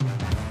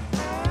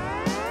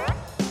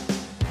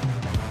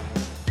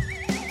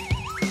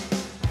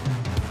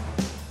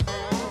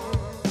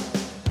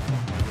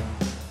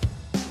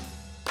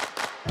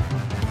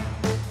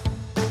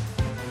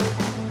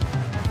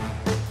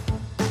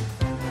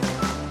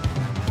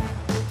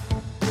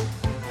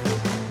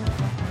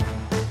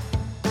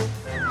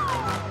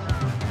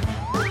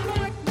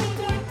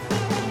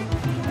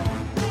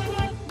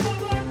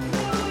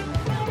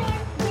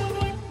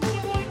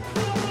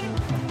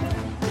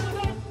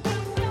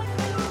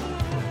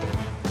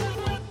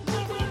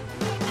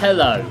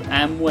Hello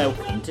and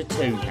welcome to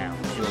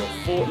Toonhounds, your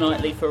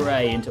fortnightly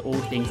foray into all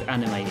things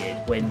animated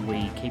when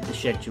we keep the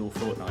schedule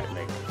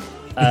fortnightly.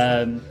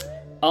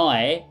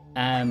 I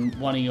am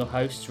one of your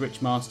hosts,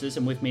 Rich Masters,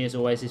 and with me as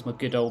always is my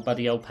good old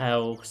buddy, old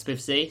pal,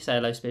 Spivsy. Say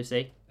hello,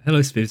 Spivsy. Hello,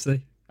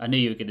 Spivsy. I knew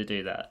you were going to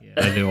do that. Yeah,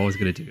 I knew I was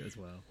going to do it as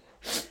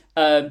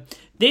well.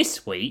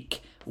 This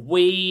week,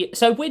 we're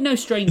no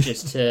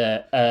strangers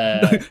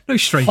to no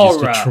strangers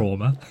horror to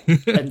trauma.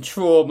 and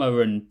trauma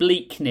and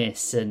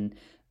bleakness and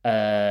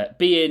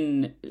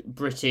being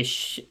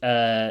British.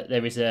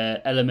 There is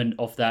a element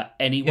of that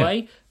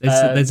anyway.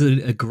 Yeah. There's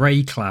a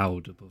grey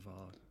cloud above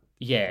our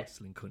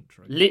wrestling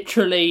country,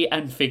 literally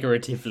and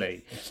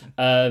figuratively.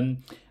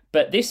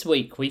 But this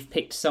week we've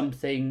picked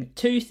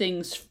two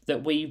things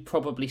that we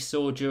probably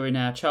saw during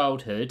our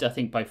childhood. I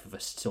think both of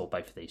us saw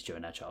both of these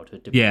during our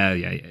childhood. Didn't we?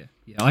 Yeah.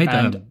 I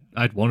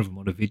had one of them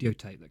on a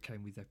videotape that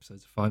came with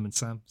episodes of Fireman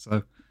Sam.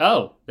 So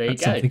there you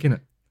go. Something in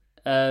it.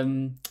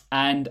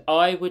 And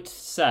I would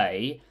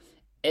say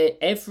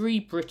every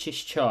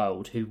British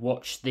child who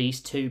watched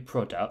these two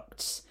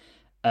products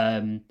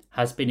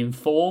has been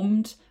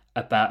informed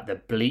about the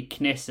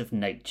bleakness of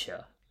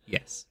nature.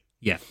 Yes.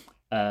 Yeah.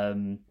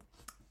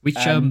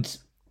 It's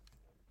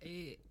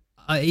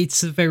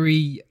a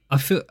very... I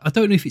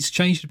don't know if it's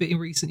changed a bit in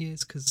recent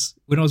years, because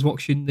when I was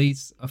watching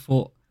these, I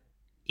thought,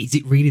 is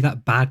it really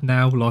that bad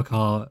now, like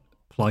our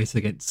plight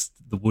against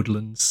the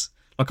woodlands?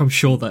 Like, I'm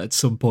sure that at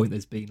some point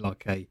there's been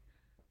like a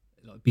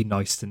be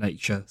nice to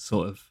nature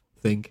sort of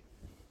thing.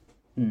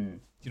 Do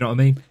you know what I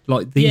mean?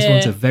 Like, these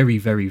ones are very,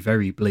 very,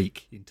 very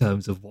bleak in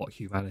terms of what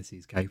humanity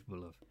is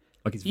capable of.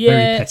 Like, it's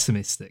very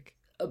pessimistic.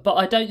 But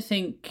I don't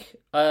think...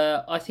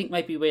 I think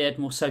maybe we had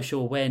more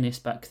social awareness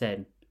back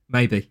then.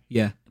 Maybe,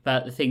 yeah.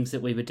 About the things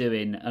that we were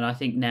doing. And I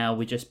think now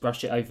we just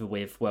brush it over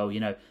with, well,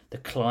 the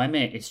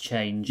climate is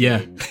changing.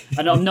 Yeah.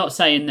 And I'm not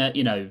saying that,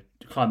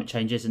 climate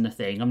change isn't a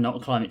thing. I'm not a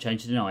climate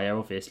change denier,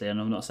 obviously. And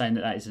I'm not saying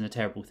that isn't a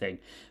terrible thing.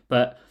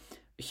 But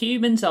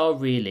humans are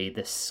really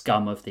the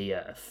scum of the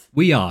earth.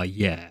 We are,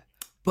 yeah.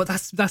 But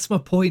that's my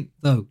point,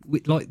 though.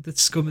 Like, the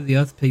scum of the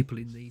earth people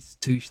in these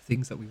two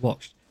things that we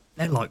watched,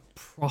 they're like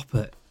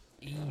proper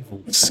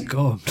evil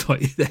scum.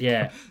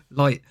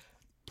 Like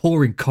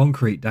pouring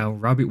concrete down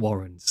rabbit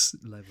warrens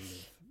level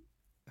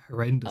of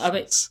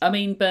horrendous. I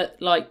mean, but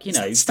like, Does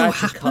that still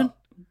happen?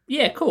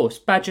 Yeah, of course.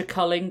 Badger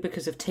culling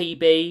because of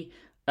TB.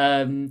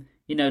 I'm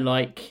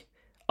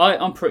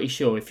pretty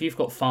sure if you've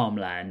got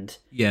farmland,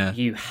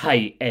 you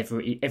hate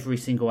every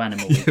single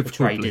animal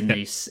portrayed in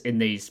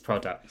these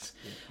products.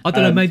 I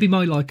don't know. Maybe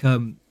my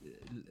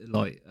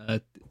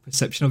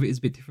perception of it is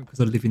a bit different because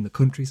I live in the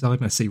countryside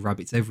and I see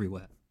rabbits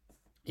everywhere.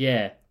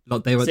 Yeah,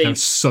 like there are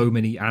so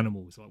many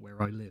animals like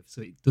where I live,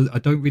 so I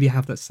don't really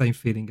have that same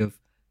feeling of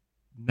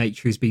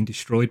nature is being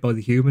destroyed by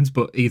the humans.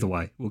 But either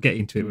way, we'll get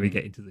into it when we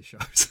get into the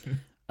shows.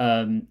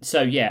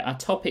 Our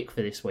topic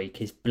for this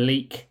week is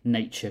bleak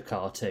nature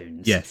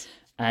cartoons. Yes.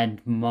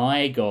 And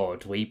my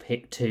God, we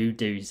picked two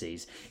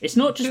doozies. It's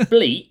not just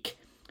bleak,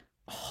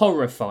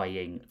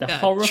 horrifying.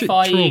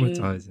 Horrifying,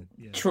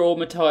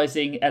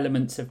 traumatizing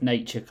elements of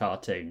nature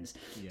cartoons.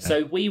 Yeah.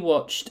 So we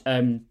watched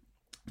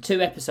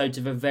two episodes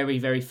of a very,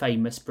 very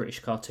famous British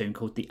cartoon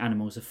called The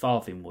Animals of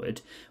Farthing,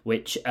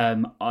 which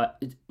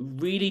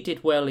really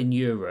did well in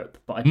Europe,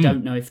 but I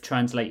don't know if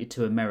translated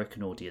to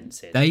American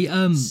audiences. They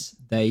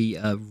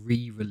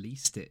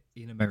re-released it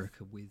in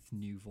America with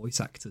new voice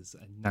actors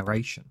and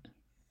narration.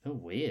 Oh,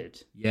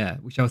 weird. Yeah,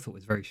 which I thought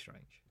was very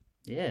strange.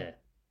 Yeah.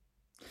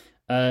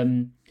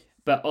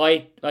 But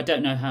I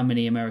don't know how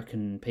many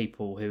American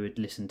people who would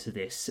listen to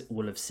this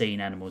will have seen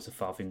Animals of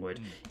Farthing.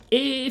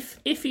 If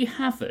you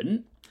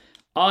haven't,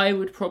 I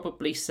would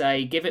probably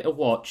say give it a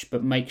watch,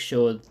 but make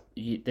sure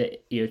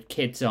that your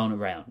kids aren't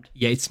around.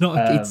 Yeah, it's not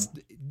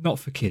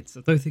for kids.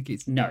 I don't think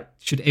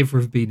should ever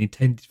have been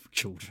intended for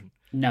children.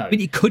 No. I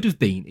mean, it could have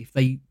been if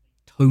they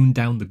toned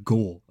down the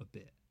gore a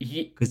bit.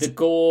 The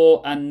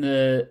gore and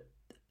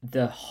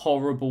the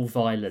horrible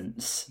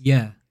violence.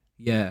 Yeah.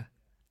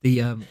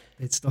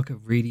 It's like a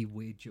really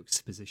weird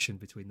juxtaposition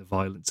between the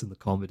violence and the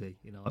comedy.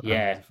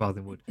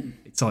 Farthing Wood.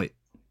 It's like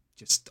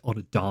just on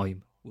a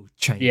dime will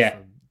change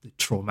from the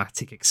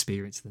traumatic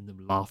experience than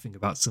them laughing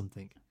about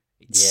something.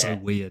 It's so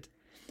weird.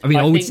 I mean,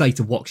 I would say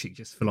to watch it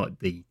just for like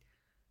the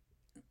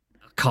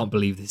I can't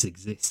believe this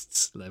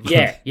exists level.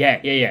 Yeah.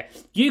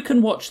 You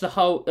can watch the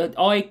whole...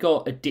 I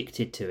got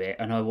addicted to it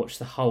and I watched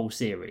the whole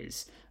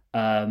series.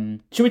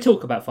 Should we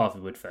talk about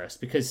Farthing Wood first?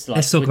 Because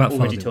let's talk about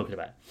already talking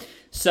about it.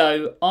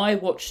 So I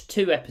watched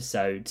two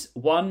episodes.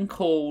 One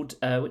called...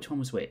 which one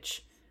was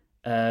which?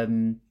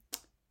 New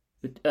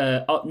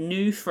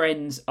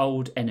Friends,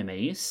 Old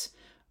Enemies.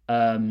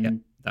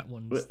 That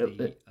one's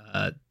the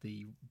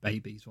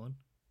babies one.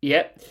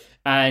 Yep,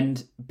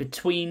 and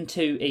Between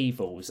Two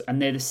Evils,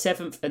 and they're the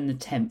 7th and the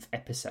 10th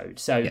episode.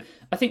 So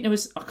I think I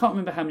can't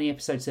remember how many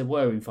episodes there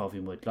were in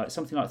Farthing Wood, like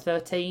something like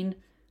 13.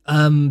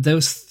 There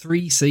was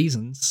 3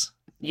 seasons.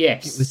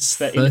 Yes, it was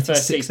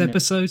 36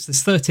 episodes.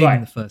 There's 13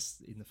 in the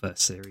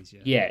first series.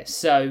 Yeah.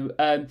 So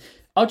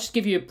I'll just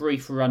give you a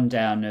brief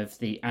rundown of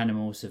the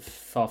animals of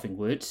Farthing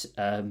Wood.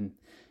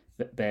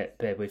 But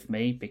bear with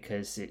me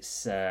because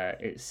it's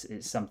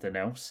something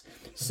else.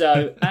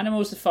 So,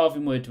 Animals of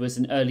Farthing Wood was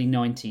an early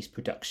 '90s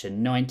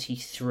production.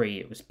 '93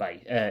 it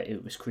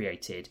was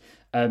created.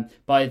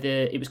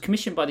 It was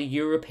commissioned by the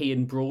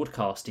European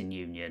Broadcasting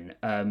Union,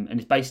 and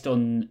it's based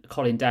on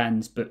Colin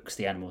Dan's books,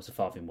 The Animals of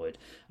Farthing Wood.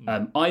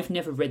 I've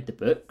never read the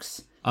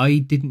books. I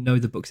didn't know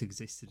the books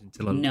existed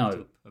until I looked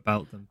up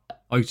about them.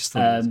 I just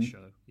thought it was a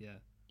show. Yeah,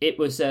 it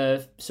was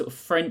a sort of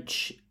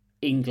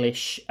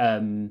French-English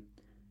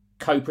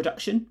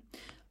co-production.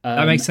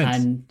 That makes sense.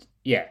 And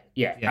yeah,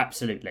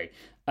 absolutely.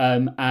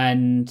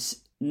 And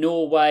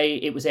Norway.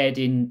 It was aired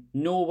in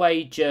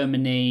Norway,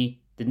 Germany,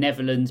 the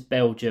Netherlands,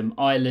 Belgium,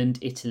 Ireland,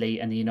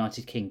 Italy, and the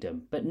United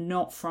Kingdom, but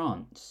not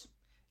France.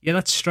 Yeah,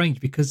 that's strange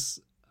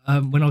because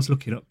when I was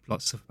looking up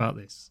lots of stuff about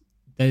this,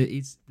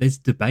 there's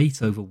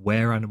debate over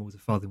where Animals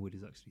of Farthing Wood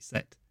is actually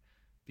set,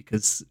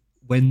 because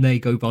when they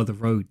go by the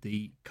road,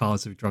 the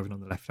cars are driving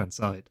on the left-hand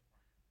side,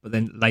 but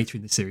then later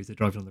in the series they're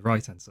driving on the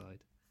right-hand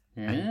side.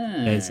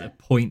 And there's a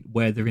point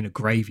where they're in a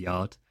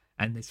graveyard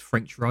and there's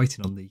French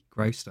writing on the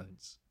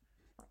gravestones.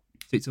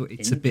 So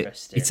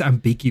it's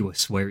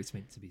ambiguous where it's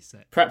meant to be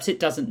set. Perhaps it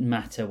doesn't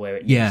matter where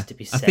it needs to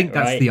be set. I think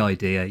that's the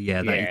idea.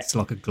 Yeah, that it's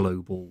like a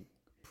global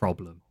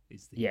problem.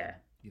 Is the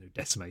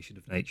decimation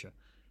of nature.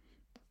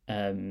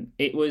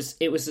 It was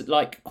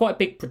like quite a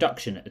big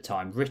production at the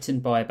time, written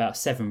by about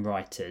 7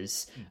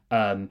 writers.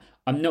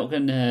 I'm not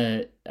going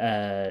to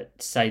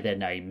say their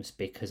names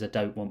because I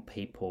don't want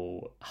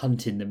people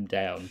hunting them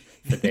down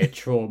for their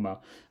trauma.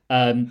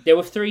 There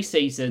were 3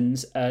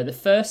 seasons. The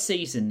first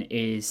season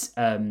is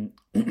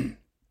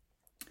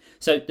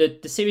so the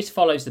series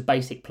follows the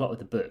basic plot of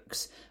the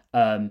books,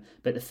 but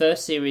the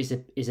first series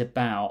is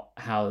about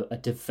how a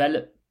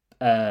developer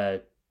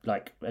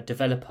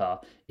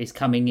is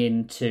coming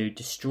into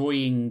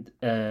destroying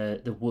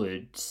the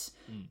woods,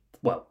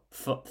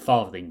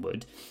 Farthing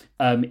Wood,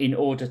 in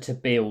order to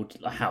build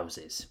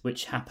houses,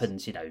 which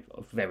happens,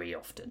 very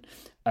often.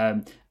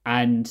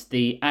 And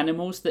the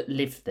animals that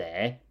live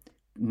there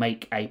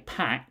make a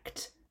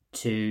pact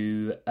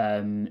to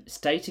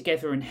stay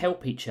together and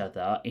help each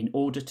other in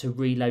order to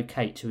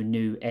relocate to a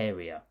new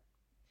area.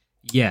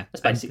 Yeah,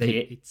 that's basically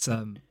it. It's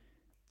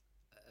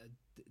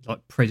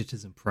like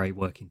predators and prey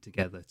working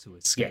together to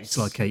escape. Yes. It's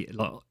like a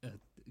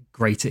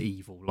greater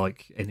evil,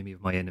 like enemy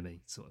of my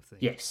enemy sort of thing.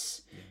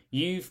 Yes. Yeah.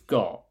 You've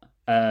got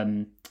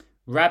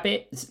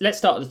rabbit. Let's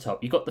start at the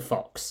top. You've got the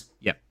fox.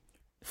 Yeah.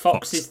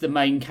 Fox is the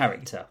main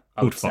character,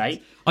 I would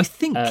say. I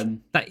think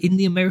that in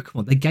the American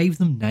one, they gave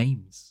them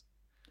names.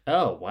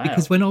 Oh, wow.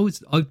 Because when I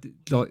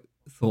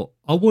thought,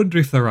 I wonder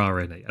if there are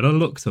any. And I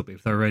looked up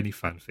if there are any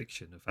fan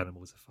fiction of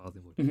Animals of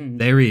Farthing Wood. Mm-hmm.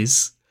 There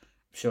is.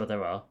 Sure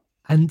there are.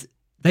 And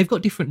they've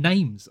got different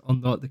names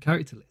on the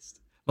character list.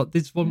 Like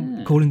there's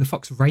one calling the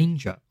fox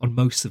Ranger on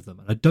most of them.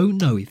 And I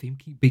don't know if him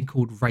being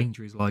called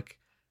Ranger is like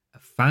a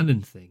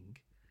fanon thing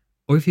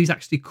or if he's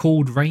actually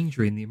called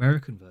Ranger in the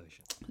American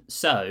version.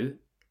 So,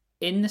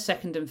 in the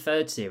second and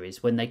third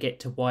series, when they get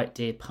to White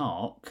Deer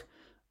Park,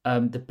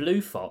 the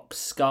blue fox,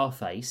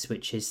 Scarface,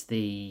 which is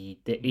the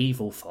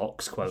evil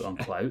fox, quote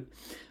unquote,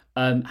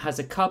 has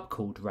a cub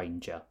called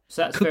Ranger.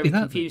 So that's very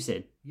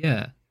confusing.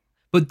 Yeah.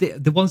 But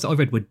the ones that I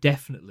read were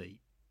definitely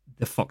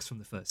the fox from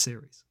the first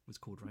series was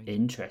called Ranger.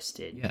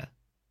 Interesting. Yeah.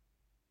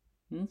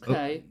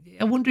 Okay.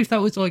 I wonder if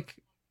that was like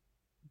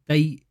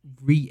they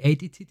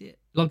re-edited it.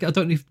 Like I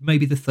don't know if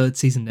maybe the third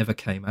season never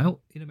came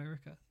out in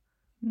America.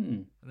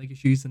 And they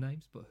just used the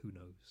names, but who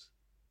knows?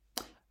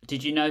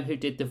 Did you know who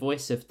did the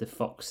voice of the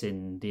fox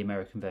in the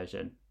American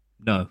version?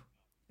 No.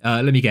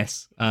 Let me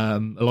guess.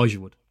 Elijah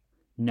Wood.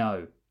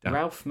 No. Damn.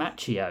 Ralph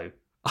Macchio.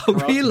 Oh,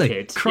 really?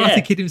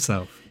 Karate Kid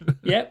himself.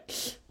 Yep.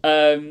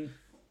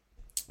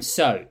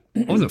 So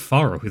I wasn't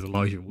far off with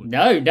Elijah Wood.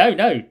 No,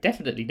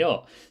 definitely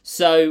not.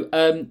 So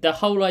the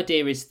whole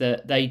idea is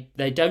that they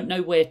don't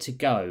know where to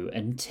go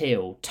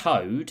until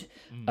Toad,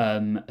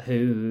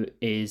 who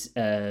is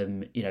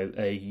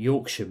a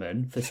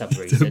Yorkshireman for some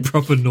reason, a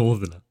proper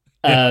northerner,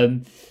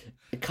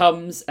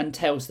 comes and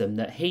tells them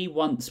that he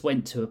once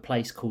went to a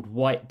place called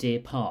White Deer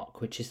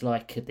Park, which is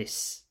like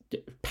this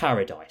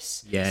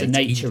paradise. Yeah, it's a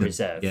nature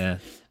reserve. Yeah.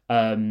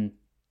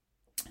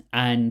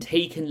 And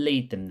he can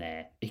lead them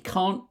there. He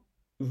can't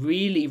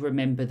really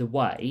remember the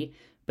way,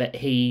 but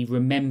he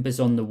remembers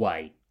on the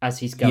way as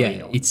he's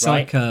going on. It's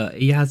right? like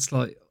he has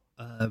like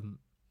I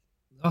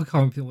can't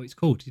remember what it's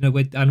called. You know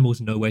where animals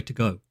know where to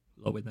go,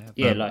 like when they have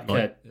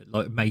like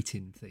a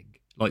mating thing,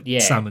 like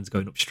salmon's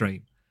going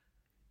upstream.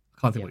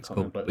 I can't think what it's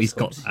called, but he's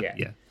got that.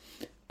 Yeah.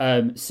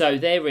 So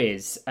there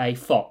is a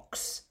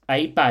fox,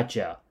 a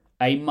badger,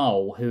 a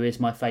mole, who is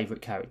my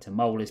favourite character.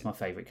 Mole is my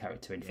favourite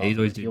character in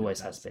Farthing. He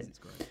always has been.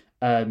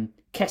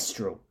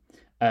 Kestrel.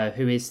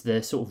 Who is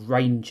the sort of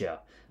ranger.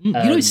 You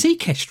don't see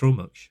Kestrel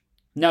much.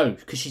 No,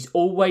 because she's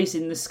always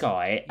in the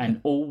sky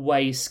and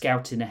always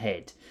scouting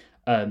ahead.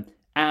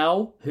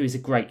 Owl, who is a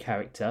great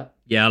character.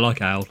 Yeah, I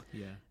like Owl.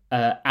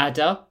 Yeah.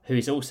 Ada, who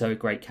is also a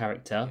great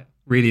character. Yeah.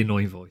 Really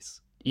annoying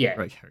voice. Yeah.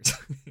 Great character.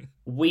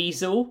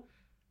 Weasel,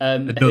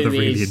 another who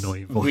really is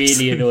annoying voice.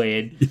 really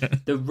annoying. Yeah.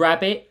 The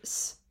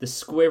rabbits, the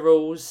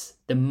squirrels,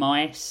 the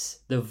mice,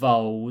 the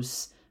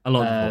voles. I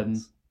like the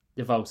voles.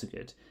 The voles are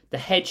good. The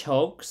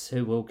hedgehogs,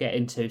 who we'll get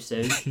into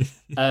soon.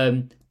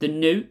 The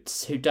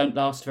newts, who don't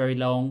last very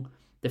long.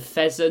 The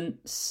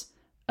pheasants.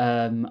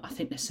 I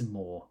think there's some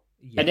more.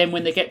 Yeah. And then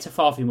when they get to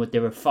Farthing Wood,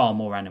 there are far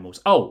more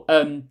animals. Oh,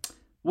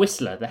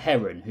 Whistler, the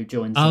heron, who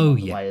joins them on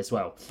the way as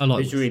well. I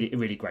like who's a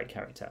really great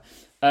character.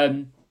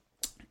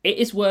 It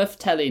is worth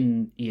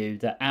telling you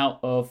that out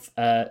of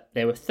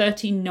there were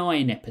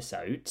 39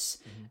 episodes,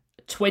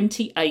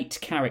 28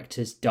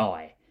 characters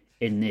die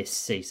in this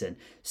season.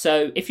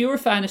 So if you're a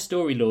fan of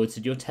Storylords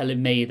and you're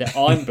telling me that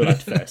I'm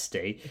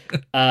bloodthirsty,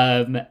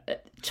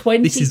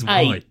 28 this is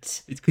why.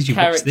 It's because you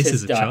watched this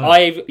as a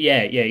child.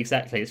 Yeah,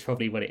 exactly. It's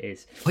probably what it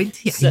is.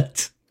 28? So,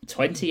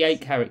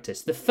 28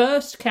 characters. The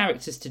first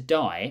characters to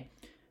die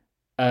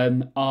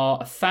are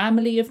a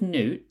family of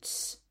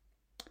newts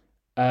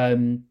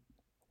who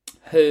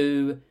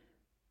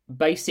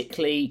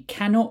basically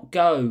cannot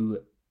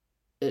go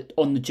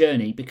on the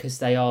journey because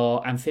they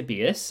are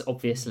amphibious,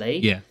 obviously.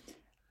 Yeah.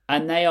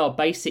 And they are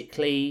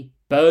basically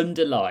burned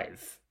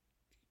alive.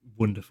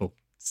 Wonderful.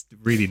 It's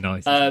really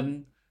nice.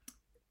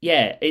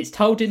 Yeah, it's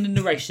told in the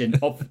narration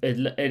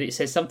and it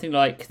says something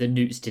like the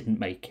newts didn't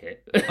make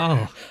it.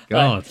 Oh,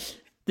 God.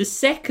 The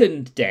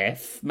second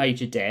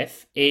major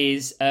death,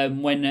 is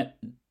when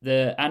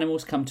the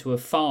animals come to a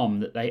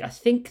farm that I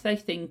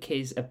think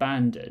is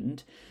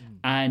abandoned,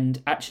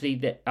 and actually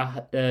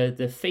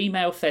the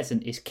female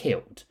pheasant is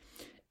killed.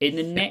 In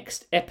the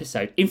next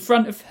episode, in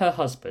front of her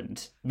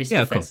husband,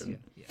 Mr. Pheasant.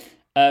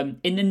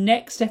 In the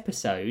next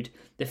episode,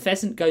 the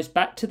pheasant goes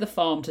back to the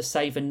farm to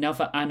save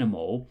another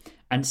animal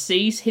and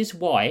sees his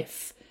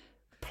wife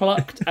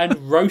plucked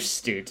and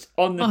roasted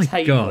on the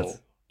table. God.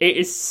 It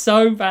is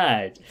so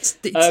bad. It's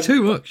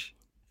too much.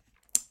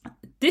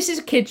 This is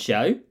a kid's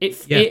show.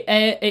 It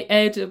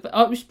aired. It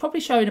was probably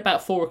showing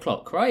about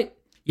 4:00, right?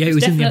 Yeah, it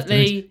was definitely. In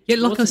the afternoon. Yeah,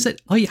 like I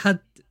said, I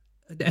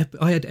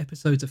had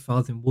episodes of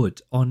Farthing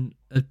Wood on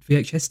a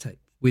VHS tape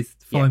with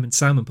Fireman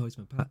Sam and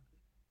Postman Pat.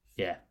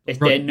 Yeah,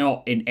 they're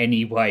not in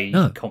any way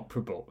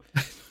comparable.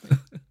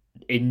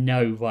 In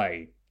no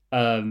way.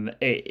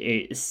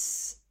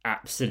 It's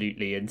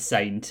absolutely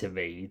insane to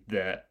me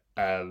that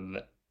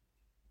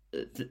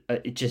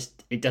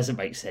it doesn't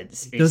make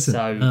sense. It's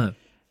so. No.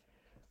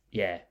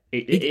 Yeah,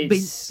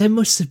 there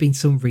must have been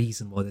some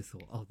reason why they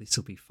thought, this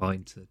will be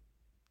fine to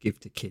give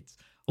to kids.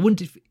 I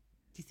wonder do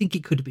you think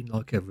it could have been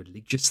like a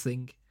religious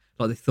thing?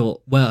 Like they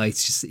thought, well,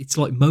 it's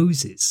like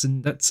Moses,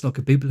 and that's like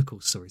a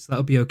biblical story, so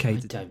that'll be okay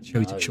to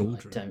show to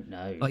children. I don't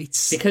know.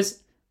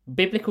 Because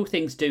biblical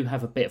things do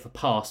have a bit of a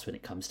past when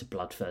it comes to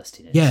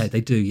bloodthirstiness. Yeah,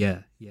 they do.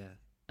 Yeah.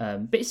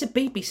 But it's a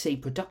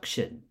BBC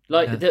production.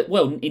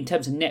 In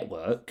terms of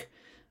network,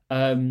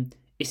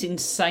 it's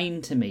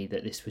insane to me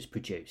that this was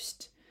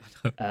produced.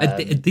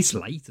 And this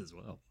late as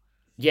well.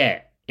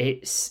 Yeah,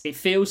 it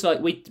feels like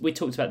we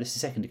talked about this a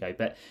second ago,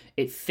 but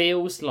it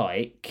feels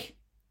like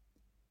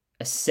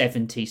a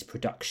 70s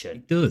production.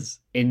 It does.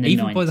 In the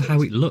Even 90s. by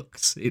how it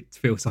looks, it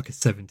feels like a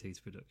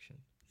 70s production.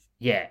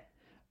 Yeah.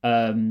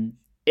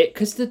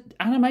 Because the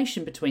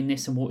animation between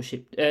this and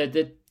Watership,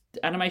 the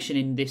animation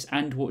in this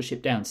and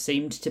Watership Down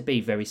seemed to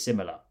be very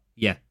similar.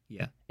 Yeah.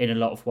 In a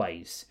lot of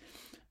ways.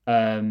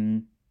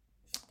 So,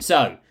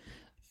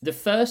 the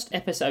first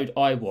episode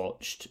I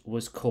watched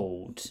was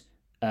called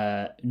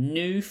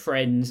New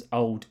Friends,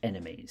 Old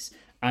Enemies.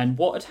 And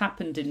what had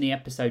happened in the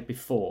episode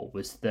before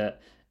was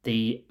that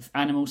the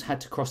animals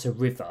had to cross a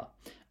river,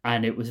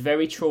 and it was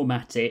very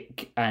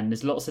traumatic, and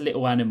there's lots of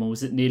little animals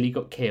that nearly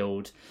got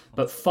killed,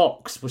 but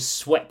Fox was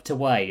swept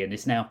away and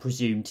is now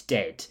presumed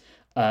dead.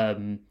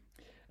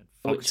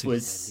 Fox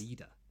was their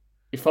leader.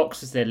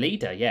 Fox was their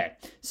leader, yeah.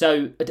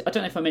 So, I don't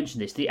know if I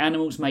mentioned this, the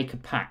animals make a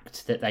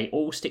pact that they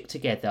all stick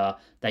together,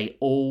 they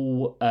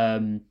all,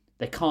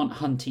 they can't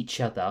hunt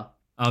each other.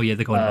 Oh yeah,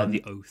 they're going on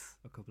the oath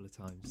a couple of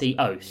times. The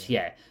oath,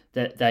 yeah.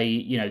 That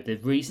they, the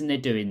reason they're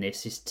doing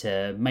this is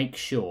to make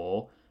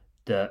sure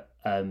that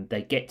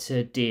they get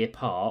to Deer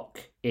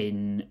Park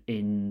in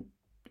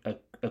a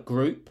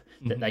group,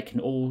 that they can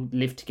all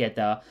live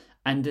together.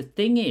 And the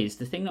thing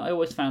that I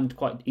always found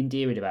quite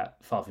endearing about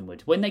Farthing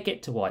Wood, when they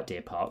get to White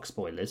Deer Park,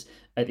 spoilers,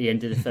 at the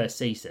end of the first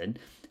season,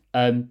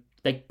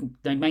 they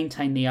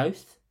maintain the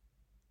oath.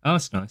 Oh,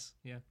 that's nice.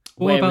 Yeah.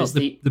 What about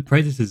the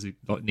predators who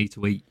need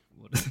to eat?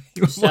 What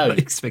are they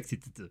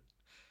expected to do?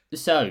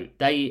 So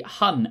they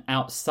hunt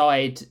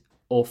outside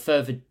or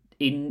further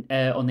in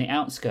on the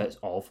outskirts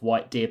of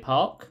White Deer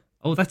Park.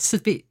 Oh, that's a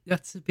bit. I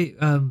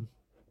don't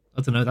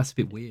know. That's a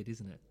bit weird,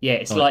 isn't it? Yeah,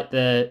 it's like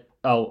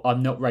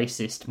I'm not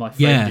racist. My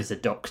friend is a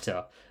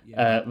doctor.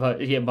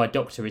 Yeah. My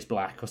doctor is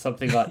black or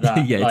something like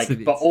that. Yeah,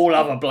 but all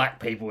other black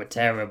people are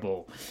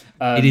terrible.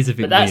 It is a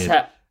bit weird. It's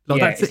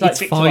like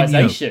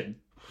victimization.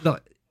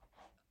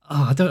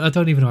 I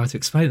don't even know how to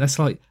explain it. That's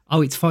like,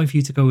 it's fine for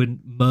you to go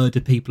and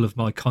murder people of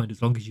my kind as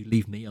long as you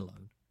leave me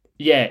alone.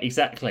 Yeah,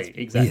 exactly.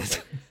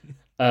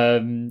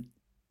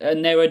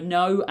 and there are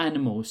no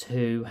animals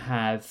who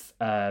have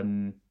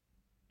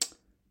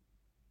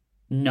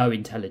no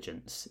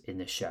intelligence in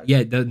this show.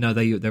 Yeah, no,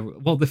 they're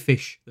well, the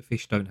fish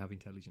don't have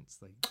intelligence.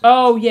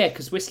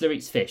 Because Whistler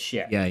eats fish.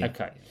 Yeah. Yeah.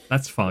 Okay,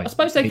 that's fine. I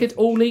suppose they could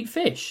all eat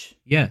fish.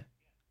 Yeah,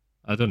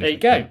 I don't know. There you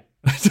go.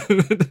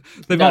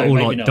 They might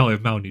all die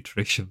of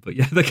malnutrition, but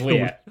yeah, they can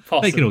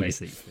all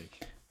just eat fish.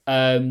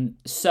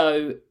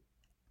 So,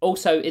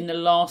 also in the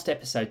last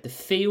episode, the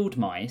field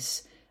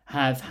mice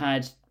have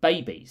had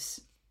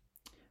babies,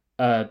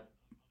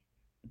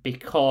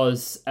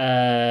 because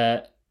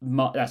that's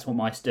what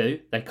mice do.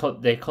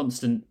 They're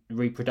constant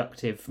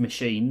reproductive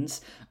machines,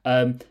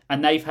 and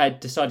they've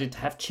decided to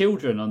have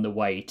children on the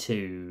way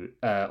to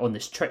on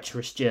this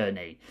treacherous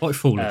journey. Quite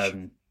foolish.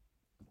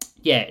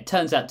 Yeah, it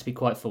turns out to be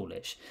quite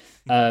foolish.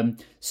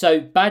 So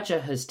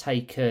Badger has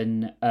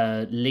taken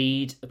a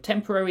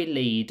temporary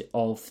lead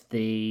of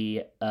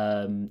the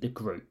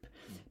group.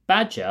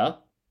 Badger,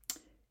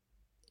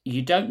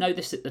 you don't know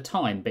this at the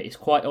time, but it's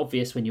quite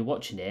obvious when you're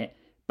watching it.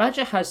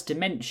 Badger has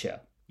dementia.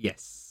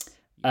 Yes.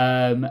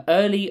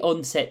 Early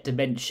onset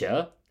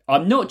dementia.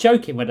 I'm not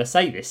joking when I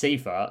say this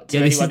either.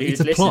 It's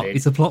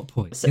a plot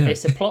point.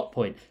 It's a plot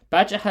point.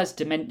 Badger has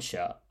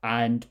dementia,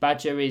 and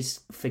Badger is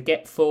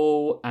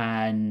forgetful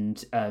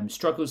and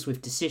struggles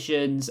with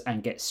decisions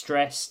and gets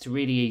stressed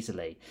really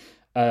easily.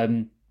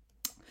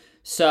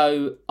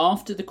 So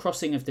after the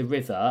crossing of the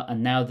river,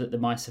 and now that the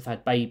mice have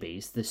had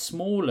babies, the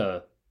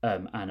smaller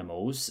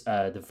animals,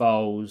 the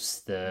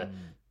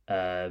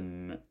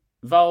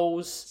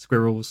voles,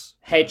 squirrels,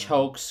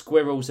 hedgehogs,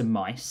 squirrels, and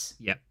mice.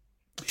 Yeah.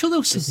 I'm sure there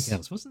was something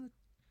else, wasn't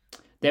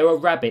there? There are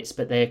rabbits,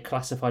 but they're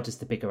classified as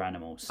the bigger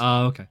animals.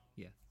 Oh, okay.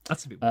 Yeah.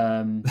 That's a bit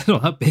weird. They're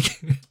not that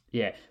big.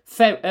 Yeah.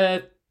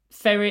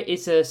 Ferret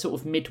is a sort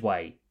of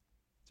midway.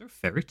 Is there a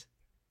ferret?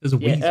 There's a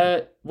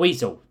weasel.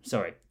 Weasel,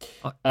 sorry.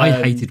 I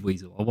hated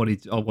weasel. I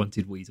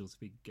wanted weasel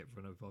to get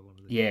run over by one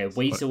of them. Yeah,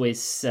 weasel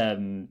is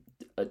in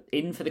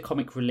for the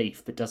comic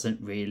relief, but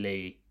doesn't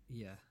really...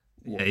 Yeah,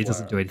 it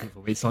doesn't do anything for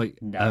me. It's like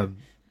a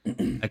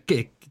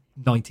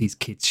 90s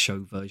kids show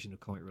version of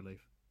comic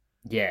relief.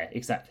 Yeah,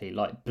 exactly.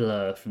 Like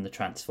Blur from the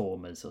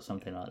Transformers or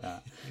something like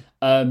that.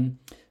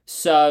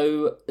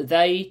 So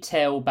they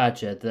tell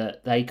Badger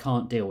that they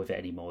can't deal with it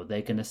anymore.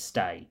 They're going to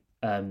stay.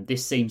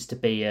 This seems to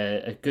be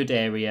a good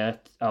area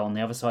on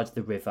the other side of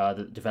the river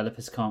that the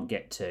developers can't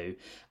get to,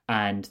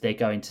 and they're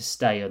going to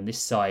stay on this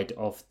side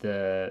of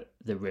the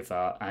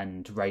river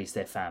and raise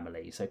their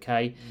families.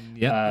 Okay.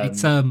 Yeah,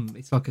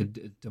 it's like a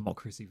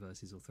democracy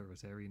versus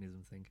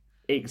authoritarianism thing.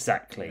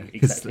 Exactly.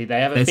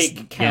 They have a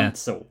big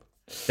council. Yeah.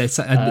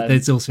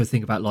 There's also a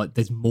thing about like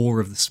there's more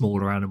of the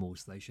smaller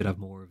animals. They should have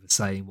more of a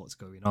say in what's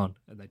going on,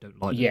 and they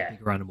don't like the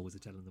bigger animals are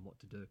telling them what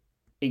to do.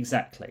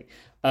 Exactly.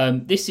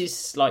 This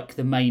is like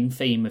the main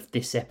theme of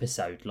this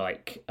episode.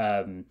 Like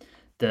in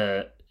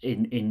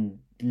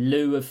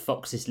lieu of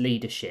Fox's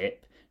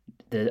leadership,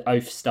 the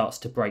oath starts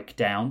to break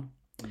down.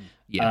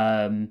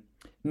 Yeah.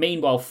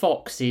 Meanwhile,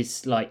 Fox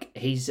is like,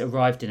 he's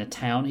arrived in a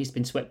town. He's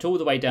been swept all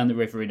the way down the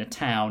river in a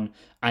town,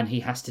 and he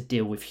has to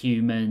deal with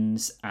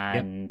humans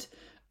and. Yep.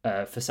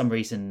 For some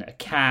reason, a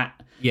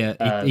cat.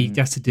 Yeah, he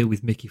has to deal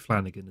with Mickey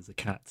Flanagan as a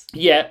cat.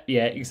 Yeah,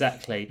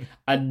 exactly.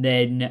 And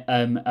then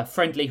a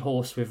friendly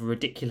horse with a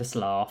ridiculous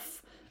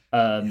laugh.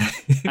 And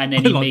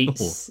then he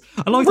meets...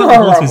 I like that the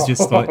horse is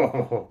just like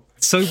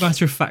so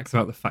matter of fact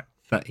about the fact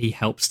that he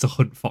helps to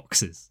hunt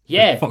foxes.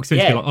 Yeah, foxes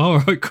be like, oh, all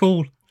right,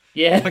 cool.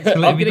 Yeah, I'm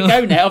going to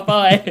go now,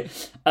 bye.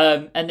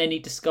 And then he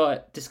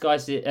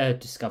discovers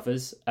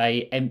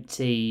a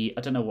empty,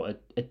 I don't know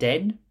what, a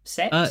den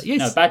set? Yes.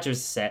 No,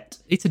 Badger's set.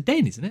 It's a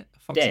den, isn't it?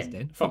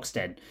 Fox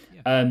den.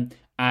 Yeah.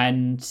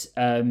 And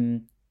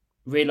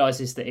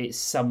realises that it's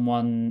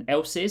someone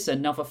else's,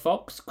 another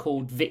fox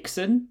called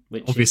Vixen,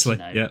 which obviously,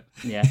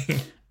 yeah.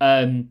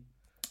 And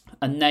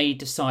they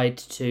decide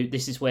to,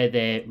 this is where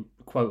their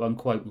quote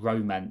unquote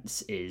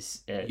romance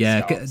is.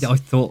 Starts. I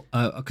thought,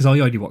 because I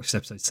only watched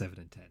episodes 7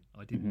 and 10.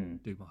 I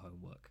didn't do my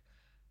homework.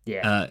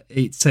 Yeah.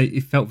 It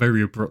felt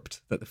very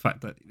abrupt that the fact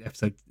that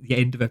the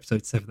end of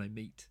episode 7 they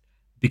meet,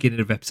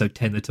 beginning of episode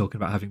 10 they're talking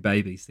about having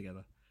babies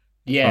together.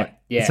 Yeah,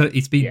 So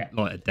it's been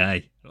like a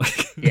day.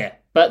 Yeah,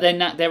 but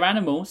they're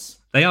animals.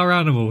 They are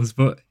animals,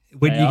 but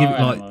when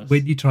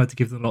you try to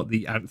give them like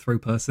the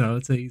anthro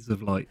personalities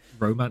of like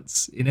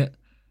romance in it,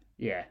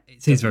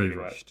 it is very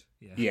rushed.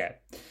 Yeah.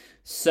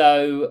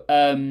 So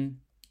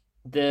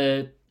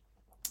the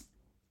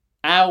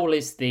owl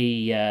is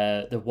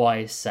the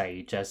wise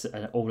sage, as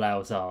all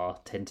owls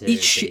tend to be.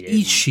 Is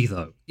she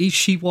though? Is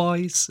she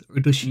wise, or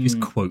does she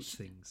just quote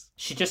things?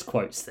 She just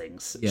quotes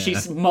things. Yeah.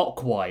 She's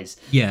mock wise.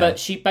 Yeah. But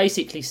she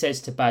basically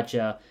says to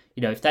Badger,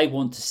 if they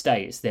want to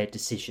stay, it's their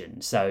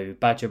decision. So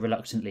Badger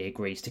reluctantly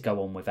agrees to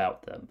go on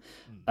without them.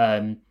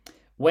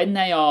 When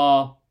they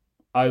are,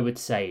 I would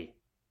say,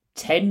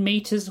 10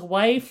 meters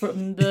away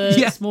from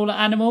the smaller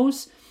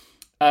animals,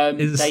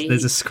 there's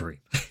a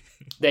scream.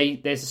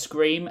 There's a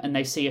scream, and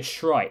they see a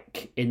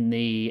shrike in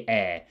the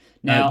air.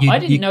 Now, I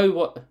didn't know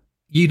what...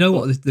 You know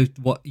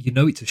what? You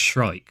know it's a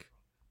shrike,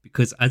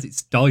 because as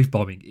it's dive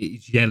bombing, it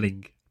is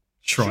yelling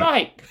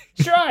Shrike!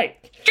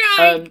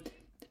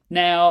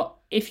 Now,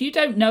 if you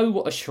don't know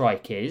what a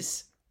shrike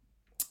is,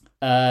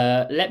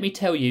 let me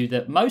tell you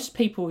that most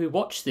people who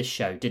watch this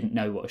show didn't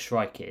know what a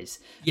shrike is.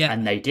 Yeah.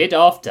 And they did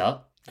after.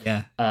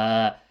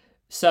 Yeah.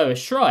 So a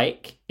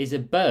shrike is a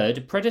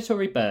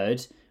predatory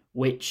bird,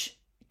 which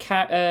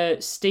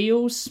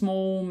steals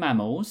small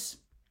mammals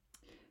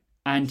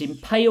and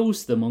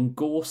impales them on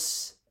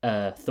gorse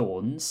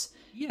thorns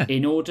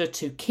in order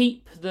to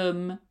keep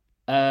them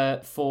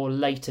for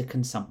later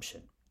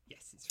consumption.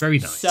 Yes, it's very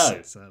nice.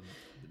 So,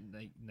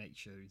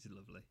 nature is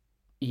lovely.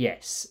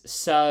 Yes.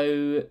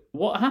 So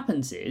what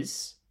happens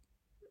is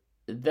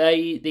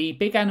the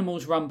big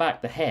animals run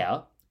back. The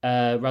hare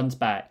runs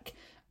back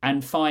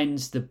and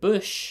finds the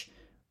bush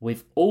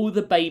with all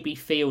the baby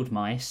field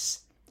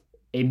mice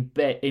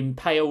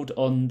impaled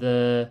on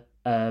the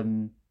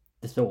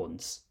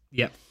thorns.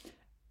 Yep.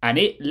 And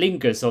it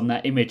lingers on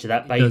that image of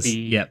that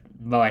baby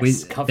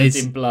mice covered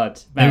in blood.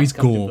 There is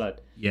gore. In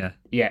blood. Yeah.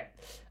 Yeah.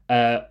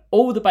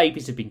 All the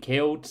babies have been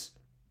killed.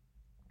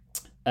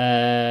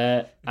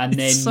 And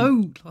it's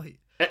then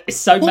it's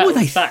so matter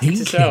of fact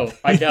as well.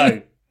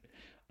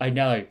 I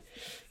know.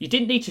 You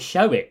didn't need to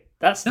show it.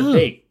 That's the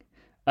thing.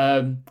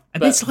 And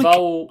it's like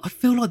I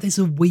feel like there's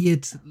a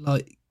weird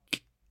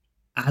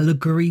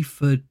allegory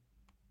for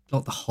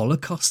the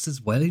Holocaust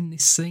as well in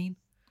this scene,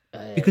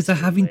 because they're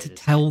having to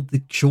tell the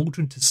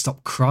children to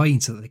stop crying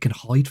so that they can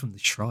hide from the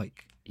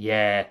shrike.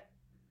 Yeah.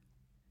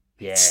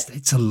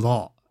 It's a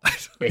lot.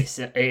 It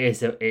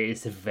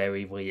is a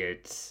very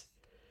weird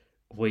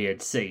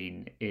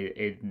scene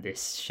in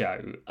this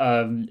show.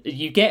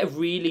 You get a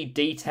really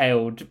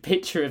detailed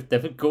picture of the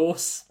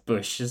gorse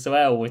bush as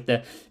well, with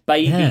the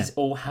babies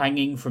all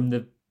hanging from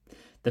the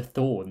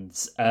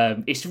thorns.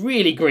 It's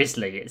really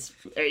grisly.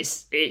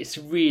 It's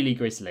really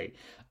grisly.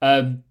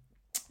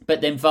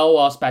 But then Vole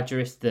asks Badger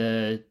if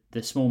the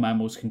small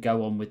mammals can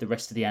go on with the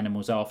rest of the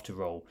animals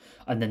after all,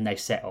 and then they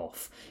set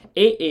off.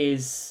 It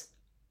is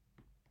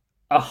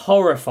a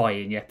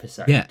horrifying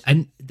episode. Yeah,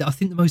 and I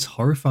think the most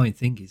horrifying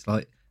thing is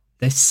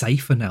they're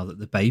safer now that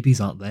the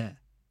babies aren't there.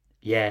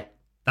 Yeah.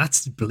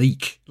 That's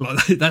bleak.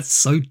 That's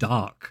so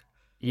dark.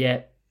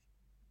 Yeah.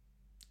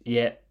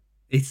 Yeah.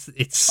 It's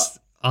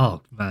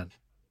oh man.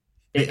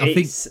 I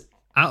think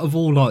out of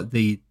all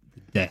the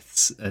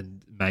deaths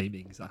and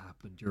maimings that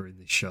happened during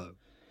this show,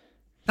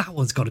 that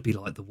one's got to be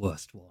the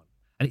worst one.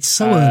 And it's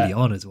so early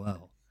on as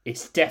well.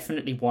 It's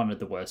definitely one of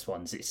the worst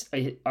ones.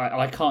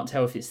 I can't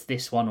tell if it's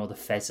this one or the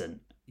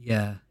pheasant.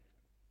 Yeah.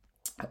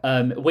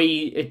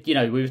 We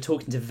were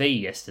talking to V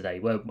yesterday,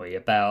 weren't we,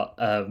 about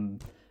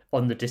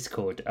on the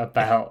Discord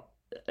about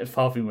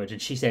Farthing,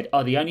 and she said,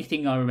 "Oh, the only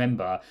thing I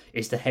remember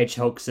is the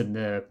hedgehogs and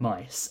the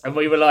mice," and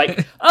we were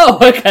like,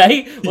 "Oh,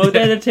 okay. Well,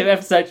 they're the two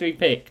episodes we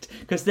picked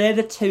because they're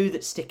the two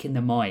that stick in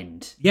the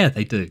mind." Yeah,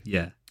 they do.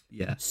 Yeah.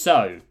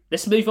 So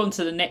let's move on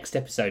to the next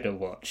episode I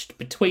watched,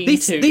 Between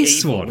Two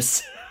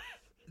Evils.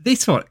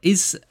 This one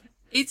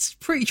it's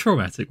pretty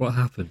traumatic what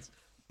happens,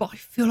 but I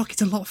feel like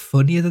it's a lot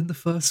funnier than the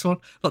first one.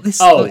 There's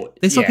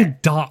a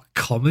dark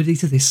comedy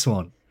to this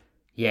one.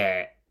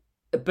 Yeah,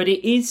 but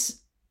it is.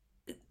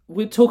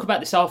 We'll talk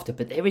about this after,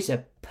 but there is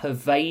a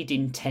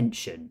pervading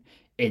tension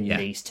in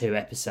these two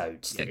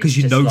episodes. Yeah, because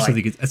you know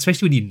something,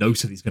 especially when you know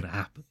something's going to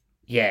happen.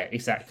 Yeah,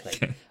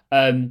 exactly.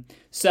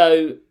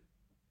 So,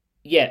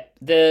 yeah,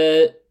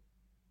 the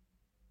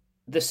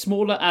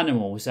smaller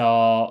animals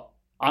are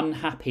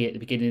unhappy at the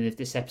beginning of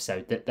this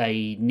episode that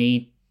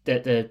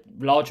the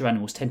larger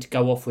animals tend to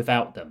go off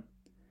without them,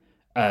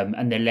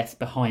 and they're left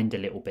behind a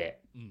little bit.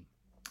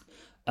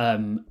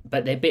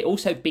 But they're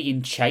also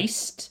being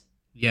chased.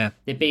 Yeah,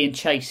 they're being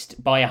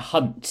chased by a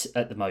hunt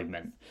at the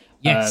moment.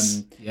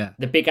 Yes,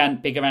 the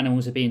bigger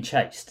animals are being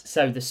chased.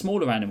 So the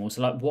smaller animals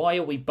are like, "Why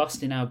are we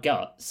busting our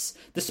guts?"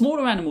 The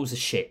smaller animals are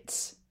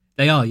shits.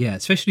 They are, yeah,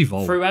 especially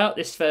Vole. Throughout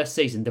this first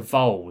season, the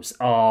voles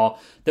are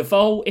the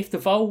vole. If the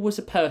vole was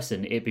a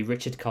person, it'd be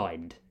Richard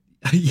Kind.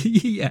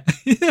 Yeah,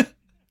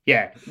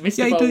 yeah,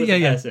 Mr. Vole was a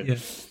person. Yeah.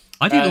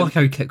 I didn't like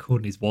how he kept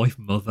calling his wife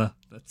mother.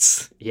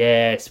 It's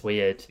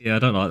weird. Yeah, I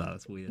don't like that.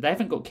 That's weird. They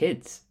haven't got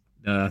kids.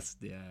 No,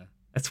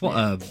 that's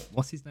what.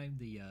 What's his name?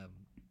 The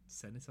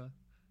senator.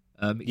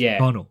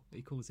 McConnell.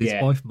 He calls his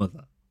wife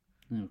mother.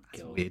 Oh,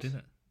 that's God. Weird, isn't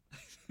it?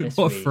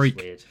 What a freak!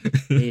 Weird.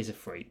 He is a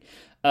freak.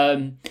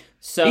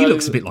 So he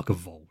looks a bit like a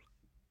vole.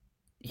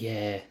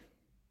 Yeah,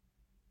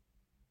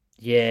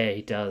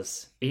 he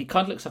does. He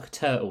kind of looks like a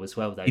turtle as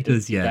well, though. He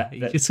does, yeah.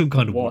 He's just some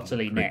kind of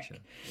wattly neck.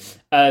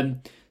 Yeah.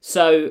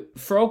 So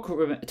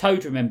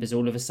Toad remembers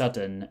all of a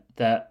sudden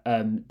that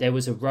there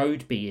was a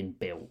road being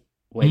built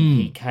when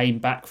he came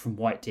back from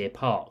White Deer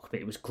Park, but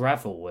it was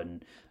gravel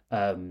and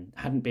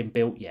hadn't been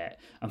built yet.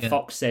 And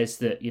Fox says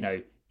that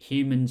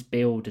humans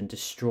build and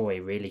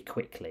destroy really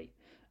quickly.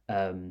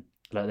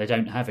 They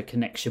don't have a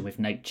connection with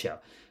nature.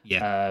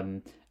 Yeah.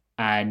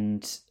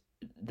 And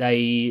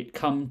they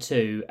come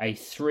to a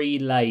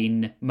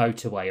 3-lane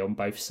motorway on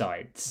both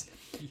sides.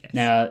 Yes.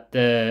 Now,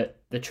 the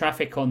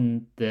traffic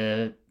on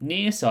the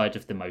near side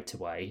of the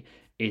motorway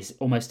is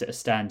almost at a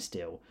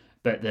standstill,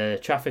 but the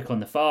traffic on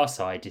the far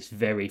side is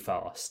very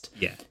fast.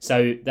 Yeah.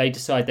 So they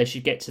decide they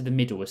should get to the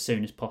middle as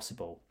soon as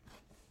possible.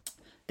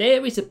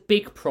 There is a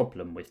big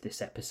problem with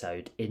this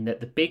episode in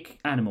that the big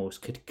animals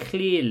could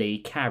clearly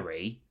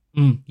carry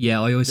I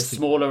always the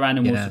smaller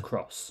animals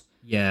across.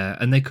 Yeah,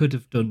 and they could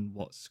have done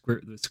what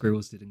the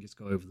squirrels did and just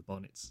go over the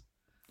bonnets.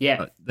 Yeah.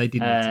 But they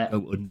didn't have to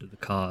go under the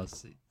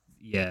cars.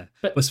 Yeah.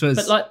 But, I suppose,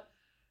 but like...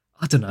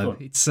 I don't know.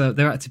 It's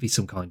there had to be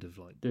some kind of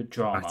like the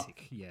drama.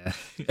 Dramatic, yeah.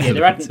 Yeah,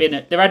 there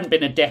hadn't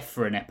been a death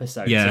for an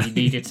episode, so you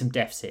needed some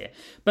deaths here.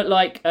 But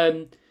like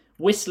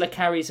Whistler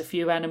carries a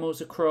few animals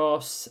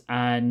across,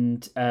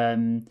 and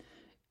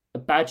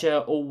Badger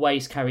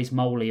always carries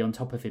Moley on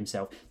top of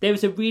himself. There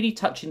was a really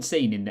touching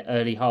scene in the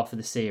early half of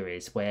the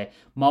series where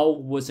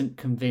Mole wasn't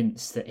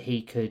convinced that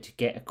he could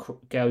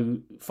go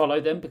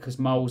follow them because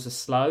moles are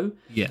slow.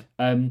 Yeah.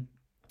 And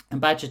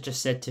Badger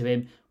just said to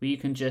him, "Well, you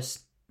can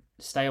just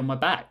stay on my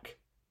back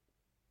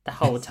the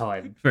whole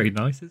time." Very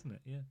nice, isn't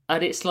it? Yeah.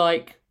 And it's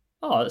like,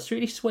 oh, that's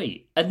really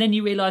sweet. And then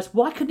you realise,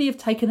 why couldn't he have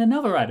taken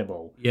another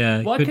animal?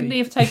 Yeah. Why couldn't he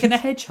have taken a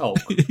hedgehog?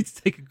 He's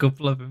taken a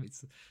couple of them.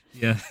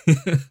 Yeah.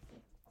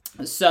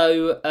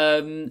 So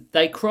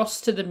they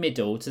cross to the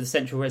middle, to the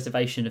central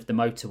reservation of the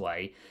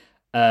motorway.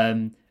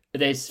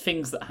 There's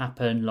things that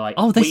happen, like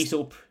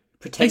Weasel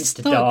pretends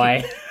to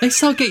die. They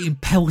start getting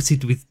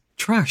pelted with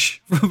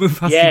trash from a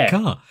passing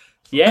car.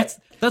 Yeah.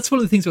 That's one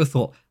of the things where I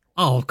thought,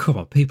 oh, come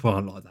on, people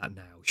aren't like that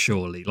now,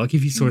 surely. Like,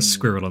 if you saw a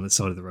squirrel on the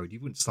side of the road, you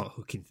wouldn't start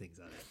hooking things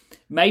at it.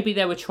 Maybe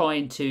they were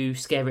trying to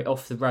scare it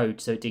off the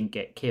road so it didn't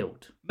get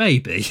killed.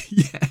 Maybe,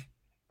 yeah.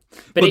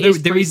 But it is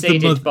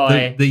preceded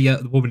by...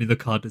 The woman in the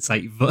car that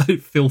say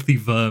filthy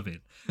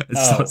vermin and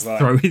starts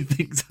throwing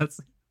things at it.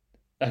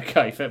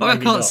 Okay, but I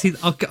can't see...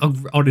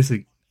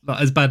 honestly,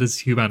 like, as bad as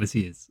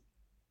humanity is,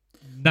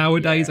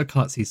 nowadays I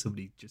can't see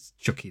somebody just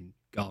chucking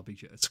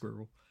garbage at a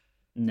squirrel.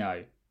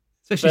 No.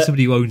 Especially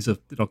somebody who owns a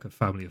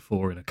family of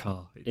 4 in a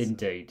car.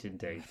 Indeed.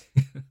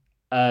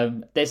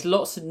 There's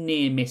lots of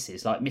near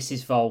misses, like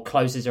Mrs. Vole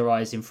closes her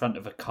eyes in front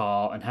of a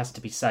car and has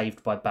to be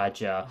saved by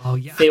Badger. Oh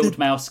yeah, Field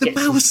Mouse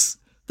gets...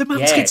 The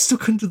mouse gets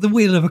stuck under the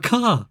wheel of a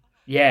car.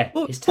 Yeah,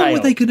 his tail. What were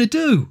they going to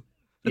do?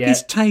 Like,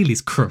 his tail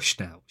is crushed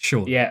now,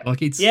 surely. Yeah.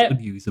 Like, it's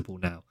unusable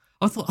now.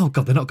 I thought, oh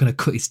God, they're not going to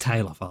cut his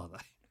tail off, are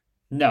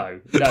they?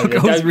 No. I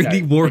was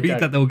really worried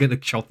that they were going to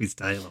chop his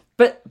tail off.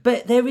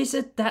 But there is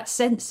that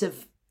sense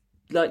of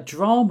like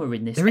drama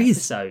in this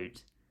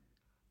episode.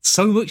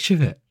 So much of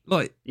it.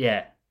 Like,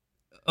 yeah.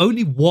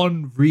 Only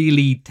one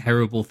really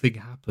terrible thing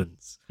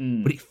happens.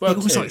 But it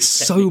feels like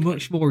so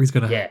much more is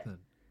going to happen.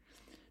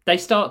 They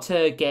start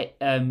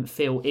to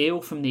feel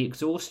ill from the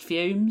exhaust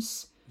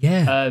fumes.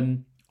 Yeah.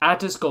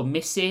 Ada's gone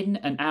missing,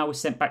 and Al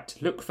was sent back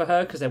to look for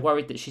her because they're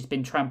worried that she's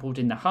been trampled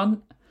in the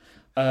hunt.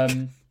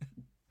 I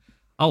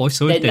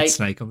saw a dead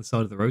snake on the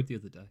side of the road the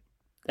other day.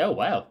 Oh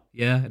wow!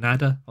 Yeah, an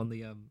Ada on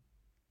the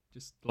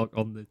just like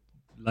on the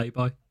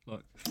lay-by.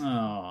 Like,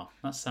 oh,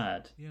 that's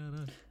sad. Yeah, I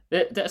know.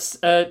 That's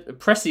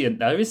prescient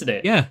though, isn't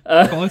it? Yeah,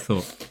 that's what I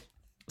thought.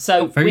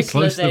 So very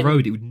Whistler close to the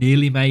road. It would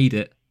nearly made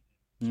it.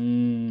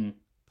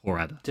 Poor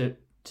Ada.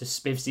 To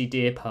Spivsy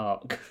Deer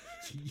Park.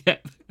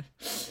 Yep.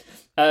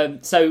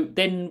 So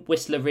then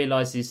Whistler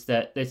realises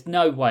that there's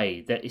no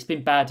way that it's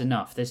been bad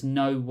enough. There's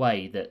no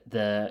way that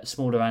the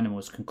smaller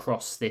animals can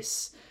cross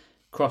this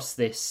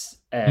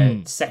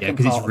second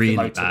part of really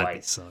the motorway. Bad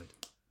this side.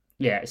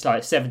 Yeah, it's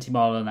like 70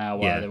 mile an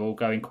hour. Yeah. They're all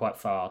going quite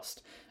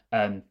fast.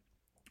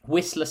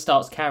 Whistler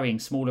starts carrying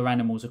smaller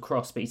animals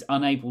across, but he's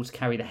unable to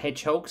carry the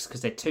hedgehogs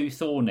because they're too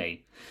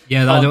thorny.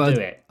 Yeah, Can't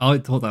do it. I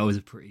thought that was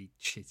a pretty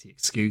shitty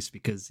excuse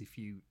because if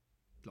you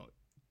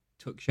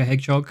took your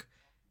hedgehog,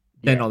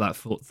 they're not that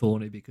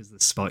thorny because the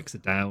spikes are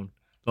down.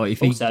 Like if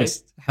he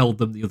just held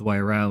them the other way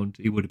around,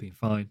 he would have been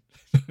fine.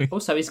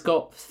 Also, he's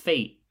got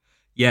feet.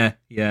 Yeah,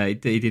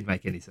 it didn't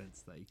make any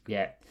sense that he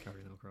could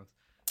carry them across.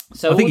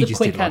 So I think all he the just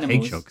quick did like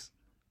animals. hedgehogs.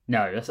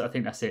 No, I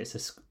think that's it.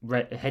 It's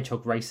a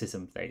hedgehog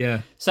racism thing.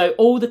 Yeah. So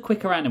all the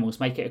quicker animals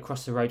make it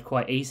across the road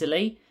quite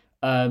easily,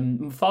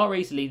 far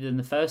easily than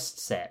the first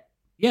set.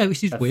 Yeah,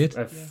 which is weird.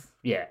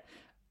 Yeah,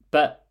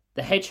 but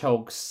the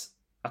hedgehogs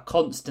are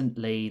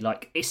constantly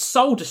like it's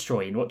soul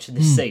destroying watching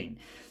this scene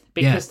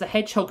because the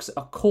hedgehogs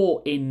are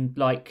caught in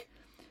like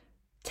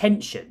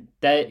tension.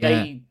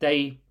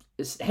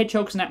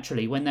 Hedgehogs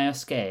naturally, when they are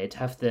scared,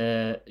 have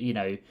the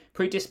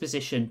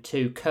predisposition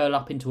to curl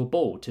up into a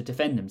ball to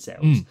defend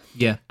themselves.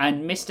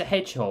 And Mr.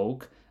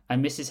 Hedgehog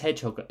and Mrs.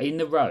 Hedgehog are in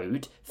the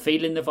road,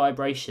 feeling the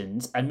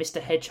vibrations, and Mr.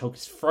 Hedgehog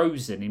is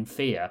frozen in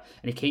fear,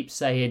 and he keeps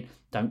saying,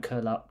 "Don't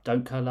curl up,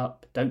 don't curl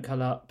up, don't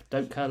curl up,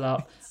 don't curl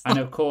up," and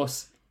of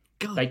course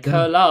they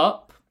curl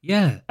up.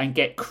 Yeah, and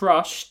get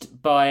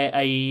crushed by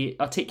a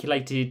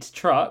articulated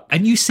truck,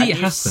 and you see it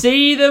happen. You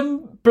see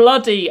them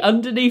bloody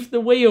underneath the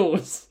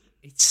wheels.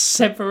 It's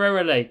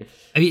temporarily.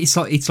 I mean, it's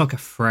like a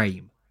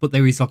frame, but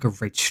there is like a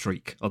red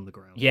streak on the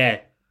ground.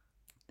 Yeah.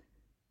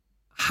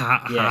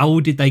 How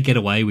did they get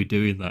away with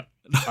doing that?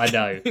 I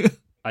know.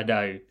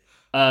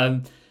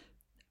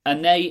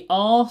 And they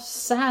are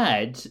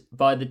sad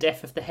by the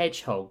death of the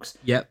hedgehogs.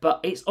 Yep. But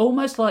it's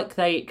almost like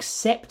they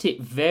accept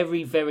it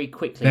very, very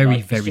quickly. Very,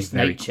 like, very, it's just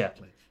very nature.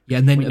 quickly. Yeah,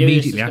 and then We knew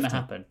this immediately was after,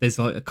 happen. there's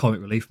like a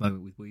comic relief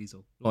moment with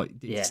Weasel. Like,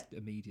 it's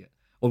immediate.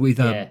 Or with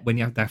when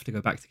they have to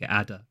go back to get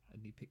Ada,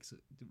 and he picks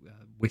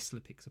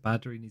Whistler picks up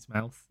Ada in his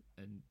mouth,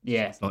 and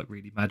she's like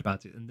really mad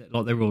about it, and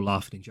like they're all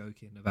laughing and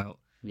joking about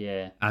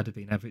Ada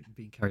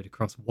being carried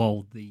across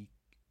while the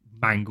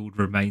mangled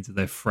remains of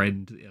their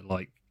friend are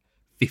like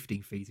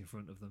 15 feet in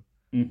front of them.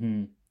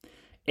 Mm-hmm.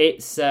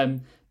 It's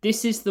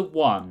this is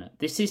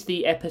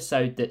the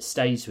episode that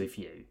stays with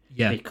you.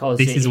 Yeah, because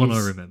this is one I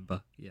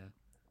remember. Yeah,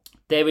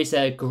 there is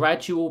a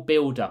gradual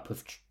build-up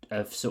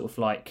of sort of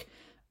like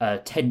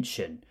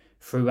tension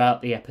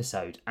throughout the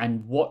episode,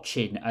 and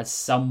watching as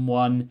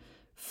someone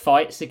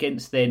fights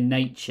against their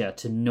nature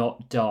to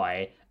not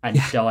die and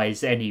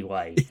dies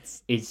anyway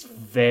is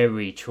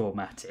very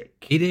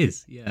traumatic. It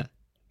is, yeah.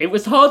 It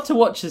was hard to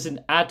watch as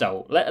an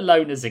adult, let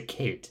alone as a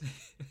kid.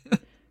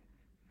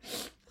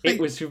 It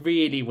was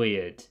really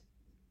weird.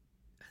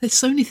 There's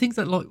so many things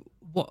that like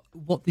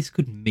what this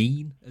could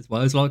mean as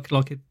well as like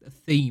a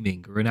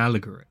theming or an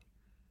allegory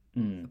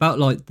about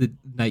like the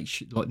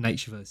nature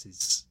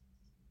versus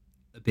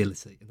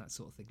ability and that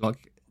sort of thing.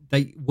 Like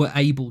they were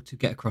able to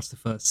get across the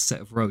first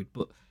set of road,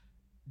 but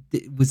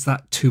was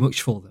that too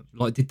much for them?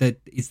 Like,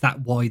 is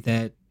that why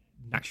their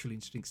natural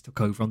instincts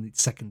took over on the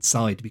second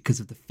side, because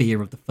of the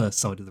fear of the first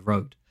side of the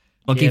road?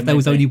 Like, if there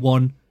was only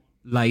one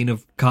lane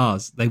of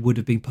cars, they would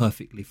have been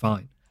perfectly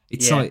fine.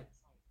 It's like,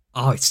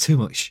 it's too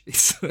much.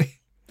 It's like...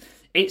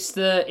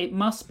 it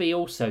must be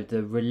also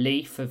the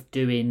relief of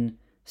doing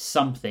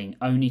something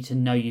only to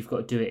know you've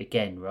got to do it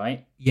again,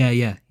 right?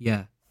 Yeah.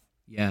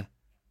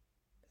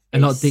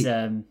 And like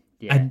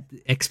and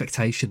the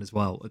expectation as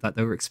well, that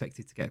they were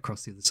expected to get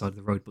across the other side of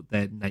the road, but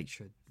their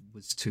nature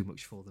was too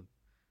much for them.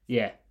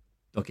 Yeah.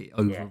 Like it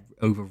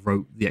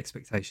overwrote the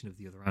expectation of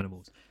the other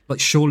animals. Like,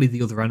 surely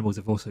the other animals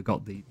have also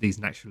got these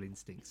natural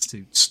instincts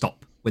to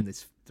stop when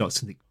there's like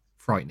something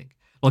frightening,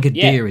 like a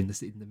deer in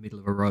the middle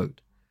of a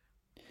road.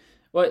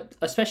 Well,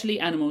 especially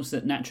animals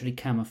that naturally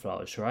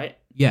camouflage, right?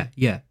 Yeah,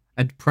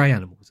 and prey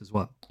animals as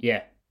well.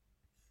 Yeah.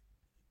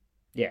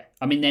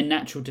 I mean, their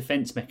natural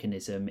defense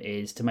mechanism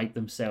is to make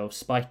themselves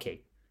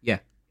spiky. Yeah.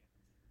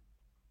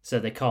 So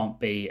they can't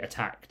be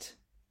attacked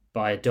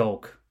by a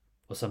dog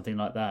or something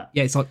like that.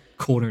 Yeah, it's like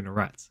cornering a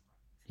rat.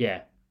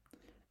 Yeah.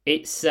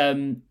 It's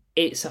a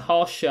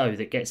harsh show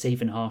that gets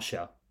even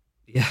harsher.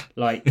 Yeah.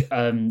 Like,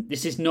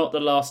 this is not the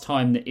last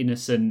time that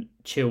innocent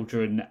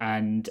children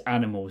and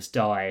animals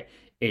die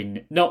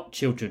in... Not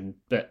children,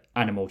 but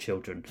animal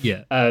children.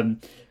 Yeah.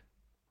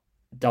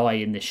 Die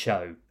in this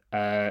show.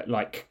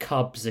 Like,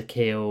 cubs are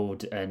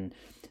killed, and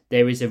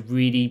there is a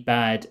really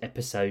bad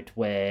episode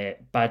where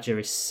Badger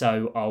is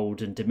so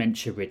old and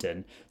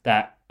dementia-ridden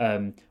that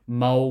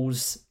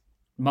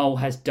Mole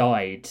has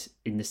died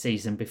in the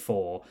season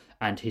before,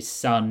 and his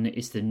son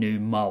is the new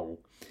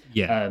Mole.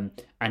 Yeah.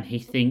 And he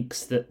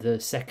thinks that the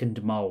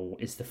second mole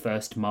is the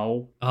first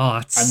mole. Oh,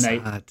 that's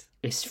sad.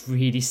 It's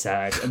really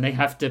sad, and they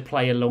have to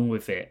play along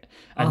with it.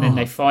 And then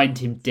they find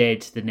him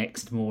dead the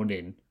next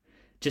morning.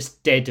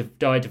 Just died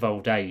of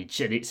old age,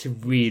 and it's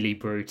really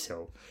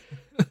brutal.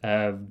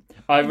 I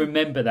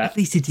remember that. At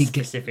least it didn't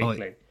get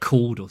like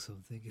cold or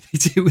something.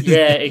 Exactly.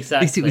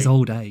 At least it was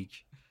old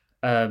age.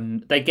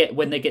 When they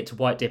get to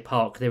White Deer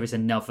Park, there is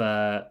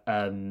another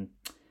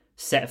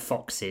set of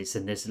foxes,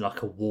 and there's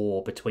like a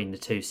war between the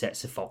two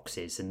sets of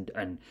foxes,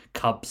 and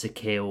cubs are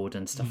killed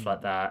and stuff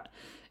like that.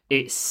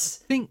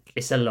 It's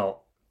a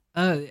lot.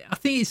 I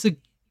think it's a...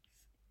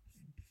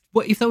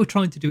 What if they were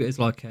trying to do it as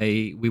like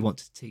we want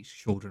to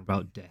teach children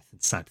about death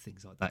and sad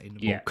things like that in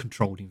a more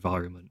controlled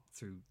environment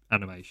through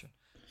animation?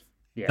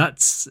 Yeah.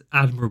 That's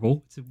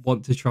admirable to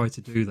want to try to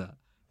do that.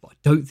 But I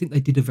don't think they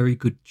did a very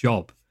good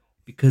job,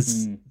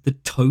 because the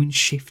tone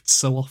shifts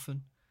so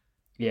often.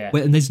 Yeah.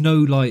 And there's no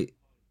like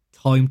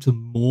time to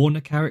mourn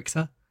a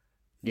character.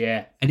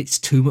 Yeah. And it's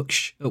too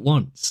much at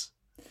once.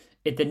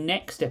 In the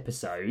next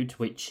episode,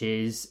 which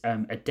is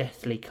A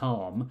Deathly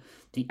Calm,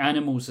 the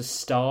animals are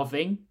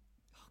starving.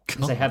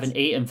 Because they haven't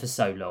eaten for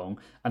so long,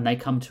 and they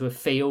come to a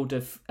field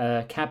of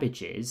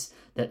cabbages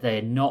that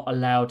they're not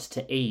allowed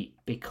to eat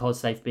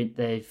because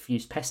they've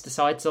used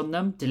pesticides on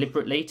them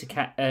deliberately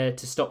to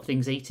stop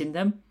things eating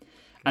them,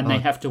 and they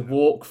have to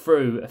walk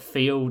through a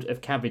field of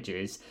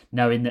cabbages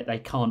knowing that they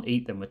can't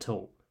eat them at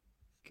all.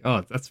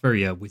 God, that's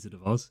very Wizard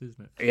of Oz,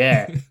 isn't it?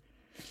 Yeah,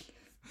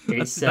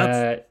 that's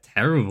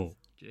terrible.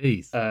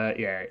 Jeez.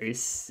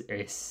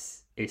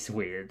 It's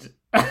weird.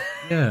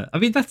 Yeah, I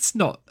mean, that's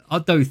not... I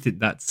don't think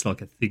that's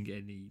like a thing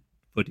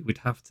anybody would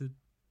have to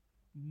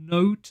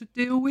know to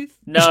deal with.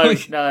 No.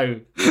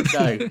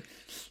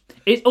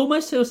 It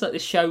almost feels like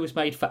this show was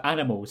made for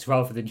animals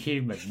rather than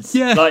humans.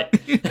 Yeah. Like,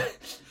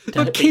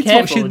 don't be kids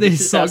careful, watching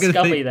this is how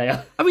scummy they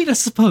are. I mean, I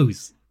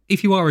suppose,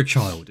 if you are a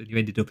child and you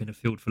ended up in a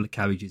field full of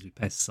cabbages with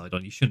pesticide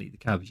on, you shouldn't eat the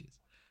cabbages.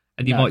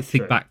 And you might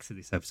think back to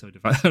this episode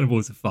about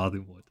animals of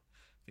Farthing would.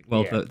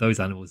 Think, those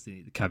animals didn't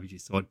eat the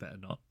cabbages, so I'd better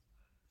not.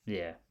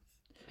 Yeah.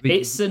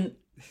 It's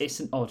It's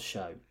an odd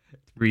show.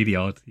 Really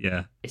odd,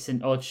 yeah. It's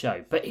an odd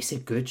show, but it's a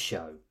good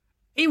show.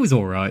 It was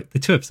all right. The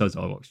 2 episodes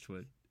I watched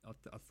were,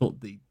 I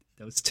thought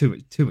there was too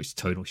much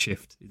tonal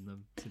shift in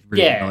them. To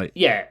really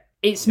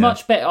It's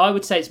much better. I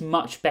would say it's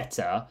much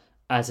better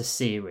as a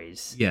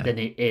series than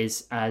it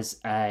is as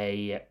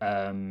a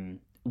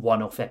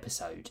one-off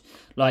episode.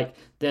 Like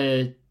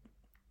the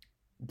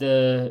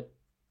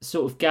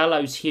sort of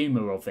gallows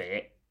humour of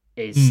it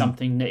is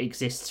something that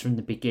exists from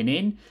the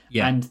beginning,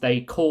 and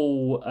they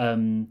call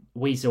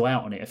Weasel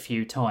out on it a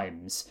few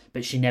times,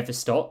 but she never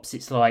stops.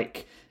 It's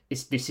like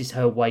this is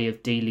her way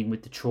of dealing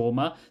with the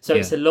trauma, so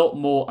it's a lot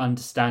more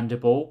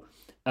understandable.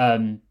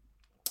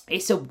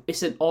 It's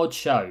an odd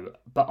show,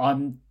 but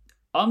I'm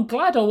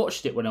glad I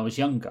watched it when I was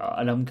younger,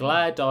 and I'm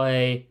glad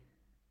I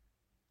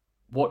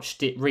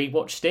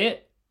rewatched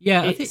it.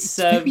 Yeah, I think it's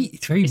very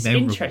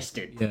memorable.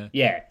 Interesting.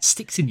 Yeah. It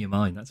sticks in your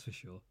mind, that's for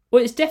sure.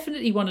 Well, it's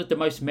definitely one of the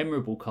most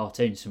memorable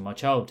cartoons from my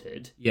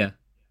childhood. Yeah.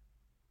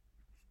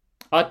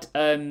 What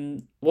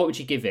would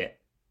you give it,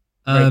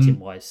 rating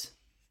wise?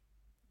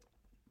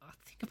 I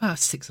think about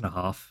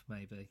 6.5,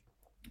 maybe.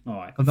 All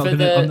right. I'm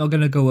not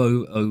gonna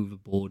go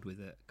overboard with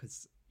it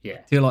because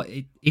I feel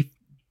like if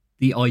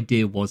the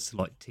idea was to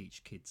like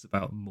teach kids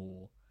about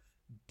more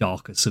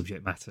darker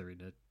subject matter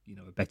in a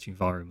a better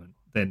environment,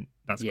 then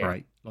that's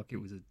great. Like, it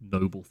was a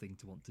noble thing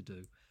to want to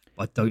do.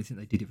 But I don't think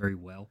they did it very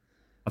well.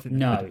 I think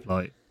they could have,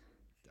 like,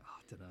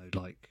 I don't know,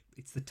 like,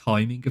 it's the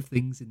timing of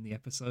things in the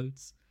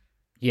episodes.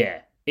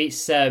 Yeah,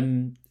 it's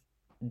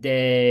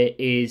there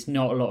is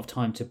not a lot of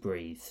time to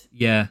breathe.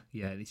 Yeah,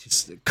 it's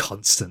just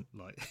constant,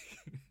 like.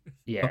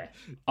 Yeah,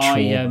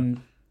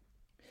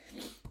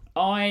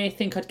 I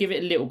think I'd give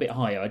it a little bit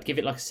higher. I'd give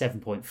it like a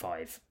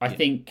 7.5. I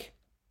think,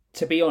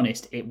 to be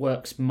honest, it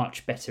works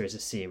much better as a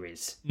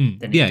series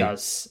than it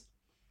does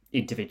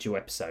individual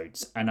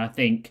episodes. And I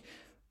think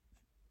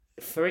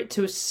for it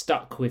to have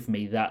stuck with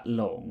me that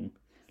long,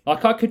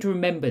 like, I could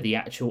remember the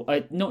actual,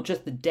 not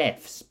just the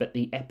deaths, but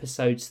the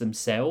episodes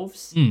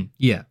themselves.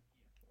 Yeah.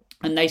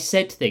 And they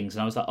said things,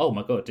 and I was like, oh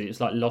my God, it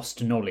was like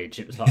lost knowledge.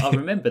 It was like, I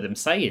remember them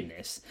saying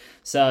this.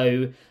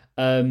 So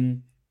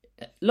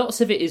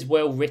lots of it is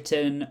well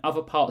written.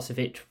 Other parts of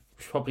it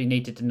probably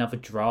needed another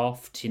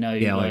draft,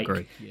 Yeah, I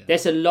agree. Yeah.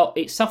 There's a lot.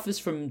 It suffers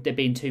from there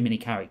being too many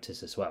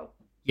characters as well,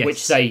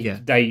 which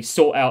they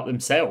sort out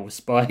themselves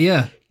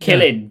by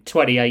killing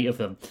 28 of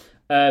them.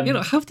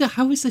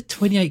 How is there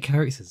 28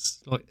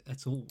 characters like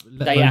at all?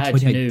 They add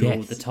new deaths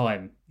all the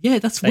time. Yeah,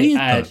 that's weird.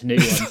 They add new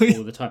ones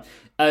all the time.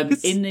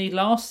 In the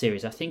last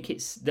series, I think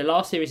the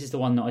last series is the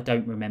one that I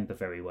don't remember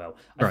very well.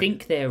 I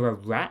think there are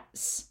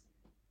rats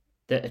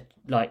that are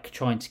like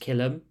trying to kill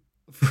them.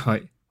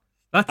 Right.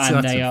 That's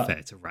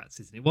unfair to rats,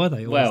 isn't it? Why are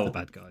they always the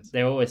bad guys?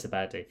 They're always the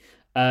baddie.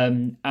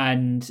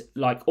 And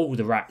like all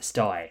the rats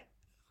die.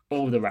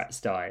 It's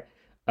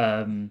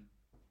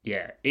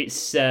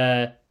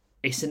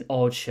an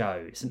odd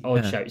show.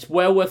 Show. It's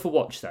well worth a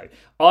watch, though.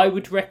 I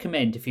would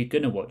recommend, if you're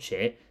going to watch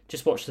it,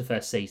 just watch the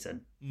first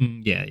season.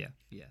 Yeah.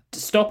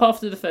 Stop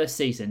after the first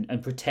season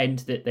and pretend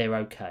that they're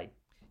okay.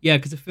 Yeah,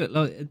 because I feel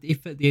like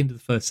if at the end of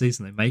the first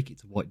season they make it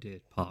to White Deer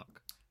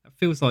Park, it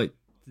feels like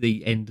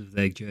the end of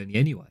their journey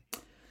anyway.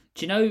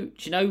 Do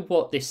you know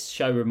what this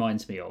show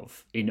reminds me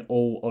of, in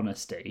all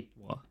honesty?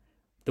 What?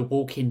 The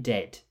Walking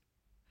Dead.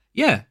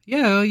 Yeah,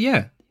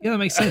 that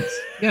makes sense.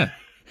 Yeah.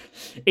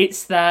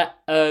 It's that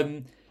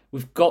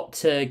we've got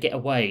to get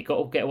away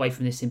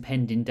from this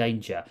impending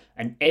danger,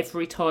 and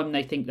every time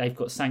they think they've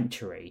got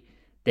sanctuary,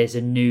 there's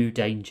a new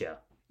danger.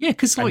 Yeah,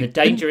 because the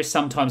danger is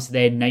sometimes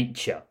their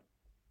nature.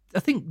 I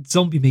think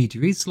zombie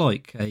media is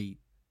like a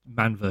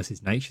man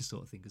versus nature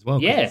sort of thing as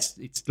well. Yeah, it's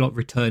like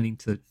returning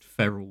to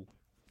feral,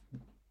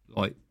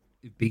 like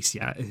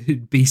bestial.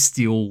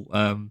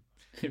 Form.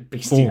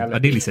 I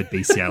nearly said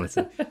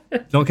bestiality.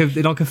 like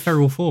a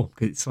feral form,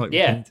 because it's like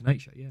returning to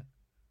nature. Yeah.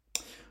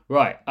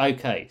 Right,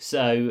 okay,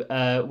 so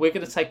we're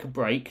going to take a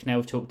break now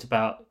we've talked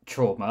about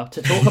trauma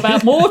to talk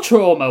about more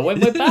trauma when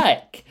we're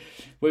back.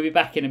 We'll be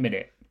back in a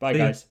minute. Bye,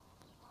 guys.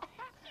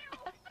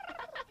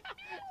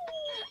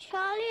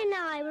 Charlie and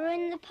I were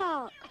in the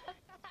park.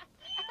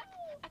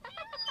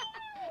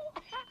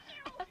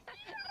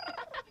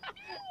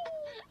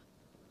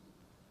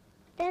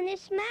 Then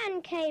this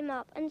man came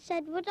up and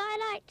said, would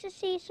I like to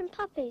see some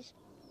puppies?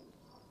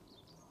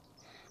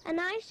 And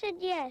I said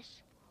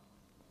yes.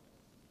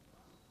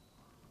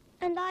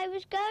 And I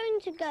was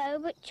going to go,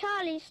 but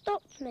Charlie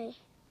stopped me.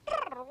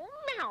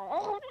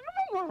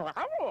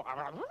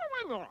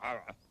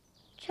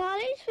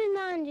 Charlie's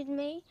reminded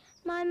me,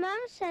 my mum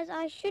says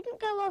I shouldn't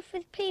go off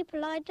with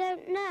people I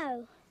don't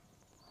know.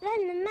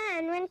 Then the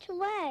man went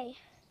away.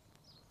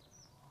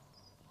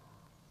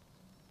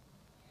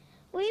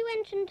 We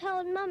went and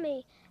told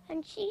Mummy,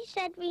 and she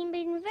said we'd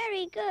been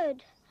very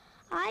good.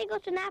 I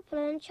got an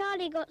apple and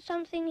Charlie got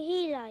something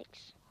he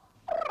likes.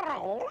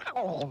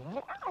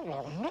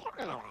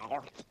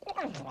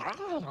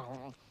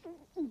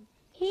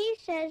 He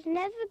says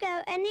never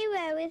go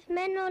anywhere with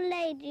men or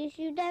ladies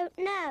you don't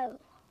know.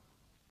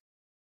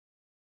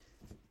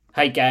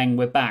 Hey gang,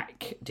 we're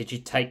back. Did you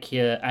take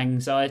your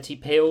anxiety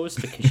pills?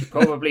 Because you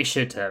probably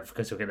should have,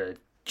 because we're going to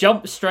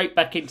jump straight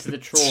back into the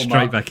trauma.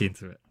 Straight back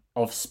into it.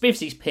 Of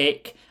Spivsy's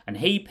pick, and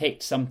he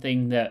picked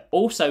something that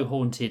also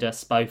haunted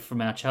us both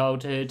from our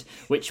childhood,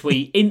 which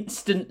we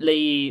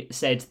instantly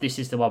said, this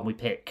is the one we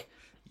pick.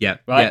 Yeah.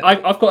 Right?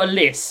 Yeah. I've got a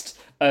list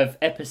of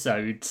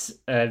episodes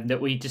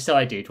that we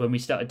decided when we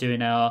started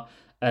doing our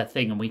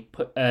thing, and we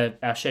put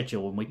our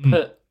schedule, and we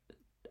put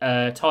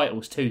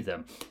titles to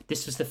them.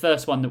 This was the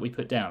first one that we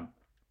put down.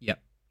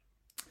 Yep.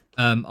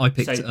 I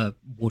picked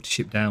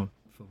Watership Down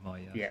for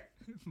my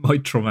my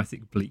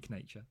traumatic Bleak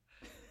nature.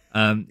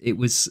 It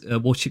was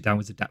Watership Down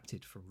was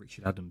adapted from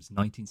Richard Adams'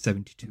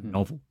 1972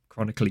 novel,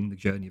 chronicling the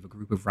journey of a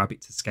group of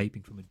rabbits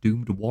escaping from a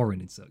doomed warren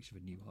in search of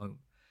a new home.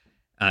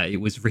 It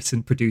was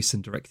written, produced,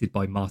 and directed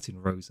by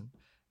Martin Rosen,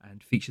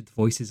 and featured the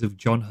voices of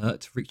John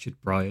Hurt, Richard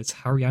Bryars,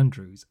 Harry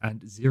Andrews,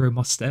 and Zero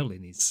Mostel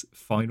in his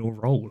final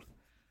role.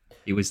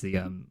 He was the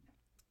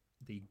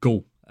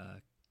Gull,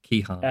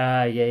 Keehan.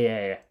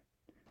 Yeah.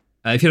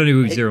 If you don't know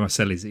who Zero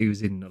Mostel is, he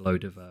was in a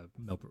load of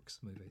Mel Brooks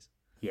movies.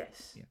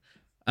 Yes.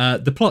 Yeah.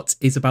 The plot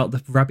is about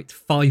the rabbit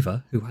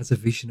Fiver, who has a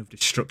vision of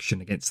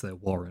destruction against their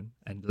warren,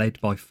 and led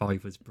by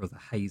Fiver's brother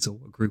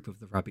Hazel, a group of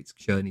the rabbits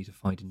journey to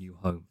find a new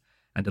home.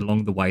 And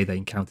along the way, they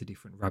encounter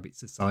different rabbit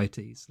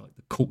societies, like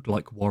the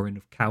cult-like warren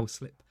of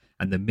Cowslip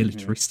and the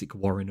militaristic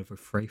warren of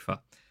Afrafa,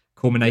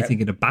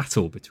 culminating in a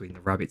battle between the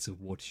rabbits of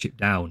Watership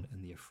Down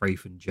and the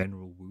Afrafan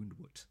General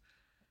Woundwood.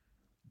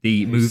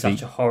 The movie,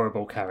 such a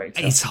horrible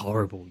character. It's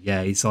horrible.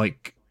 Yeah, he's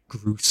like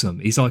gruesome.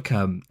 He's like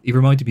he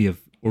reminded me of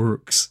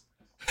Uruks.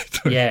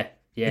 Yeah.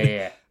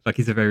 Like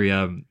he's a very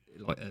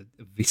like a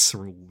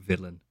visceral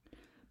villain.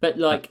 But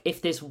like,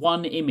 if there's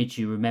one image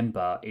you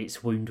remember, it's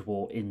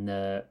Woundwort in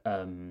the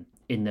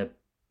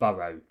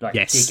burrow, like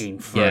digging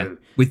through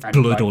with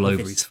blood all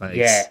over his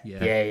face.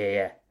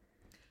 Yeah.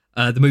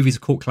 The movie's a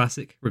cult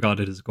classic,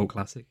 regarded as a cult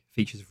classic.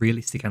 Features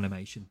realistic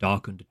animation,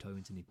 dark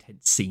undertones, and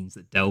intense scenes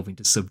that delve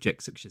into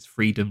subjects such as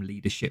freedom,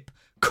 leadership,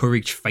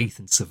 courage, faith,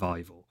 and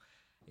survival.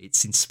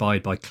 It's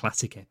inspired by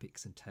classic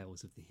epics and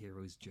tales of the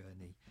hero's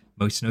journey,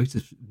 most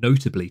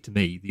notably to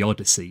me, the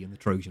Odyssey and the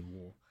Trojan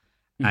War,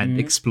 and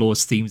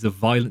explores themes of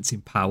violence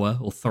in power,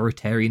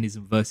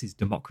 authoritarianism versus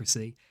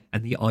democracy,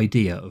 and the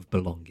idea of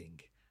belonging.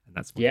 And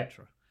that's my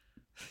intro.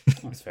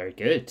 That's very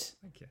good.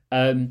 Thank you.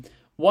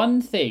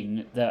 One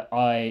thing that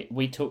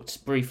we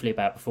talked briefly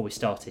about before we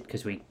started,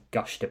 because we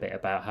gushed a bit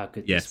about how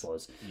good this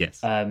was. Yes.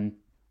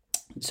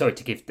 Sorry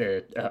to give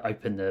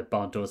open the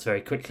barn doors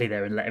very quickly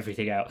there and let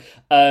everything out.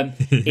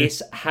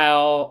 Is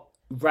how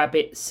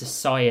rabbit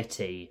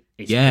society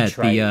is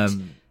portrayed.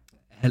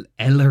 The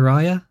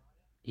Elariah?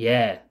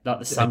 Yeah, like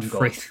the sun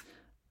god.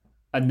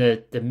 And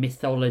the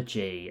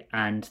mythology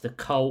and the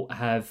cult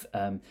have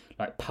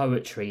like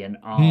poetry and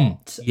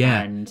art.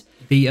 And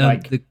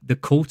the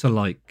cult are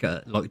like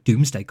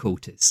doomsday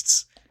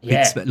cultists.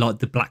 Yeah. It's like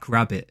the Black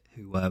Rabbit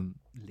who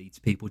leads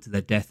people to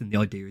their death, and the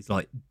idea is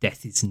like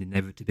death is an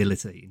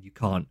inevitability and you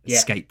can't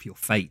escape your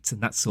fate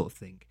and that sort of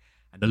thing.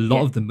 And a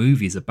lot of the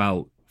movie is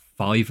about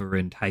Fiver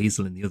and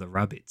Hazel and the other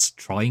rabbits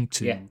trying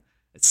to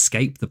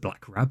escape the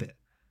Black Rabbit.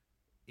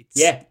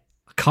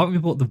 I can't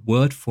remember what the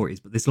word for it is,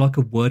 but there's like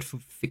a word for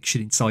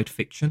fiction inside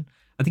fiction.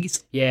 I think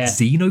it's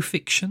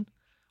xenofiction.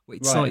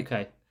 It's like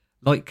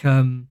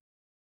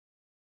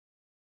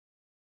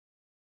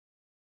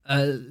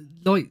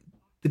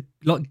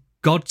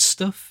God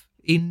stuff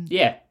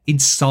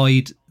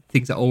inside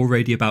things that are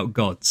already about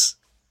gods.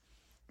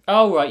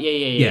 Oh right,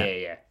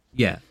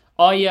 yeah.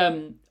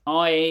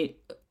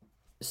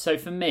 So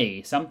for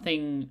me,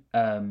 something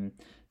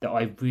that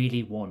I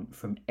really want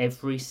from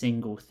every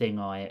single thing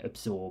I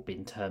absorb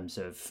in terms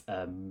of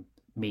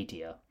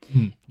media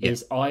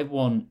is I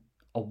want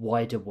a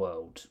wider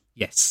world.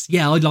 Yes.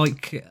 Yeah,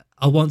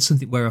 I want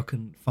something where I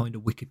can find a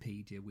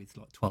Wikipedia with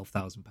like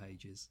 12,000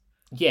 pages.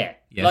 Yeah.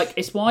 Like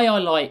it's why I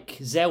like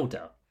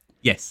Zelda.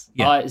 Yes.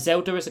 Yeah.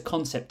 Zelda as a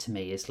concept to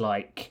me is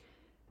like,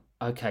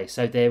 okay,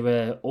 so there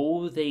are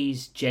all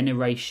these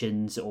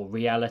generations or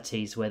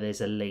realities where there's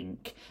a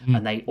link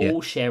and they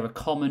all share a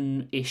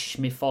common-ish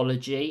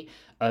mythology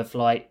of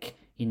like,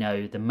 you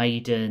know, the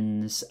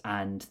maidens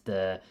and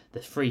the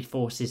three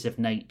forces of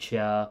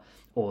nature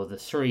or the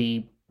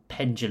three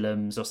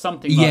pendulums or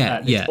something like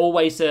that. There's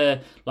always a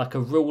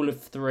rule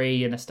of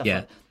three and a stuff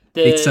like that.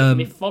 The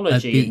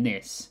mythology in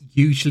this.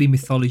 Usually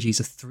mythologies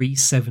are 3,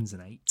 7s,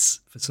 and 8s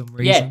for some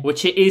reason. Yeah,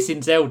 which it is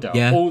in Zelda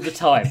all the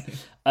time.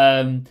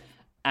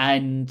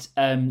 And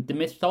the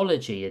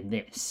mythology in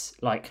this,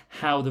 like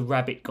how the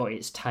rabbit got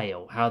its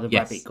tail, how the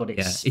rabbit got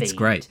its speed. It's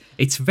great.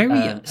 It's very.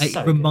 It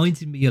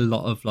reminded me a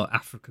lot of like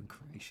African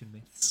creation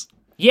myths.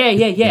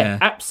 Yeah,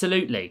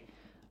 absolutely.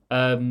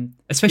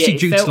 Especially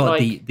due to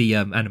like the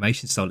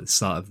animation style at the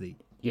start of the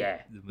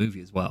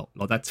movie as well.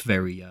 Like that's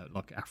very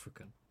like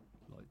African.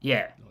 Like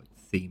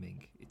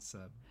theming. It's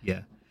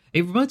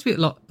It reminds me a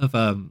lot of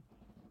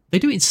they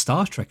do it in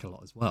Star Trek a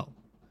lot as well,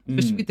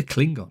 especially with the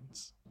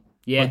Klingons.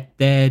 Yeah, like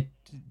their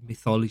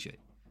mythology.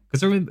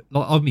 Because I remember,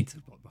 like, I'm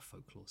into like my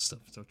folklore stuff,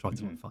 so I try to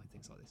find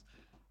things like this.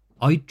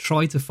 I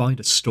tried to find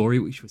a story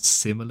which was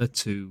similar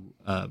to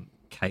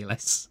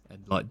Kalis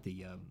and like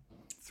the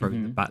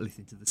throwing the bat'leth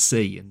into the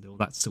sea and all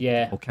that sort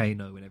of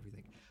volcano and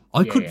everything.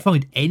 I couldn't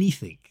find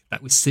anything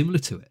that was similar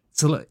to it.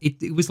 So like,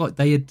 it was like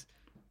they had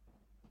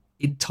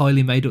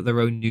entirely made up their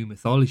own new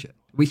mythology,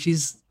 which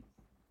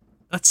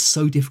that's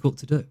so difficult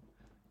to do.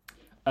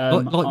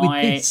 Like with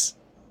this,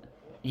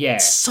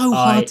 it's so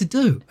hard to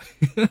do.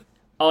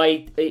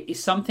 It's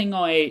something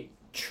I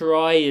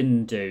try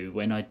and do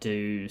when I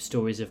do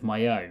stories of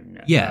my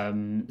own. Yeah.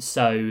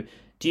 So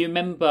do you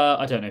remember?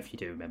 I don't know if you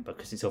do remember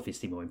because it's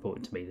obviously more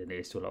important to me than it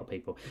is to a lot of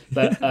people.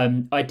 But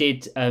I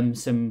did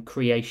some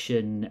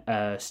creation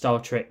Star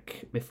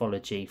Trek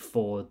mythology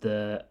for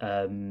the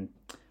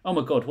oh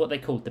my god, what they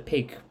called the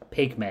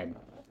pig men.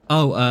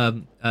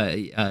 Oh,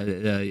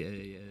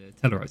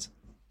 Tellarites.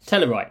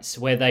 Tellarites,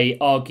 where they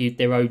argued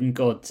their own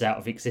gods out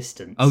of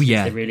existence. Oh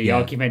yeah, they're really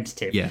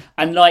argumentative. Yeah,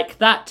 and like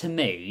that to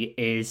me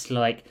is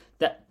like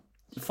that.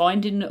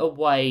 Finding a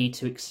way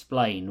to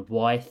explain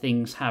why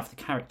things have the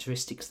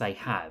characteristics they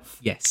have.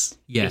 Yes,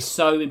 is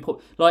so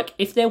important. Like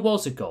if there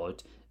was a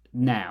god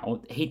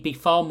now, he'd be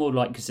far more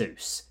like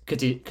Zeus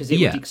because it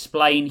would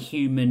explain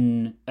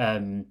human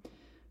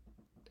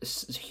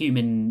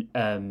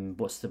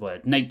what's the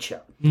word,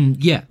 nature,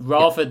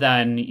 rather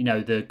than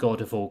the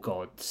god of all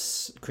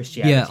gods,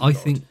 Christianity. I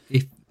think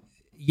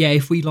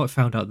if we like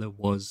found out there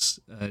was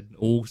an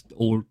all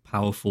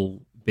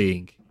powerful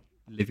being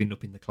living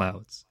up in the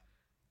clouds,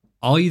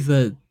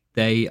 either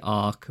they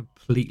are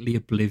completely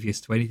oblivious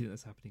to anything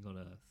that's happening on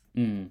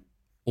Earth,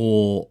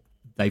 or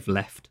they've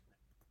left.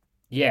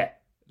 Yeah,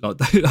 like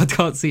I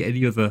can't see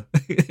any other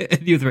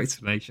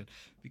explanation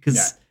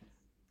because.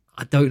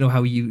 I don't know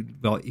how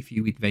if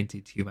you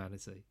invented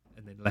humanity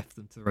and then left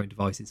them to their own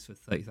devices for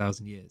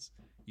 30,000 years,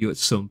 you at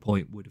some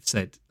point would have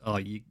said, "Oh,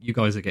 you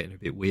guys are getting a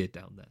bit weird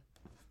down there."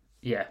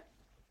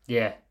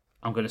 Yeah,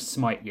 I'm going to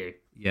smite you.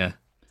 Yeah,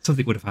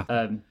 something would have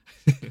happened.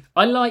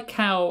 I like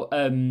how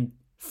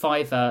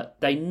Fiverr,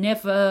 they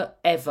never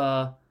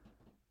ever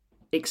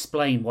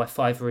explain why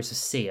Fiverr is a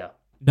seer.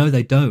 No,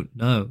 they don't.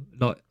 No,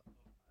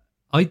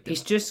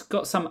 he's just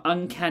got some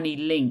uncanny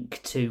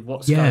link to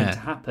what's going to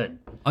happen.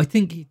 I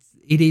think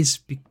it is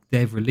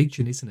their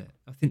religion, isn't it?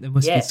 I think there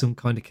must be some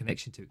kind of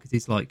connection to it because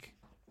it's like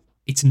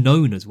it's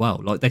known as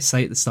well. Like they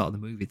say at the start of the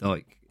movie,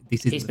 like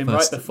this is he's been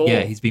right before.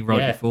 Yeah, he's been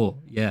right before.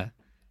 Yeah,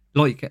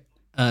 like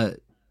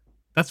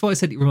that's why I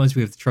said it reminds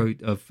me of the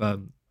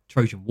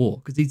Trojan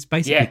War because it's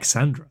basically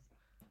Cassandra.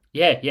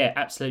 Yeah,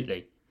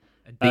 absolutely.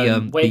 And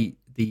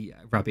the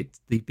rabbit,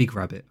 the big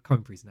rabbit, I can't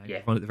remember his name.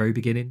 Yeah. One at the very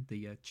beginning,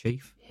 the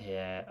chief.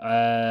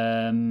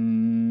 Yeah.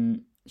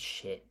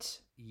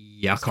 Shit.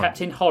 Yeah, it's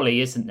Captain Holly,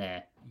 isn't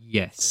there?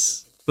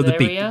 Yes, but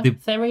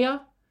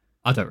Theria?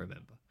 I don't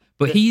remember.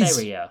 But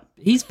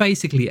he's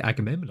basically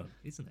Agamemnon,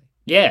 isn't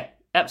he? Yeah,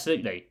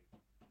 absolutely.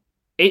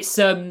 It's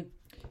the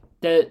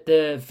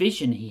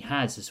vision he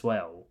has as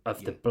well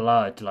of the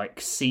blood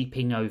like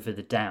seeping over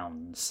the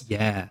downs.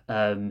 Yeah.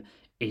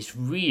 Is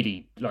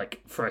really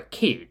like for a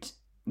kid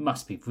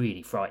must be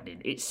really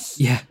frightening.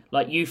 It's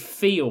like you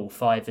feel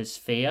Fiverr's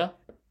fear.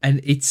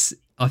 And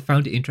I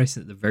found it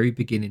interesting at the very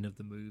beginning of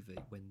the movie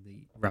when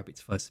the rabbits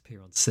first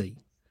appear on sea.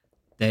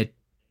 They're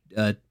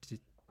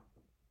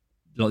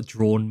like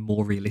drawn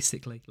more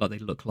realistically, like they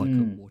look like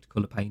a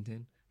watercolor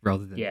painting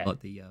rather than like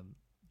the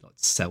like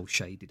cell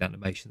shaded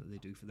animation that they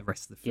do for the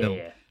rest of the film.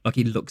 Like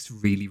it looks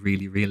really,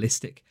 really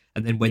realistic.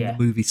 And then when the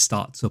movie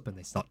starts up and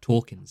they start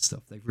talking and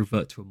stuff, they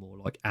revert to a more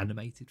like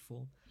animated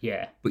form.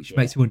 Yeah, which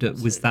makes me wonder: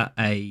 was that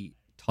a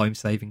time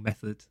saving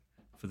method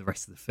for the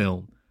rest of the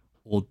film,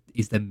 or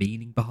is there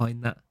meaning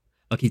behind that?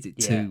 Like, is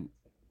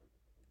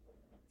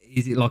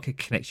it like a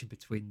connection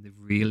between the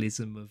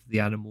realism of the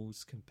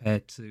animals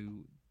compared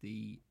to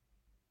the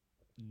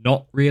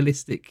not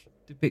realistic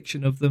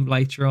depiction of them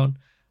later on?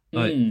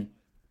 Like,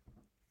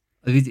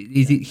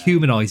 is it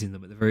humanizing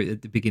them at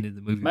the beginning of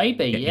the movie?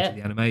 Maybe, into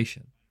the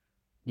animation.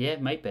 Yeah,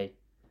 maybe.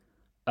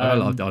 I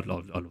love that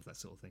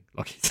sort of thing.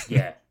 Like,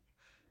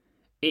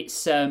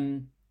 it's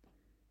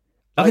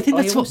I think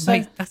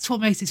that's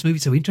what makes this movie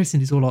so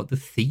interesting. Is all like the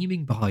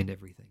theming behind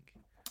everything.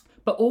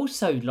 But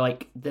also,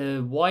 like,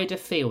 the wider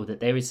feel that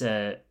there is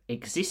a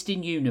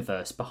existing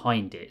universe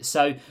behind it.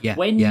 So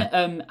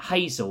when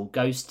Hazel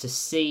goes to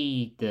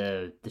see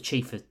the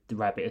chief of the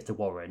Rabbit of the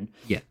Warren,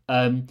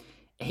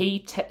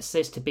 he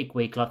says to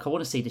Bigwig, like, I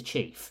want to see the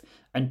chief.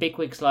 And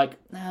Bigwig's like,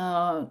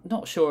 no,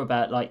 not sure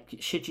about, like,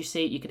 should you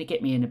see it? You're going to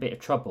get me in a bit of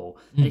trouble.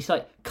 And he's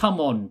like,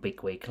 come on,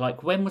 Bigwig.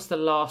 Like, when was the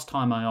last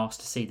time I asked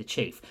to see the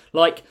chief?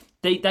 Like,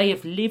 they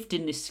have lived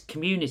in this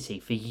community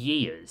for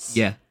years.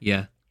 Yeah.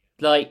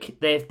 Like,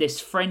 there's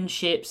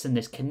friendships and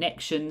there's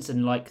connections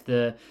and, like,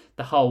 the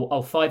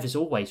whole, Fiver's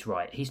always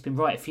right. He's been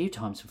right a few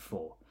times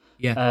before.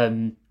 Yeah.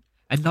 And,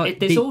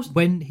 like,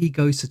 when he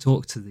goes to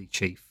talk to the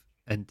chief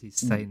and he's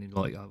saying,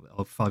 like,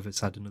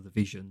 Fiver's had another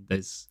vision,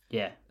 there's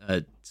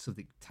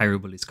something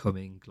terrible is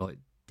coming, like,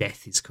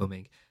 death is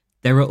coming.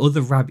 There are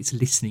other rabbits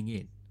listening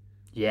in.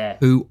 Yeah.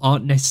 Who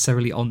aren't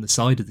necessarily on the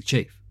side of the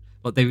chief.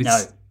 Like,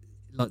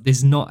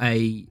 there's not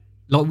a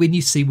like when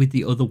you see with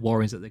the other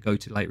Warrens that they go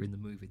to later in the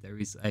movie, there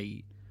is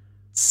a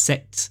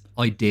set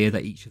idea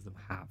that each of them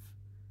have.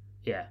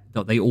 Yeah.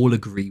 That they all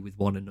agree with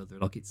one another,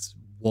 like it's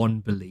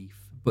one belief.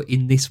 But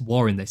in this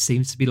Warren, there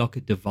seems to be like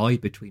a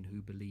divide between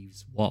who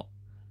believes what.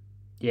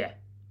 Yeah.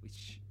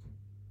 Which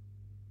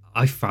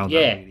I found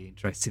that really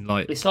interesting.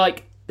 Like it's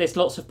like there's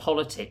lots of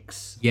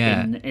politics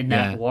in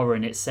that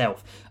Warren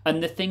itself.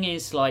 And the thing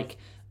is, like,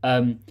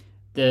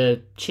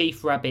 the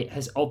Chief Rabbit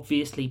has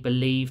obviously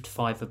believed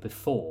Fiver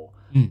before,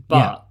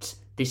 but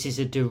this is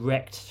a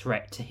direct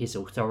threat to his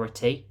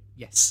authority.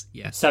 Yes,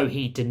 yeah. So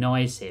he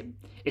denies him.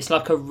 It's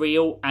like a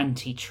real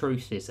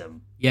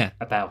anti-truthism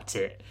about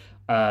it.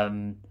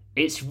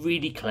 It's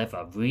really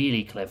clever,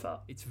 really clever.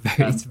 It's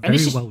very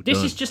well done.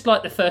 This is just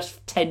like the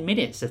first 10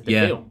 minutes of the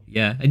film.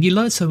 Yeah, and you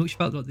learn so much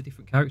about like the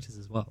different characters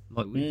as well.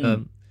 Like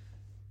with,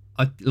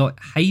 like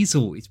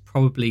Hazel is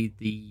probably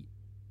the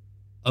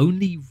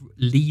only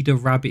leader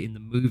rabbit in the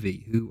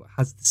movie who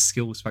has the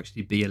skills to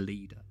actually be a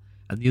leader,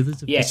 and the others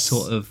have just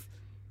sort of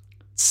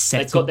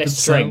they've got their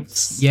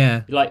strengths.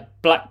 Yeah,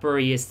 like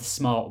Blackberry is the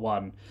smart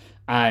one,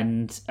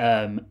 and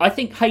I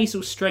think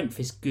Hazel's strength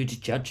is good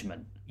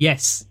judgment.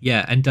 Yes,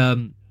 yeah,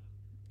 and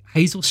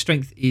Hazel's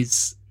strength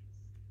is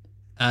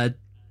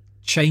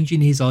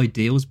changing his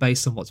ideals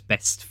based on what's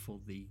best for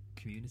the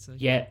community.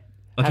 Yeah,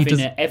 like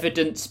having an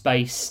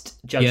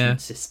evidence-based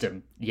judgment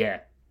system.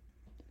 Yeah.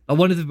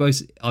 One of the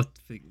most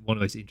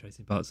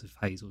interesting parts of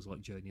Hazel's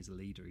like journey as a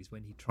leader is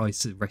when he tries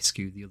to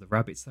rescue the other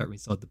rabbits that are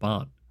inside the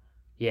barn.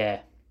 Yeah.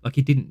 Like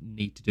he didn't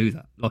need to do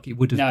that. Like it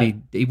would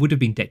have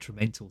been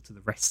detrimental to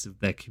the rest of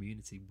their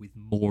community with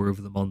more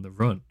of them on the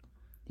run.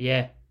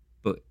 Yeah.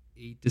 But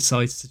he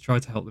decides to try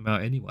to help them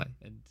out anyway,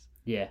 and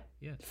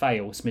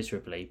fails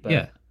miserably.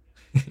 But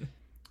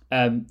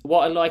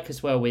what I like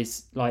as well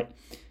is like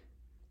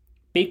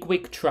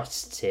Bigwig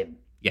trusts him.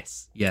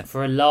 Yes, yeah.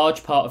 For a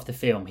large part of the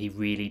film, he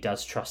really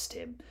does trust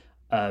him.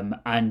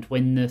 And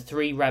when the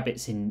three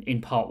rabbits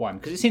in part one,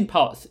 because it's in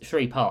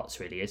three parts,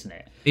 really, isn't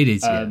it? It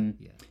is, yeah.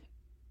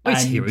 Well,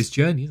 it's hero's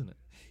journey, isn't it?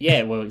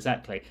 Yeah, well,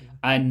 exactly.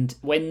 And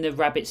when the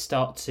rabbits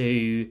start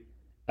to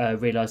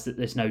realise that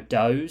there's no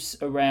does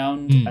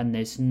around and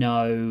there's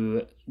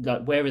no...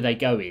 like, where are they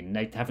going?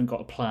 They haven't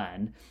got a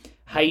plan.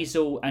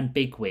 Hazel and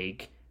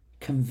Bigwig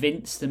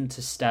convince them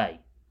to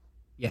stay.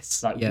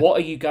 Yes. Like, what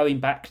are you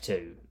going back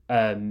to?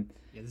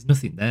 There's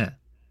nothing there.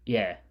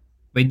 Yeah.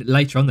 I mean,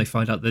 later on they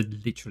find out there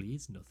literally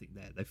is nothing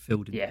there. They've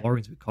filled in the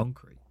warrens with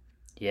concrete.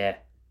 Yeah.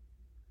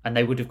 And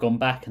they would have gone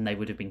back and they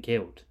would have been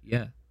killed.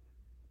 Yeah.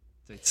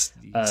 So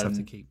you just have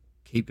to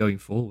keep going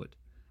forward.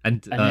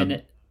 And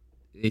then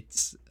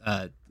it's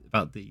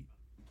about the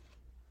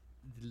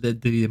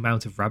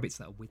amount of rabbits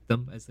that are with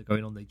them as they're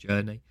going on their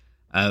journey.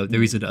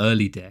 There is an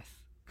early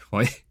death,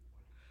 quite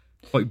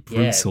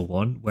brutal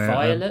one,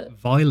 where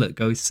Violet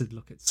goes to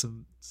look at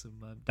some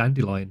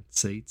dandelion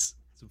seeds,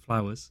 some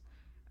flowers,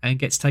 and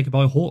gets taken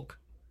by a hawk.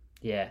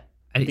 Yeah,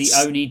 and the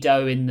only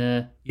doe in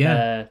the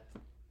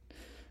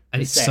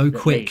and it's so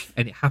quick,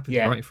 and it happens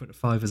right in front of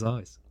Fiver's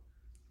eyes.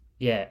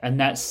 Yeah, and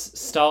that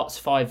starts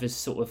Fiver's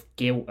sort of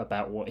guilt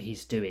about what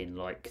he's doing,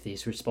 like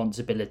his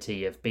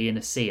responsibility of being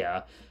a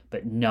seer,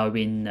 but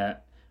knowing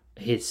that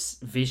his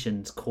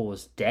visions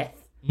cause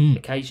death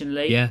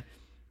occasionally. Yeah.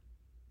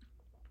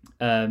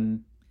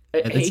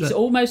 He's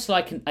almost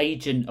like an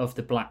agent of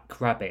the Black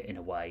Rabbit in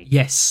a way.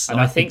 Yes, and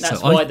I think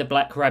that's why the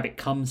Black Rabbit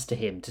comes to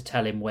him to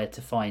tell him where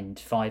to find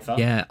Fiver.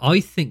 Yeah,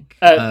 I think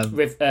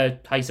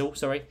Hazel.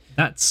 Sorry,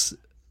 that's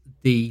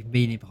the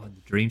meaning behind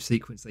the dream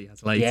sequence that he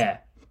has later. Yeah,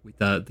 with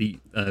the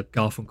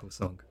Garfunkel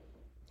song.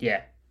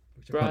 Yeah,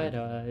 Bright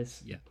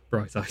Eyes. Yeah,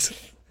 Bright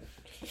Eyes.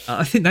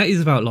 I think that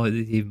is about like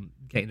him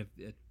getting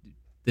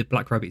the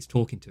Black Rabbit's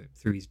talking to him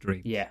through his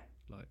dreams. Yeah,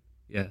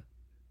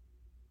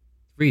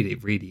 really,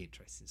 really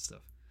interesting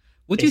stuff.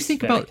 What do you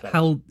think about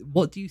how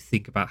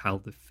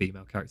the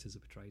female characters are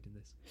portrayed in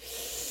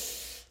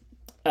this?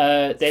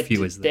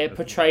 They're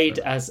portrayed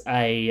as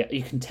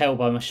you can tell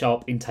by my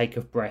sharp intake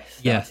of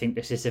breath that I think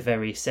this is a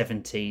very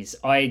 70s.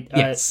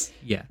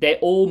 They're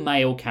all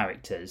male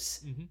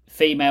characters. Mm-hmm.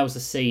 Females are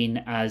seen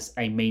as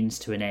a means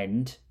to an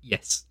end.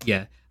 Yes,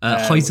 yeah.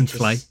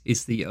 Heisenflay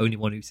is the only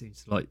one who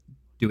seems to like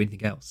do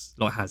anything else,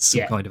 like has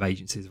some kind of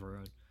agencies of her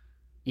own.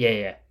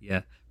 Yeah.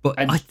 But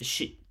I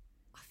think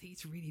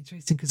it's really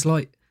interesting because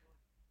like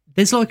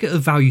there's like a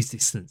values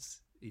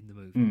dissonance in the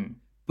movie,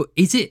 but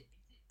is it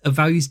a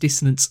values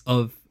dissonance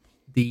of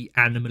the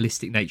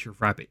animalistic nature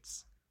of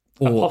rabbits,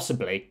 or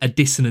possibly a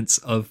dissonance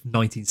of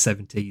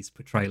 1970s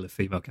portrayal of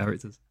female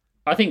characters?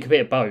 I think a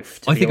bit of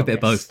both. A bit of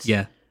both.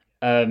 Yeah,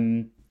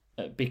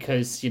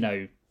 because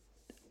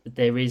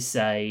there is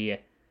I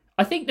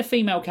think the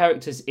female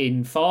characters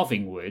in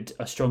Farthing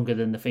are stronger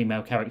than the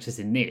female characters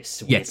in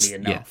this. Weirdly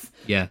enough,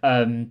 yeah.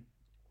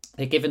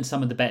 They're given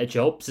some of the better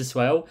jobs as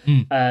well.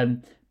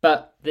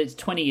 But there's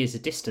 20 years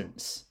of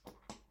distance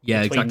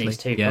between these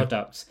two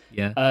products.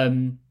 Yeah.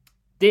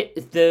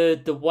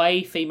 The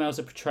way females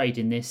are portrayed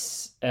in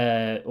this,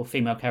 or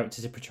female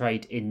characters are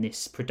portrayed in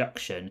this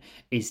production,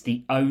 is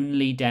the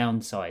only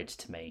downside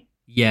to me.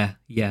 Yeah.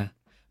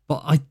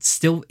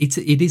 But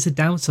it is a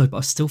downside, but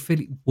I still feel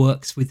it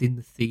works within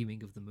the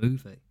theming of the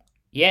movie.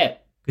 Yeah.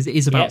 Because it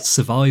is about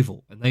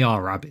survival, and they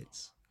are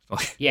rabbits.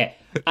 Yeah.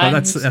 And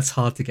that's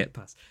hard to get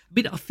past. I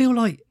mean, I feel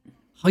like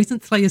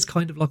Heisenthal is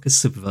kind of like a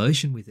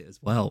subversion with it as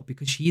well,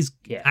 because she is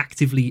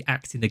actively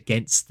acting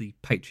against the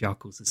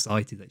patriarchal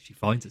society that she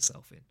finds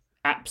herself in.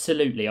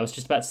 Absolutely. I was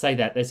just about to say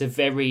that. There's a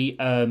very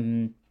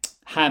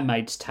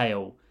Handmaid's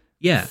Tale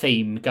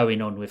theme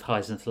going on with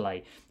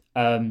Heisenthal.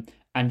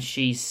 And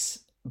she's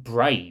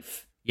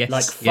brave. Yes.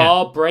 Like,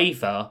 far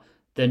braver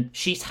than...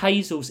 She's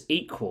Hazel's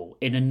equal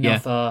in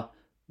another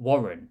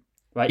Warren,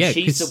 right? Yeah,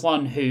 she's the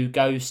one who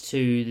goes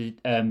to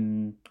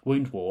the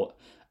Woundwort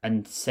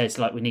and says,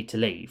 like, we need to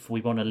leave.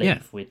 We want to leave.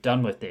 Yeah. We're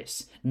done with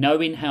this.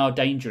 Knowing how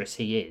dangerous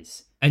he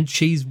is. And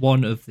she's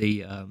one of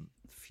the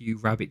few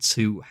rabbits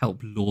who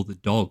help lure the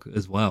dog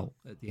as well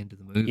at the end of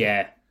the movie.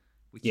 Yeah.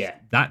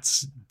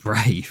 That's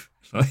brave.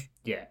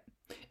 Yeah.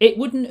 It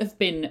wouldn't have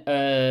been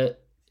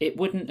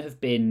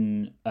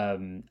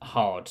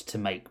hard to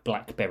make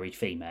Blackberry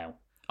female.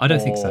 I don't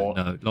think so,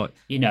 no. Like,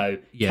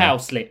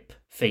 Cowslip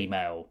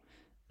female.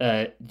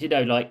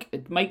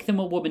 Make them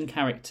a woman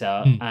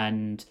character.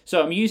 And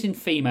so I'm using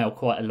female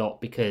quite a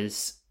lot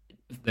because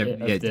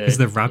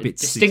the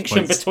rabbits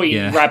distinction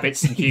between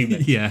rabbits and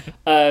humans.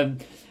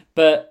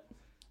 But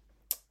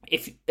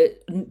if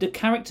the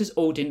characters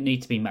all didn't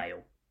need to be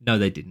male. No,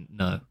 they didn't.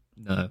 No.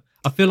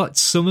 I feel like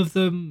some of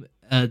them,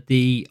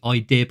 the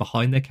idea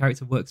behind their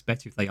character works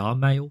better if they are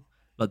male.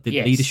 Like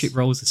the leadership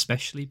roles,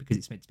 especially because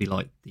it's meant to be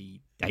like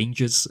the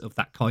dangers of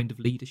that kind of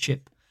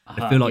leadership.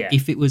 I feel like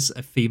if it was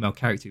a female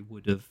character, it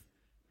would have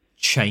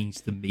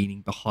changed the meaning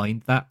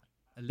behind that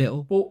a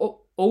little.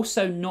 Well,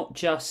 also not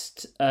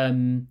just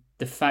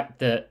the fact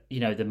that,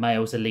 the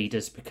males are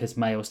leaders because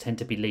males tend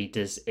to be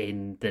leaders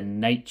in the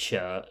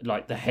nature,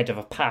 like the head of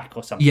a pack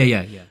or something.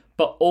 Yeah.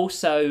 But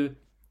also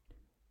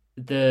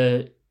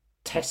the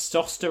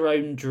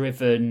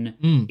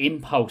testosterone-driven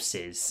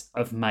impulses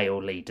of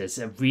male leaders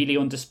are really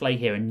on display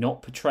here and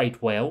not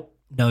portrayed well.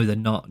 No, they're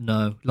not.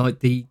 No, like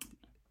the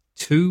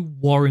two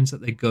Warrens that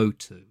they go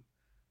to,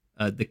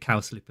 the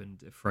Cowslip and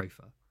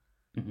Freyfa.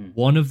 Mm-hmm.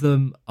 One of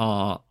them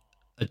are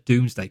a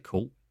doomsday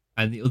cult,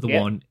 and the other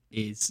one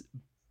is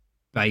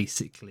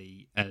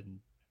basically a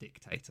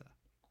dictator.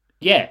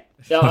 Yeah,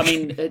 I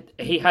mean,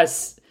 he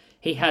has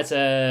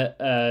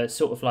a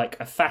sort of like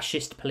a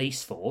fascist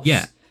police force.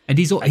 Yeah, and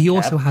he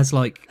also has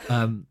like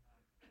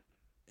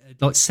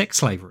sex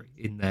slavery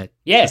in their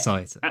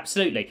society.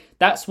 Absolutely.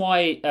 That's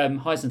why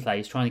Heisenthal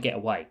is trying to get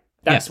away.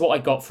 That's what I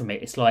got from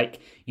it. It's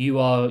like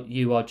we're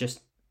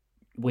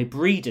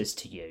breeders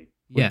to you.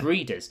 We're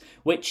breeders,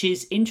 which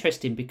is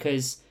interesting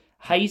because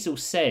Hazel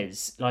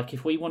says, like,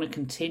 if we want to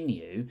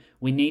continue,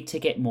 we need to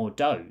get more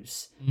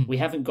does. We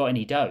haven't got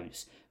any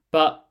does.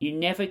 But you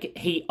never get...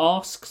 He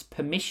asks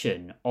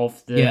permission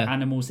of the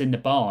animals in the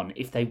barn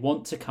if they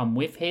want to come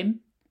with him.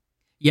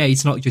 Yeah,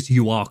 it's not just,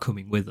 you are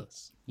coming with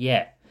us.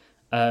 Yeah.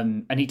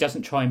 And he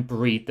doesn't try and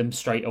breed them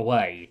straight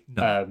away.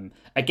 No.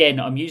 Again,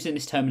 I'm using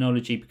this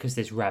terminology because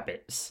there's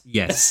rabbits.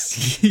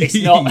 Yes.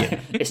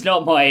 It's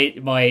not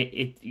my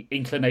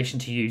inclination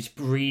to use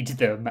breed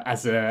them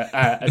as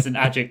an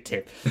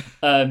adjective.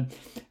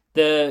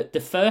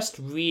 The first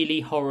really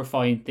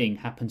horrifying thing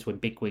happens when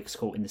Bigwig's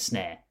caught in the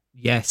snare.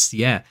 Yes,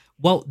 yeah.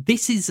 Well,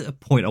 this is a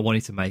point I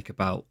wanted to make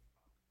about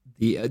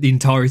the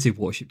entirety of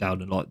Watership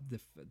Down and like the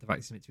fact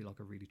it's meant to be like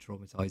a really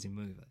traumatizing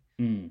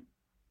movie.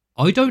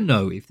 I don't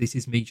know if this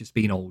is me just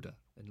being older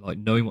and like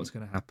knowing what's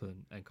going to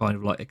happen and kind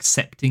of like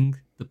accepting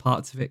the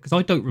parts of it, because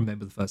I don't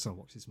remember the first time I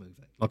watched this movie.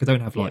 Like I don't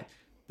have like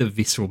the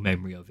visceral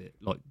memory of it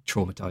like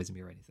traumatizing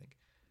me or anything.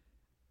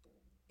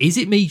 Is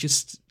it me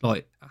just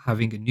like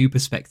having a new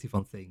perspective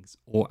on things,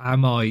 or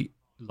am I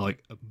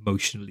like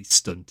emotionally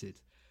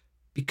stunted?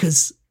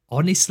 Because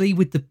honestly,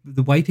 with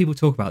the way people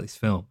talk about this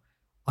film,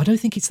 I don't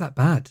think it's that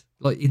bad,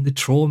 like in the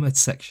trauma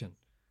section.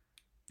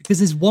 Because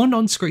there's one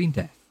on-screen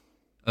death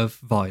of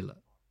Violet.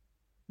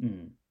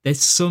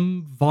 There's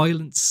some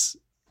violence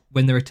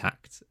when they're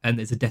attacked, and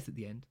there's a death at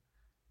the end.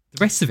 The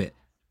rest of it,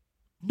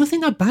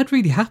 nothing that bad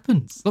really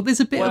happens. Like there's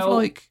a bit of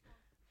like,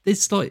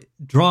 there's like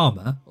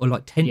drama or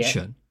like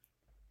tension,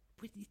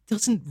 but it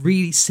doesn't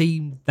really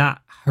seem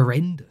that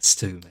horrendous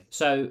to me.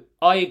 So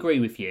I agree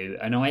with you,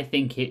 and I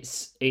think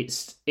it's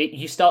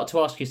you start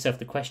to ask yourself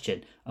the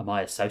question: am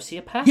I a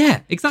sociopath?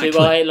 Yeah, exactly. Do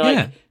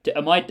I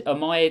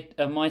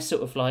am I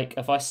sort of like,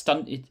 have I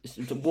stunted,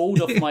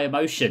 walled off my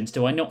emotions?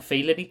 Do I not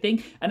feel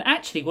anything? And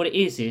actually, what it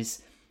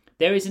is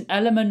there is an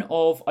element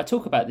of, I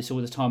talk about this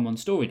all the time on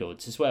Story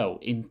Lords as well,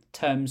 in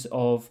terms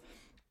of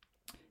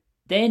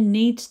there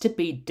needs to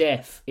be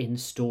death in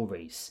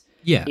stories,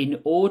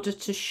 in order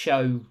to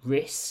show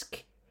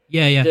risk.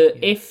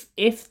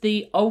 If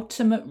the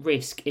ultimate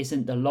risk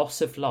isn't the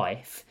loss of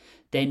life,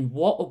 then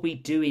what are we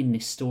doing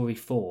this story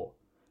for?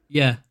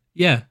 But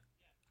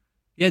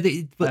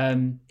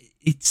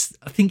it's,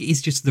 I think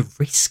it's just the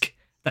risk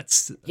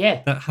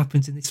that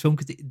happens in this film,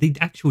 because the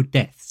actual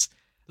deaths,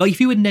 like if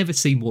you had never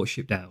seen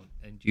Watership Down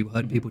and you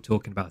heard people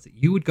talking about it,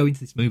 you would go into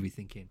this movie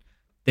thinking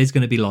there's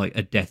going to be like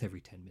a death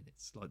every 10 minutes.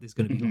 violence. Like there's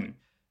going to be like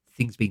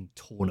things being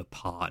torn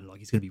apart, and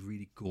like it's going to be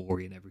really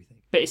gory and everything.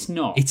 But it's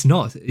not. It's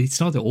not. It's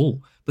not at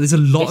all. But there's a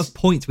lot of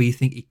points where you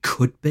think it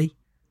could be.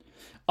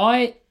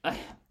 I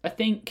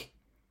think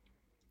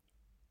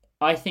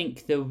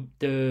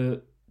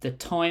the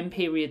time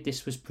period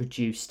this was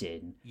produced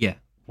in,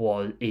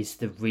 is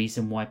the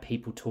reason why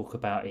people talk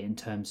about it in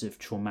terms of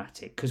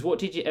traumatic. Because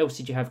what else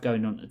did you have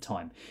going on at the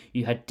time?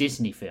 You had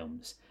Disney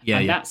films,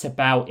 that's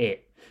about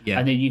it. Yeah.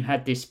 And then you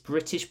had this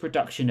British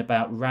production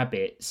about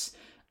rabbits,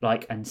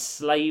 like, and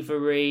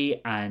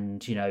slavery,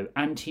 and, you know,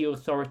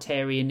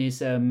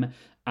 anti-authoritarianism,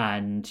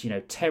 and, you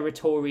know,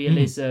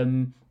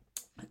 territorialism,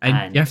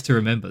 and you have to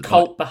remember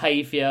cult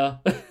behaviour.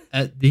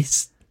 At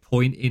this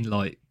point in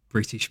like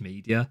British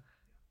media,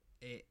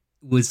 it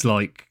was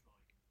like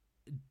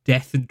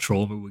death and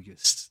trauma were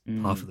just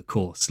half of the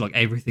course. Like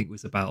everything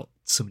was about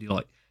somebody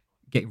like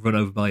getting run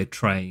over by a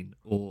train,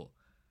 or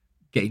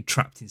getting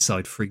trapped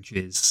inside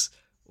fridges,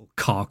 or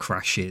car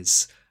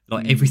crashes.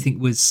 Like everything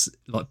was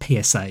like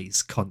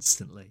PSAs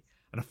constantly.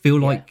 And I feel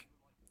like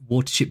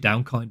Watership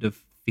Down kind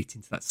of fit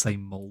into that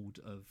same mold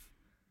of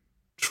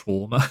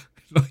trauma.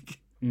 Like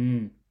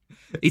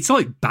it's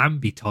like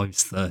Bambi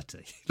times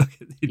 30. Like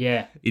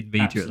in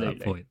media absolutely. At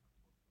that point.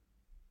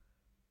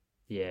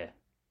 Yeah,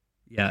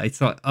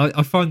 it's like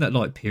I find that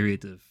like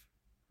period of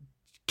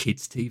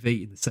kids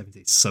TV in the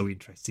 70s so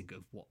interesting,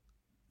 of what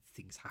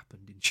things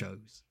happened in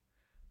shows.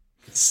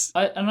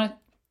 I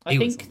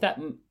think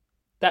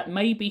that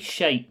maybe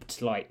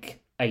shaped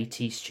like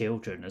 80s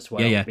children as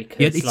well. Yeah.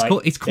 Because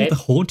it's called the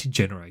haunted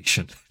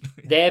generation.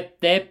 their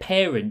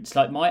parents,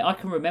 like I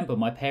can remember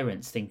my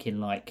parents thinking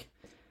like,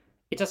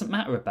 it doesn't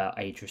matter about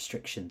age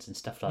restrictions and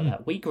stuff like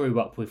that. We grew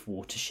up with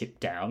Watership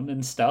Down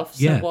and stuff.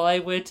 So why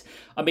would...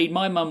 I mean,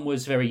 my mum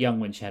was very young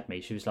when she had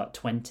me. She was like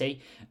 20.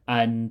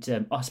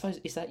 And I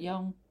suppose, is that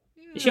young?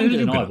 It's younger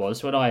than I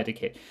was when I had a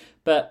kid.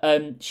 But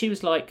she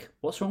was like,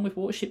 what's wrong with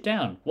Watership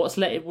Down? What's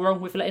wrong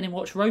with letting him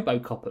watch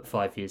RoboCop at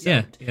 5 years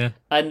old? Yeah.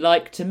 And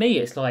like, to me,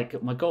 it's like, oh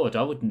my God,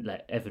 I wouldn't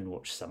let Evan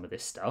watch some of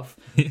this stuff.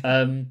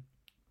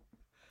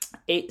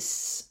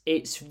 It's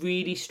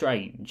really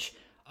strange.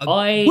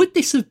 Would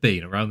this have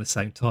been around the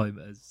same time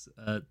as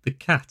the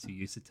cat who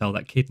used to tell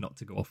that kid not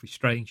to go off with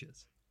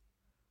strangers?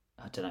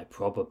 I don't know,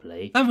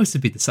 probably. That must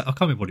have been the same. I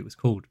can't remember what it was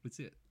called. Was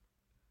it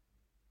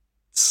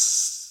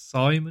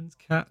Simon's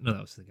Cat? No,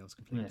 that was something else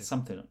completely different.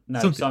 Something.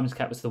 No, Simon's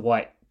Cat was the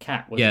white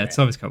cat, wasn't it?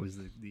 Simon's Cat was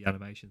the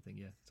animation thing,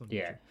 it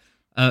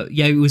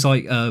was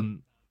like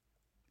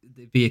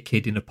there'd be a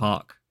kid in a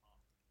park,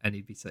 and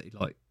he'd be saying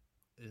like,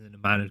 and then a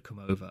man would come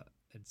over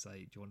and say,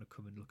 do you want to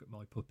come and look at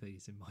my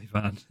puppies in my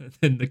van? And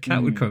then the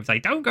cat would come and say,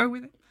 don't go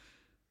with it.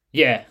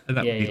 Yeah. And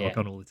that would be like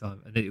on all the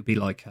time. And then it would be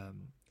like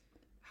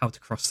how to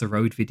cross the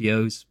road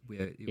videos,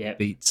 where it would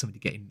be somebody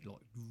getting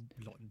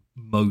like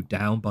mowed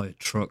down by a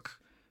truck.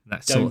 And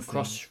that don't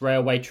cross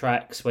railway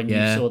tracks when you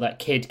saw that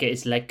kid get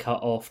his leg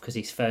cut off because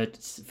he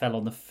fell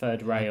on the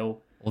third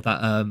rail. Or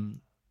that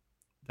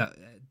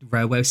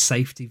railway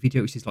safety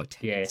video, which is like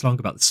 10 minutes long,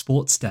 about the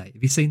sports day.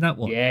 Have you seen that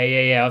one?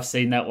 Yeah, I've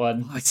seen that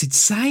one. Oh, it's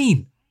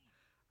insane.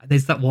 And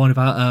there's that one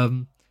about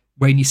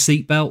wearing your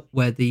seatbelt,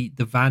 where the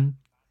van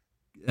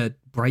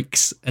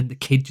breaks and the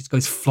kid just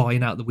goes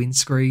flying out the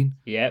windscreen.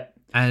 Yep.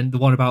 And the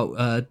one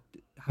about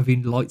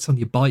having lights on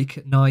your bike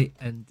at night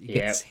and he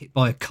gets hit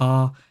by a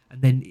car.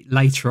 And then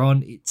later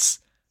on, it's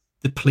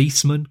the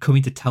policeman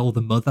coming to tell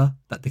the mother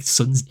that the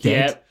son's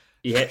dead.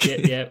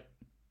 Yep.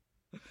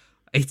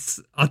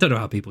 I don't know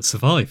how people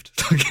survived.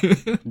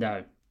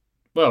 No.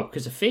 Well,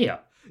 because of fear.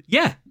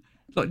 Yeah.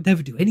 Like,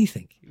 never do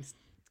anything.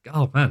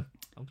 Oh, man.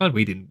 I'm glad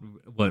we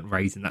weren't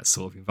raised in that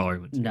sort of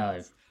environment.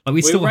 No. Like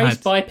we were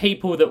raised by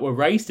people that were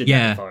raised in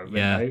that environment.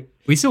 Yeah. Though.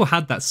 We still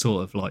had that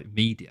sort of like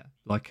media,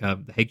 like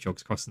the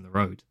hedgehogs crossing the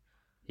road.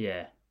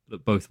 Yeah.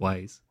 Look both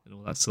ways and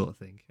all that sort of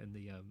thing. And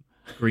the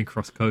Green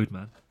Cross Code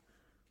Man.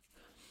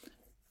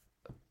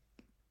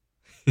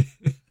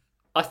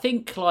 I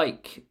think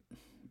like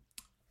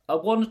I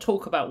want to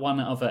talk about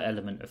one other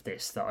element of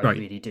this that I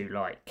really do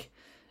like.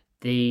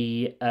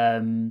 The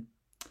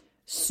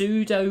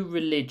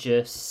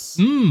pseudo-religious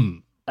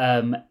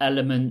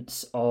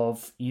elements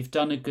of, you've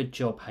done a good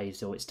job,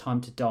 Hazel, it's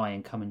time to die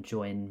and come and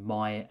join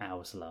my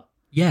Owsla.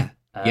 Yeah.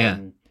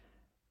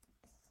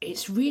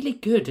 It's really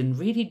good and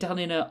really done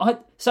in a...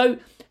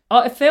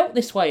 I felt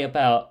this way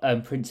about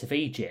Prince of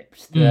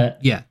Egypt, that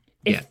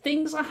if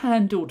things are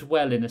handled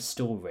well in a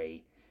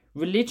story,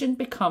 religion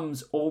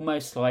becomes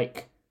almost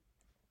like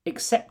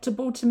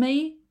acceptable to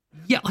me.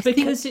 Yeah, I think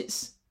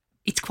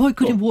it's quite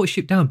good in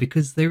Watership Down,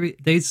 because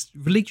there's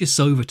religious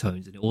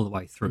overtones in it all the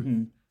way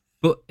through,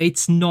 but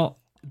it's not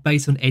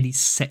based on any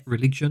set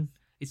religion.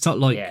 It's not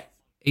like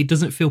it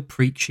doesn't feel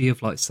preachy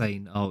of like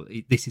saying, "Oh,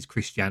 this is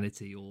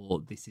Christianity"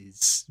 or "This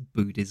is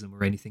Buddhism"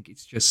 or anything.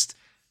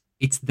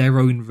 It's their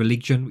own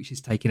religion, which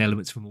is taking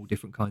elements from all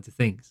different kinds of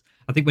things.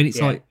 I think when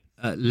it's like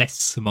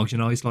less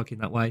homogenized, like in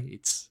that way,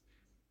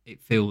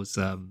 it feels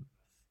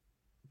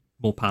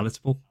more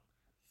palatable.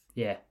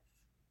 Yeah.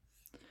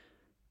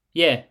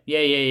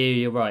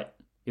 You're right.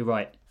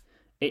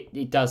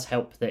 It does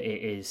help that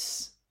it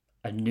is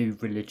a new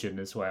religion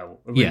as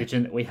well, a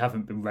religion that we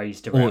haven't been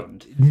raised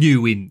around. Or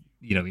new in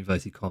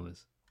inverted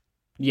commas.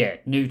 Yeah,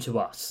 new to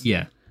us.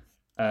 Yeah.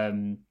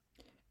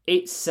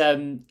 It's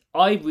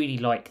I really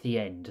like the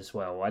end as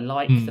well. I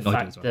like the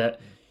fact that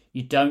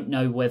you don't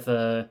know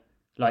whether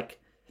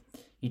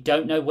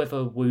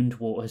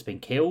Woundwater has been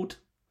killed.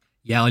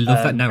 Yeah, I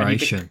love that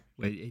narration.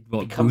 He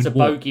becomes a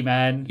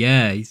bogeyman.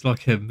 Yeah, he's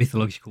like a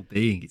mythological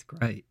being. It's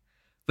great.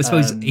 But I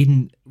suppose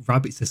in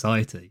rabbit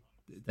society,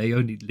 they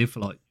only live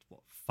for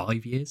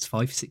 5,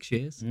 6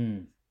 years.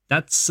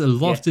 That's a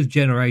lot of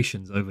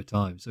generations over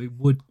time. So it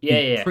would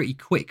be pretty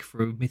quick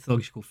for a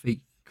mythological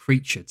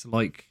creature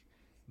to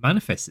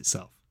manifest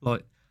itself.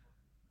 It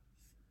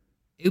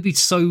would be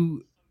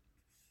so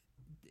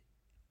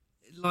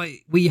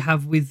we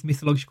have with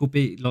mythological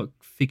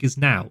figures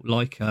now,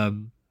 I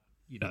don't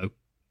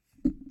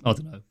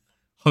know,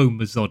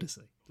 Homer's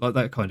Odyssey,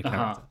 that kind of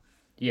character.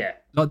 Yeah,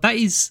 that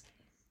is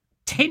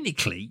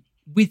technically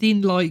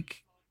within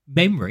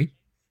memory,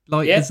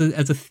 as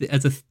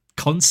a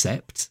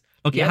concept.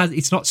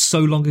 It's not so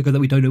long ago that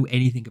we don't know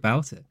anything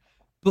about it.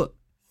 But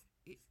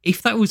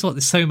if that was the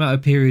same amount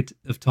of period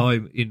of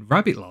time in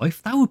rabbit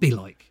life, that would be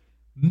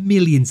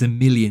millions and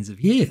millions of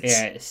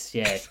years.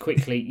 Yeah,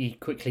 you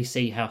quickly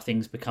see how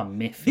things become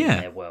myth in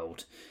their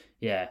world.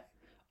 Yeah,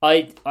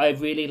 I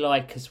really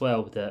like as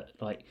well that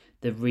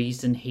the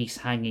reason he's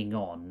hanging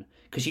on,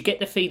 because you get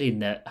the feeling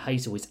that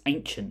Hazel is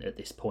ancient at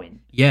this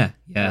point. Yeah.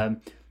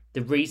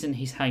 The reason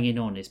he's hanging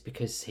on is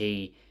because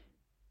he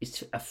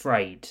is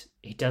afraid.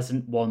 He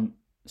doesn't want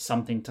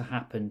something to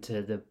happen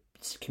to the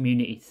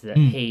community that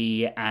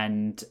he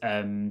and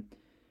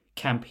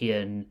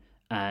Campion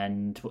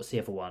and what's the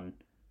other one?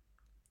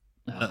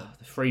 The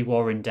Three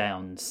Warren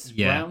Downs.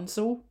 Yeah.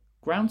 Groundsel?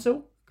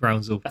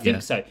 I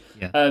think so.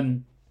 Yeah.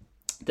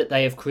 That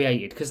they have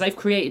created, because they've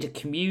created a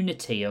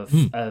community of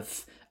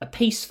a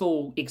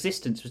peaceful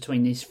existence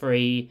between these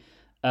three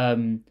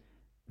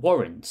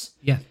Warrens.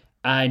 Yeah.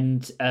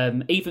 And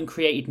even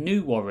created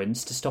new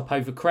Warrens to stop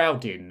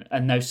overcrowding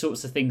and those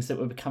sorts of things that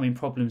were becoming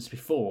problems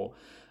before.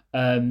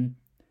 And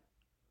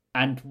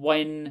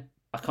when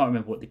I can't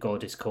remember what the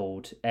god is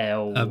called,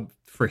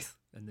 Frith,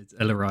 and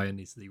Elorion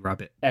is the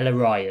rabbit.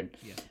 Elorion.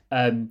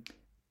 Yeah.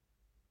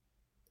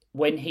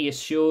 When he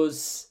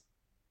assures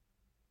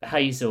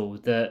Hazel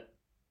that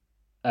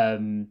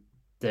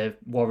the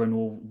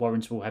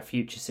Warrens will have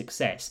future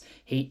success,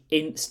 he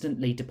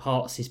instantly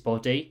departs his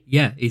body.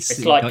 Yeah, it's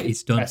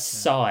he's done. A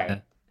sigh. Yeah.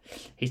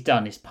 He's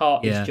done his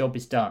part. His job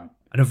is done.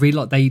 And I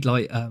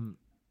really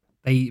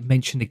they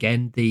mention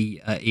again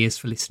the ears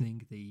for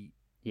listening, the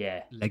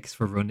legs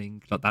for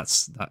running.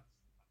 That's that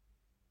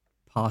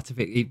part of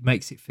it. It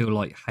makes it feel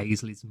like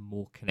Hazel is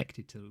more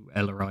connected to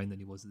Elorion than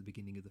he was at the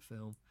beginning of the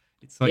film.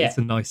 It's it's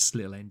a nice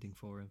little ending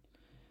for him.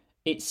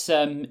 It's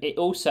it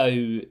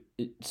also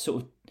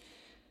sort of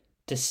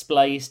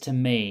displays to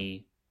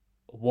me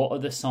what are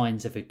the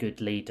signs of a good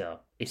leader.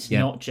 It's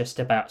not just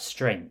about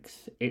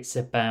strength. It's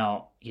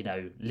about,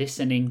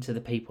 listening to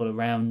the people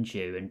around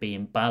you and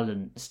being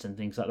balanced and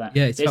things like that.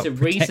 Yeah, there's about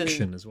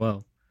protection as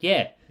well.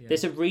 Yeah,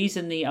 there's a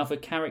reason the other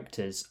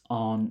characters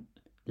aren't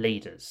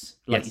leaders,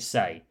 you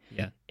say.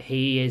 Yeah,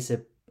 he's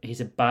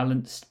a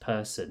balanced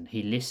person.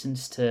 He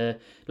listens to,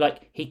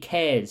 he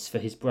cares for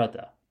his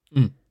brother.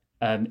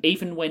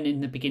 Even when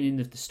in the beginning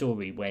of the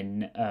story,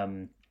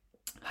 when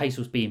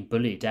Hazel's being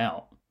bullied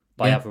out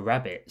by other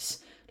rabbits,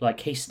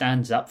 he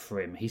stands up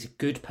for him. He's a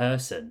good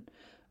person.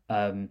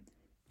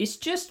 It's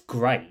just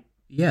great.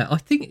 Yeah, I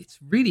think it's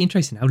really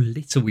interesting how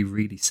little we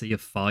really see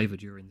of Fiver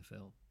during the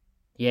film.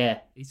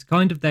 Yeah, he's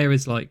kind of there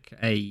as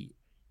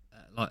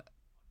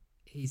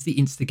he's the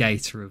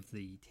instigator of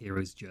the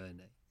hero's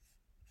journey.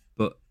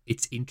 But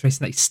it's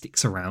interesting that he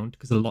sticks around,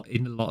 because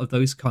in a lot of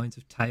those kinds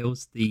of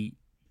tales, the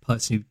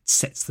person who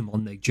sets them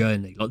on their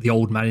journey, like the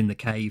old man in the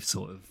cave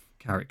sort of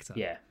character,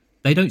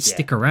 they don't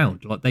stick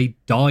around. They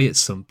die at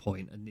some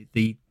point, and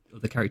the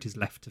other characters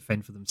left to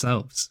fend for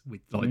themselves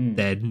with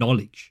their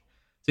knowledge.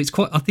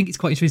 So I think it's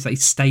quite interesting that he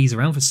stays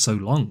around for so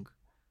long.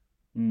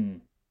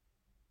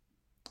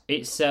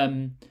 It's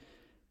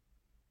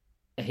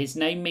his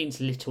name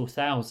means little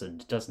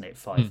thousand, doesn't it,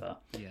 Fiver?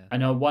 Yeah.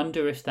 And I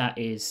wonder if that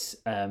is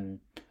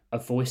a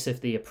voice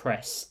of the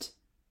oppressed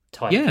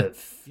type of.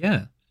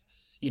 Yeah.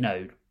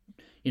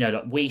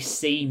 We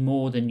see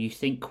more than you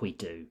think we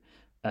do.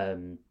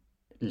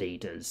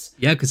 Leaders.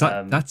 Yeah, because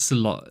that's a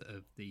lot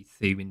of the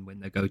theme in when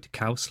they go to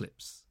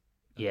Cowslip's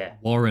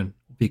Warren,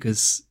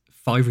 because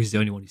Fiver is the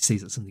only one who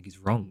sees that something is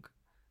wrong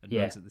and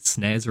knows that the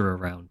snares are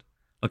around.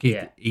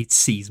 He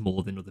sees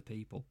more than other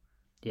people.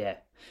 Yeah,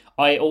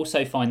 I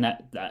also find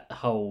that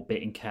whole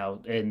bit in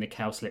the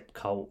Cowslip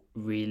cult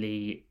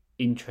really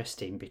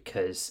interesting,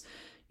 because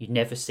you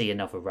never see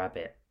another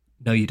rabbit.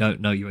 No, you don't.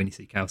 No, you only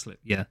see Cowslip.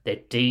 Yeah, they're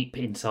deep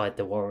inside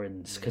the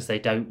Warrens because they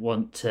don't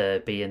want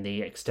to be in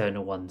the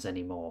external ones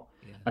anymore,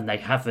 and they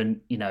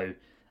haven't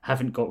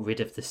got rid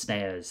of the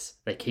snares.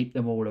 They keep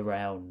them all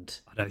around.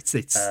 I know it's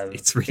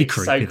really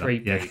creepy. So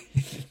creepy.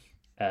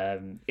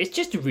 It's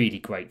just a really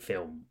great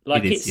film.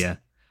 It is.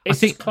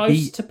 It's as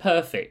close to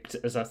perfect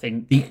as I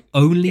think. The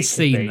only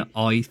scene that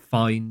I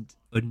find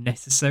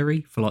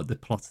unnecessary for like the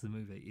plot of the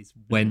movie is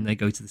when they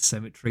go to the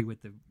cemetery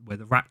where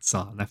the rats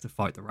are and they have to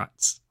fight the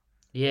rats.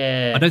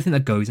 Yeah. I don't think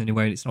that goes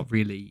anywhere, and it's not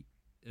really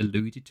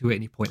alluded to at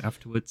any point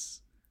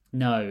afterwards.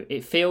 No,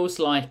 it feels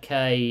like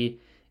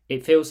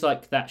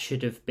that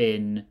should have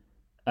been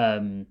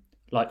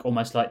like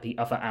almost like the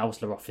other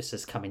Owsler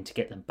officers coming to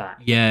get them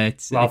back. Yeah,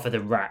 rather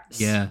than rats.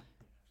 Yeah.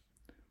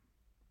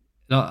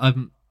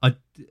 No,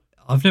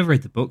 I've never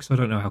read the book, so I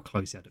don't know how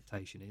close the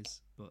adaptation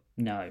is. But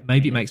no,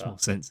 maybe it makes more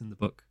sense in the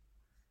book.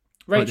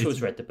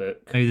 Rachel's read the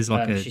book. Maybe there's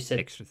like an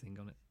extra thing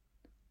on it.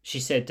 She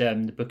said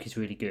the book is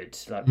really good.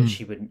 Like, but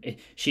she wouldn't.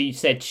 She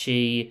said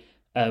she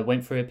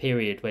went through a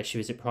period where she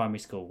was at primary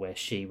school where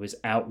she was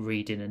out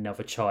reading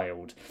another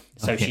child,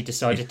 so she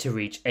decided to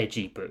read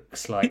edgy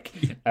books like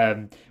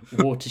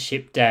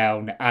Watership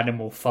Down,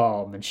 Animal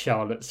Farm, and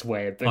Charlotte's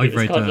Web. And it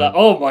was kind of like,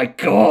 oh my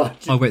god!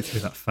 I went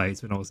through that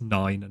phase when I was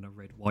 9 and I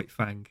read White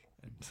Fang.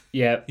 And...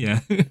 Yeah.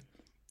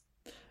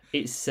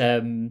 It's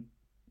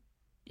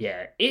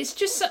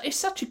it's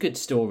such a good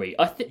story.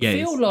 I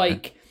feel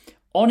like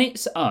on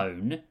its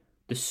own,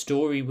 the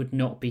story would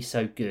not be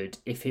so good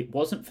if it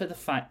wasn't for the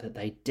fact that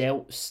they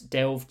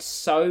delved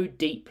so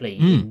deeply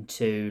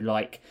into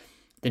like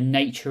the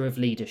nature of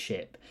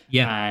leadership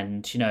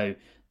and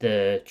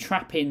the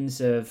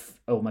trappings of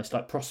almost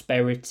like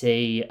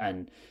prosperity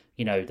and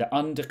the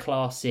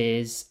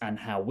underclasses and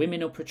how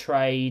women are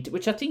portrayed,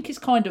 which I think is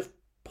kind of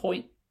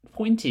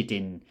pointed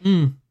in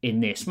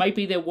this.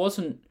 Maybe there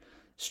wasn't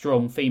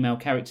strong female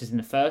characters in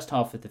the first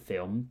half of the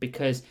film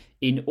because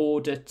in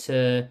order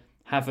to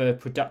have a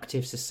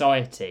productive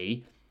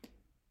society,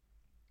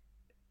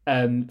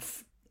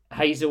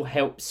 Hazel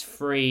helps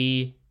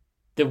free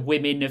the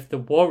women of the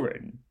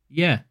Warren.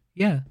 Yeah.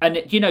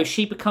 And,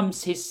 she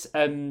becomes his...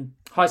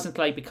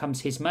 Heisenthal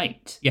becomes his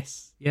mate.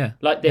 Yes, yeah.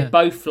 Like, they're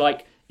both,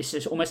 like... It's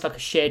just almost like a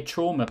shared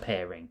trauma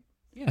pairing.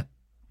 Yeah.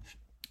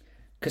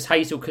 Because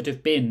Hazel could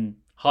have been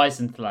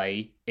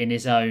Heisenthal in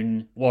his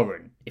own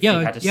Warren if he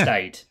had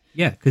stayed.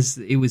 Yeah, because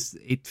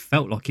it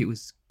felt like it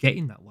was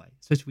getting that way,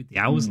 especially with the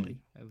Owsley.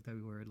 They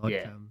were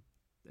like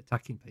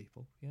attacking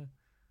people. Yeah,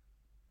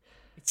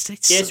 it's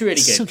really good.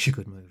 Such a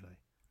good movie.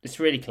 It's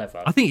really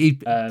clever. I think it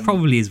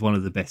probably is one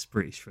of the best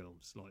British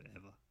films like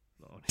ever.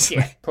 Honestly,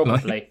 yeah,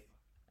 probably. Like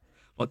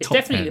it's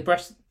definitely the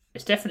best.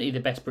 It's definitely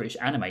the best British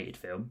animated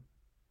film.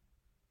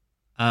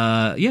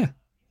 Yeah.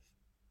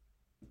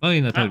 I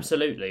mean,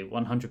 absolutely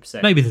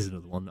 100%. Maybe there's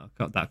another one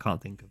that I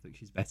can't think of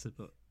which is better,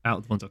 but out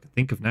of the ones I can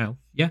think of now,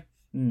 yeah.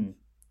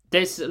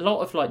 There's a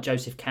lot of like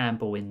Joseph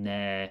Campbell in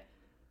there.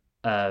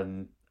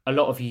 A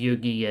lot of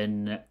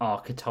Jungian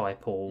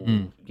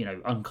archetypal,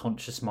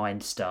 unconscious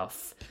mind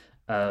stuff.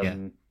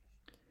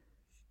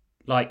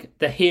 Like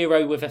the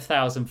hero with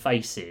 1,000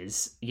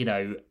 faces.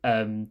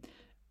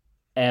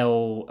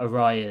 El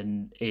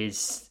Orion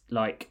is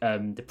like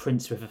the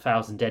prince with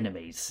 1,000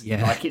 enemies.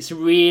 Yeah, like it's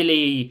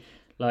really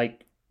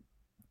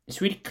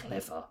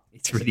clever.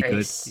 It's really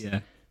good. Yeah.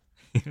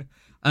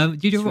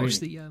 Did you ever watch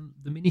the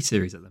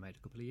miniseries that they made a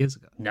couple of years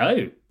ago?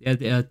 No.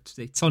 Yeah,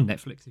 it's on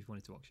Netflix if you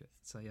wanted to watch it.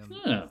 So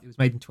it was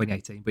made in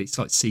 2018, but it's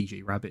like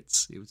CG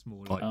rabbits. It was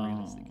more like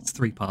realistic. It's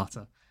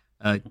 3-parter.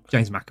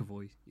 James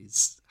McAvoy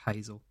is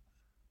Hazel.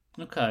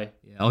 Okay.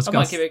 Yeah, I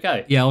might give it a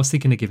go. Yeah, I was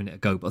thinking of giving it a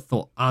go, but I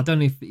thought I don't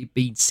know if it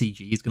being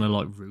CG is going to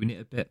like ruin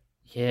it a bit.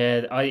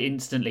 Yeah, I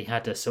instantly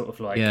had a sort of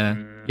like you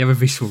have a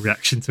visual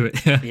reaction to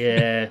it.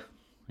 Yeah.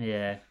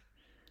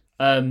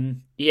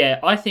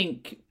 I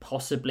think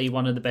possibly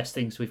one of the best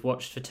things we've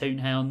watched for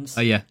Toonhounds.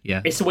 Oh yeah.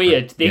 It's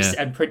weird. This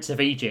and Prince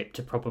of Egypt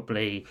are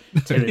probably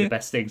two of the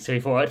best things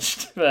we've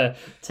watched for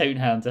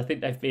Toonhounds. I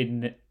think they've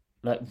been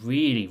like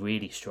really,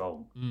 really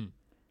strong.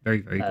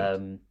 Very, very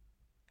good.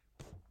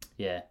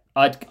 Yeah,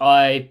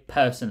 I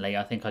personally,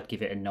 I think I'd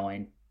give it a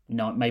 9,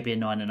 maybe a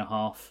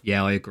 9.5.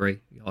 Yeah, I agree.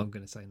 I'm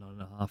going to say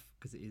 9.5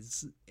 because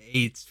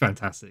it's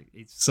fantastic.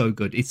 It's so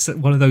good. It's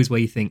one of those where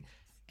you think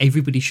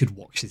everybody should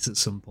watch this at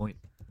some point.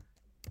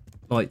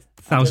 Like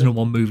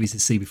 1,001 movies to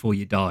see before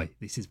you die.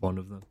 This is one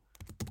of them.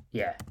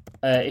 Yeah.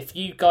 If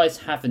you guys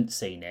haven't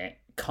seen it,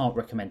 can't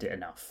recommend it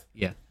enough.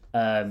 Yeah.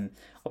 I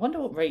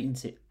wonder what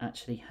ratings it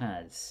actually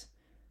has.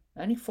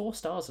 Only 4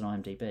 stars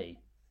on IMDb.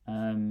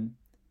 A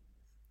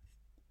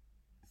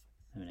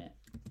minute.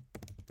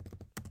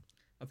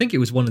 I think it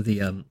was one of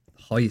the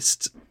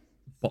highest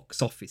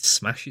box office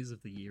smashes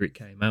of the year it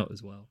came out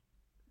as well.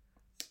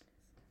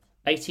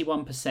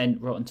 81%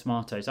 Rotten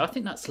Tomatoes. I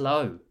think that's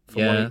low.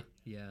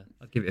 Yeah,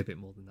 I'd give it a bit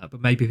more than that.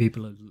 But maybe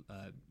people are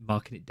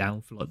marking it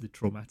down for like the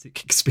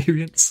traumatic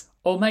experience.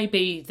 Or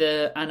maybe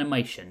the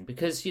animation,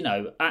 because,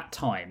 at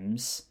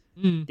times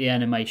the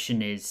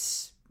animation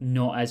is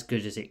not as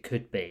good as it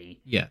could be.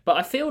 Yeah. But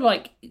I feel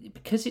like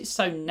because it's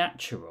so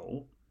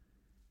natural,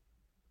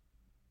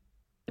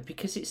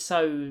 because it's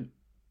so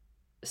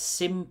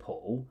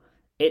simple,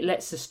 it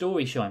lets the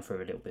story shine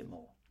through a little bit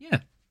more. Yeah.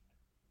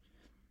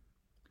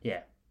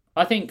 Yeah.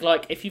 I think,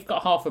 like, if you've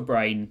got half a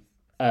brain,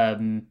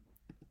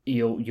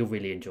 you'll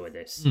really enjoy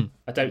this.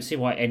 I don't see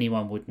why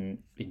anyone wouldn't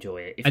enjoy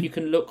it. If you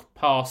can look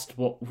past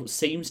what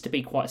seems to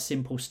be quite a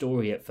simple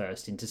story at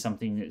first into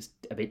something that's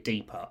a bit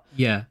deeper,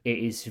 it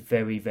is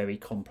very, very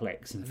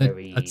complex and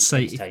very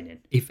entertaining.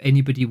 If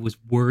anybody was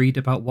worried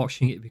about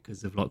watching it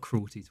because of like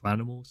cruelty to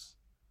animals,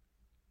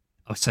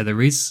 I'd say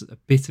there is a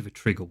bit of a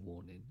trigger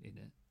warning in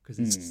it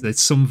because there's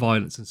some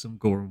violence and some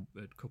gore and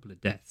a couple of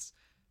deaths.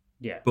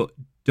 Yeah, but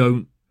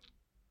don't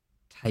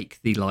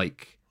take the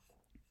like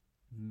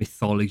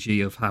mythology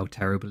of how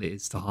terrible it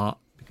is to heart,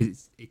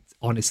 because it's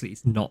honestly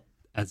it's not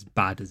as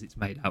bad as it's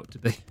made out to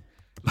be.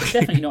 It's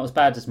definitely not as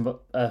bad as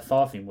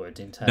Farthing would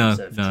in terms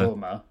of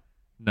trauma.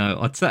 No,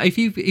 I'd say if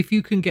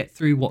you can get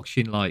through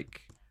watching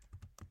like,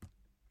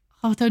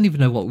 I don't even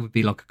know what would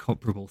be like a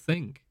comparable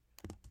thing.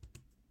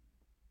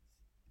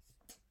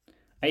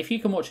 If you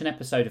can watch an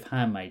episode of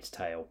Handmaid's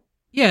Tale,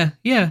 yeah.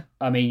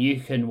 I mean,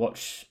 you can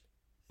watch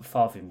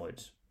Farthing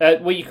would.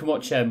 Well, you can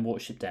watch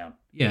Watership Down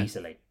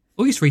easily.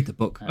 Or just read the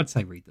book. I'd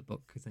say read the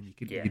book because then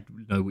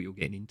you'd know what you're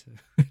getting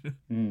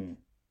into.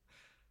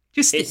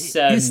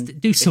 Just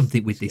do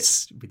something with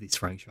this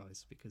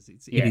franchise because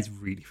it is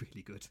really,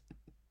 really good.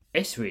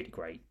 It's really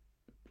great.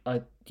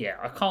 I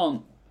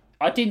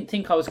didn't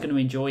think I was going to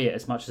enjoy it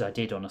as much as I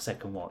did on a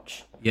second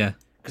watch. Yeah,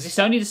 because it's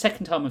only the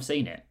second time I've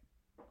seen it.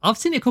 I've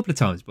seen it a couple of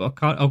times, but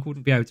I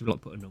wouldn't be able to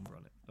like put a number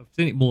on it. I've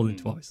seen it more than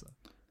twice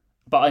though.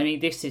 But I mean,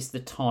 this is the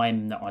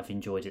time that I've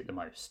enjoyed it the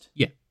most.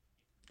 Yeah.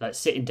 Like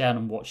sitting down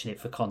and watching it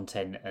for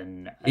content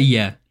and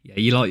you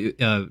like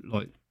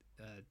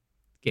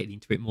getting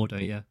into it more,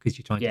 don't you? Because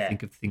you're trying to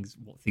think of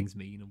what things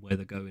mean and where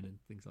they're going and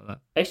things like that.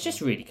 It's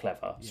just really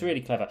clever. It's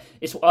really clever.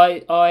 It's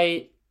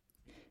I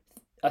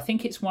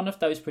think it's one of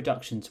those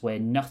productions where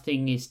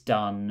nothing is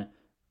done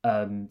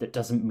that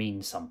doesn't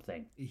mean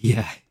something.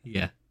 Yeah.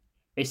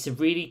 It's a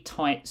really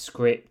tight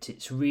script.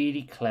 It's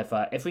really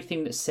clever.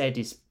 Everything that's said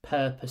is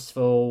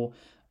purposeful.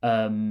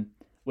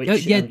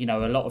 Which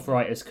a lot of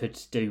writers could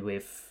do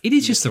with. It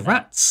is just the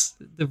rats,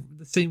 the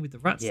scene with the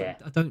rats. Yeah.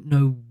 I don't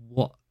know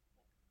what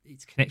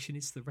its connection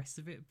is to the rest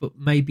of it, but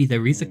maybe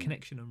there is a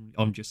connection.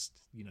 I'm just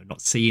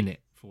not seeing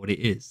it for what it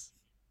is.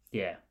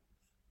 Yeah,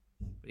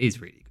 it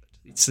is really good.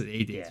 It's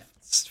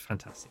a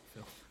fantastic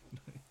film.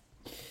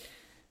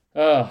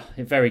 Oh,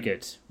 very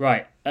good.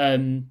 Right,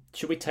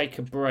 should we take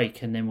a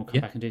break and then we'll come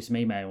back and do some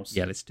emails?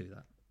 Yeah, let's do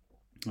that.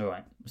 All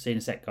right, we'll see you in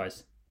a sec,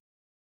 guys.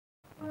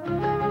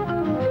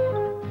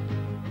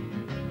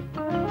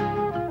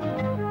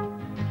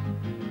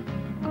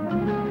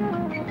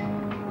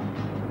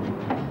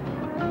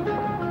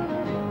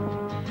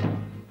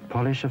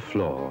 Polish a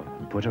floor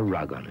and put a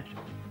rug on it.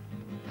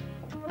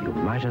 You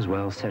might as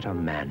well set a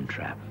man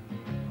trap.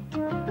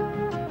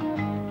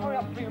 Hurry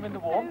up, bring them in the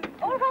warm.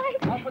 All right.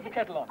 I'll put the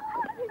kettle on.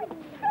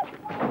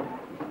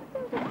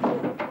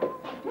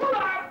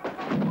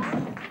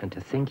 And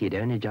to think he'd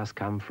only just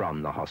come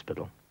from the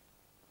hospital.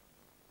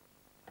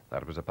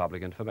 That was a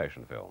public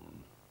information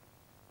film.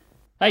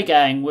 Hey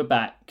gang, we're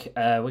back.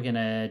 We're going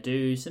to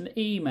do some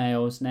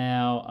emails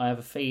now. I have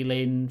a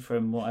feeling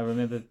from what I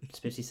remember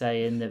Spitzy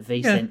saying that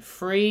V sent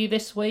 3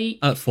 this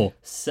week. 4.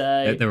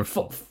 So there were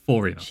 4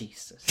 emails.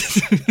 Jesus.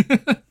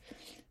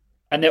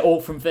 And they're all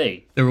from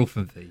V? They're all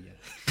from V,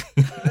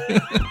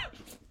 yeah.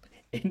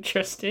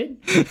 Interesting.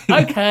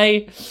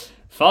 Okay,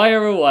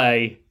 fire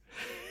away.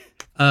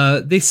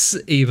 This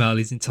email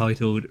is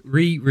entitled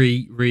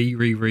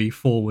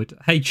forward.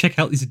 Hey, check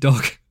out this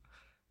dog.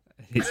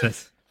 It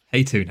says,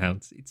 hey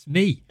Toonhounds, it's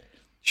me,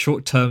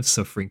 short-term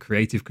suffering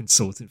creative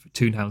consultant for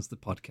Toonhounds the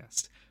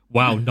podcast.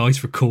 Wow,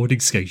 nice recording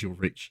schedule,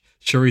 Rich.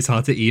 Sure is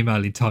hard to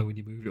email in time when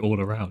you move it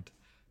all around.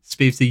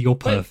 Spivsy, you're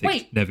perfect.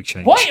 Wait, never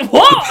change. Wait,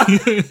 what?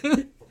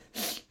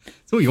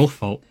 It's all your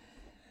fault.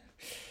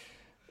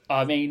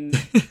 I mean,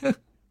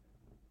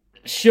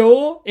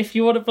 sure, if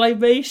you want to blame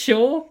me,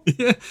 sure.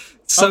 Yeah.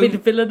 So, I'll be the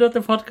villain of the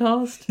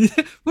podcast.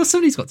 Yeah, well,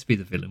 somebody's got to be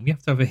the villain. We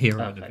have to have a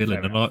hero and a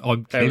villain, and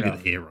I'm clearly the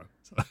hero.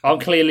 So. I'm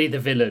clearly the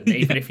villain.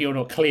 Even if you're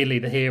not clearly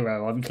the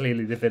hero, I'm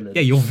clearly the villain.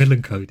 Yeah, you're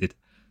villain coded.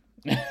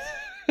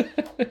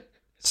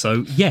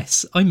 So,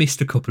 yes, I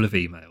missed a couple of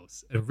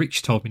emails, and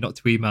Rich told me not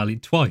to email in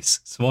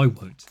twice, so I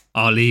won't.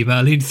 I'll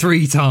email in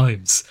 3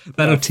 times.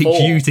 That'll teach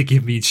you to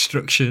give me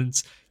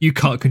instructions. You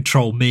can't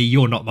control me.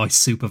 You're not my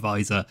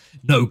supervisor.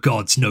 No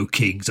gods, no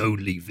kings,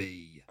 only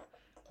V.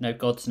 No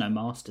gods, no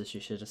masters,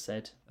 you should have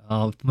said.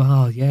 Oh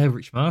yeah,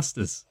 Rich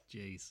Masters.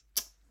 Jeez.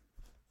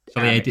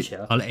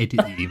 I'll edit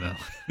the email.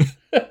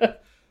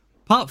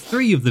 Part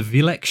 3 of the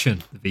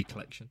V-lection, the V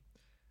collection.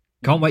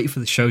 Can't wait for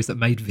the shows that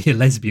made V a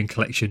lesbian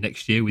collection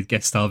next year with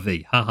guest star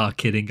V. Haha,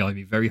 kidding, I'm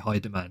in very high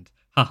demand.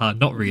 Haha,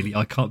 not really,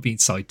 I can't be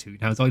inside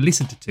Toonhounds, I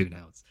listen to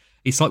Toonhounds.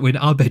 It's like when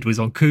Abed was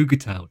on Cougar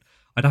Town.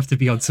 I'd have to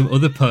be on some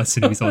other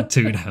person who's on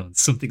Toonhounds.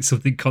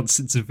 Something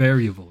constants and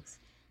variables.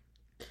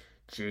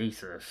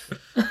 Jesus.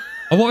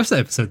 I watched that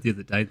episode the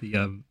other day,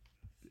 the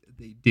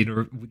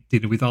dinner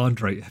with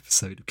Andre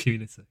episode of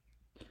Community.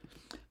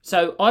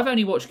 So I've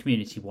only watched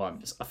Community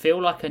once. I feel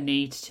like I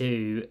need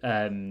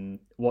to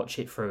watch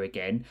it through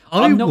again.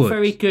 I'm not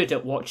very good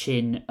at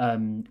watching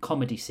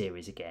comedy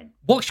series again.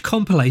 Watch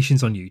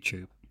compilations on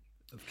YouTube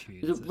of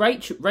Community.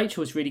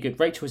 Rachel was really good.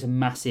 Rachel was a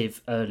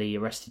massive early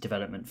Arrested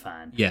Development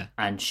fan. Yeah.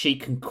 And she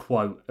can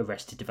quote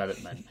Arrested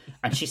Development.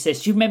 And she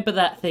says, do you remember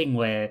that thing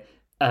where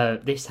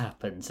this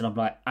happens? And I'm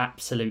like,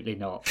 absolutely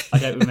not. I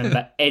don't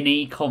remember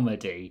any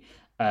comedy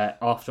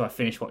after I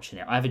finish watching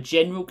it. I have a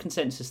general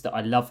consensus that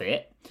I love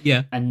it.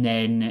 Yeah. And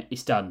then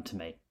it's done to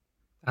me.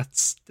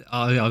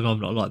 I'm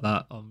not like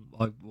that.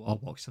 I'll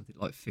watch something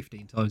like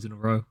 15 times in a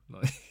row.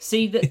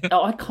 See,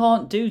 I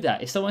can't do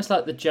that. It's almost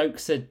like the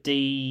jokes are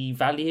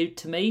devalued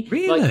to me.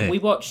 Really? Like we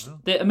watched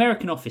the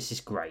American Office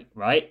is great,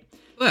 right?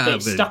 Well, but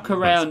it stuck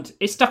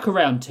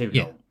around too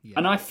long. Yeah.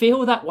 And I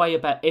feel that way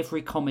about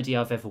every comedy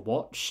I've ever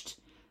watched.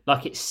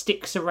 Like it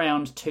sticks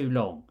around too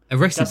long.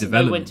 Arrested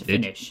Development know when to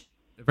finish.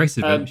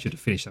 Arrested Development should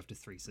have finished after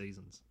 3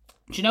 seasons.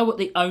 Do you know what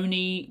the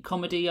only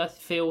comedy I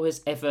feel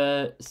has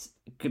ever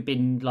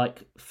been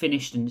like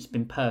finished and it's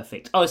been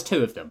perfect? Oh, it's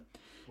 2 of them.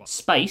 What?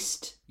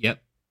 Spaced.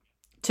 Yep.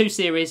 2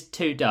 series,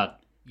 2 done.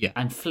 Yeah.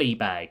 And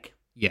Fleabag.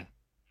 Yeah.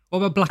 What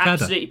about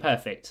Blackadder? Absolutely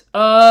perfect.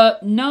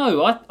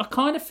 No, I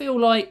kind of feel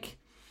like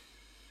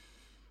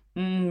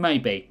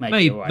maybe. Right.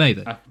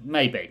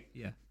 Maybe.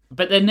 Yeah.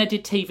 But then they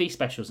did TV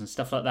specials and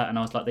stuff like that, and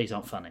I was like, these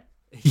aren't funny.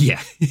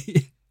 Yeah.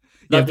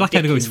 Like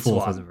Blackadder goes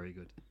 4th wasn't very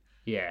good.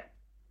 Yeah.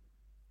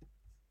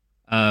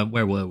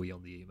 Where were we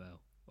on the email?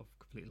 I've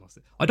completely lost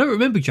it. I don't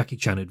remember Jackie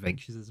Chan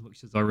Adventures as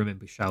much as I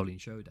remember Shaolin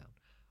Showdown.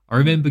 I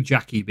remember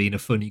Jackie being a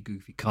funny,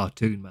 goofy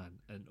cartoon man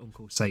and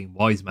Uncle saying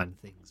wise man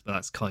things, but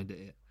that's kind of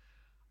it.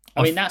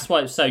 I mean, that's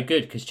why it's so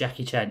good, because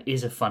Jackie Chan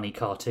is a funny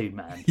cartoon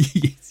man.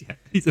 Yes, yeah.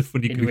 He's a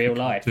funny, goofy real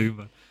life. Cartoon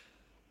man.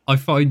 I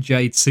find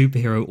Jade's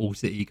superhero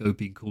alter ego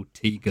being called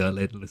T-Girl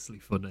endlessly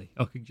funny.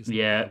 I can just look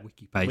at a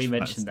wiki page we for that and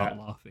mentioned start that.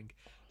 laughing.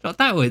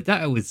 That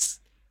was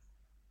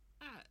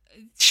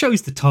it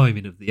shows the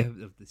timing of the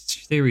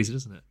series,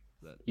 doesn't it?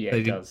 Yeah, they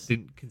it does.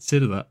 Didn't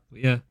consider that.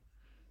 But yeah,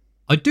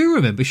 I do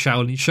remember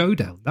Shaolin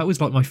Showdown. That was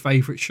like my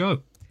favourite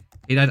show.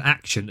 It had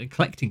action and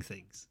collecting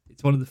things.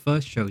 It's one of the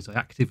first shows I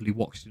actively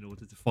watched in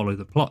order to follow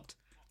the plot.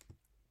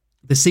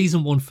 The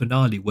season 1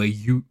 finale, where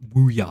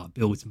Wu Ya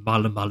builds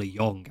Mala Mala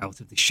Yong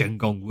out of the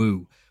Shengong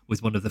Wu,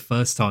 was one of the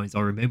first times I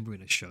remember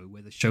in a show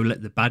where the show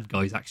let the bad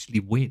guys actually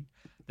win,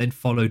 then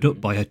followed up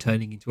by her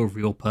turning into a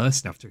real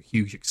person after a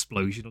huge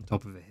explosion on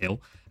top of a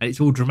hill, and it's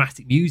all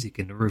dramatic music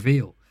and a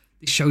reveal.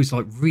 This show's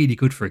like really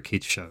good for a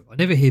kids show. I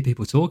never hear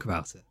people talk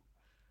about it.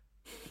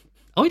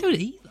 I don't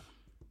either.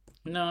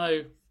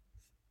 No.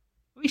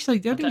 I wish they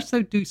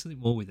do something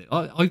more with it.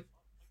 I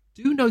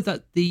do know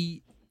that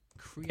the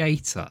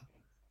creator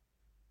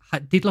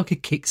did like a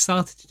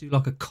Kickstarter to do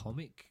like a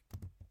comic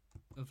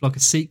of like a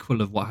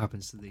sequel of what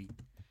happens to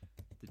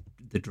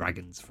the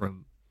dragons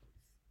from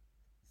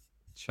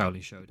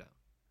Shaolin Showdown.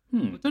 I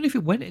don't know if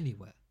it went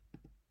anywhere.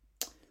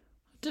 I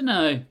don't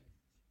know.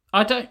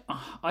 I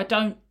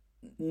don't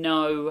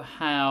know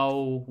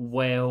how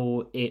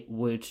well it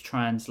would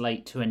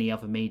translate to any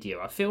other media.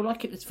 I feel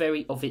like it was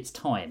very of its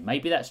time.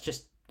 Maybe that's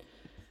just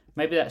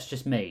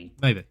me.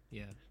 Maybe,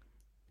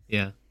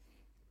 yeah.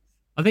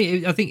 I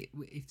think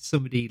if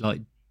somebody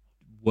like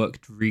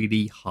worked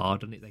really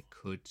hard on it, they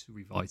could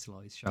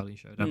revitalize Shaolin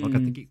Showdown. Like I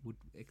think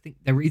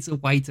there is a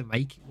way to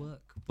make it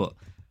work, but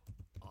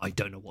I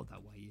don't know what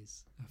that way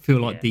is. I feel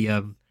like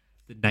the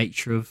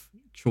nature of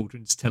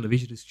children's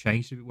television has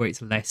changed a bit, where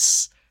it's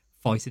less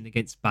fighting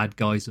against bad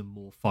guys and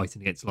more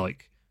fighting against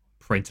like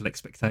parental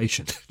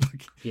expectation.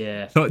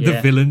 The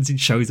villains in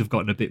shows have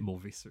gotten a bit more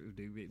visceral,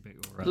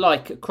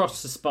 like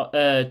across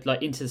the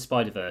like Into the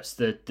Spider-Verse,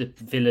 the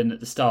villain at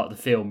the start of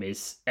the film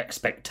is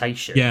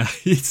expectation. Yeah,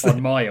 it's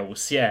on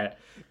Miles. Yeah,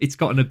 it's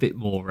gotten a bit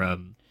more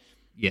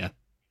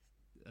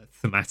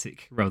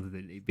thematic rather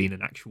than it being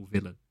an actual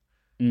villain.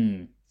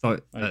 So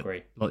I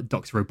agree. Like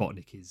Dr.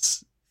 Robotnik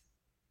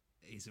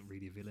isn't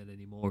really a villain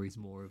anymore. He's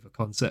more of a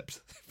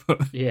concept.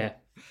 But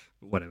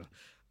whatever.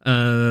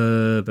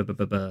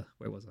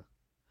 Where was I?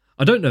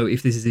 I don't know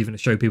if this is even a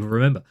show people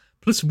remember.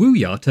 Plus, Wu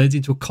Ya turns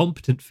into a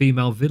competent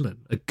female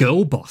villain, a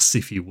girl boss,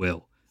 if you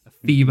will, a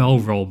female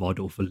role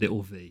model for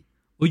little V,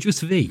 or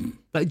just V.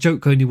 That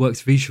joke only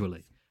works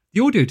visually.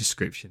 The audio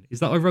description is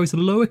that I wrote a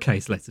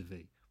lowercase letter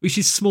V, which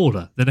is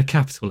smaller than a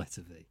capital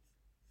letter V.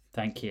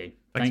 Thank you.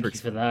 Thank you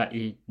for that.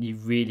 You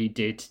really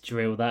did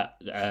drill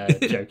that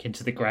joke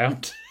into the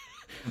ground.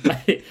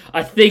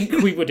 I think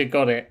we would have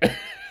got it.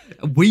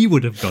 We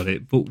would have got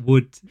it, but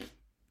would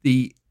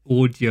the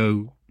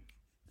audio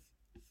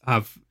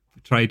have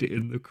portrayed it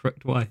in the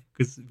correct way?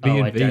 Because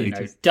I don't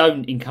know.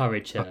 Don't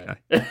encourage her.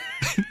 Okay.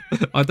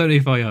 I don't know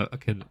if I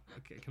can.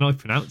 Can I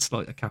pronounce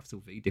like a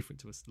capital V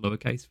different to a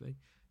lowercase V?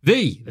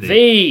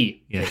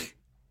 V. Yeah.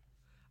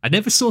 I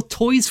never saw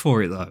toys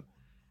for it though.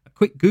 A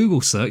quick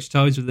Google search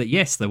tells you that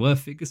yes, there were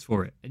figures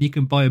for it, and you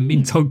can buy a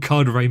mint-on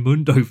card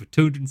Raymundo for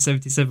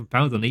 £277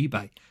 on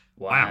eBay.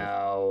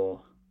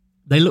 Wow.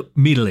 They look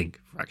middling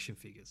for action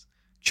figures,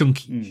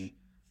 chunky,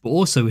 but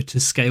also a to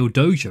scale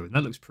dojo, and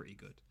that looks pretty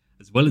good.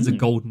 as well as a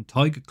golden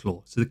tiger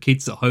claw, so the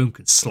kids at home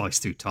can slice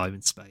through time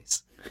and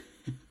space.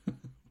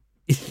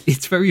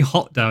 It's very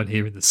hot down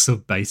here in the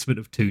sub-basement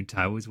of Toon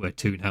Towers, where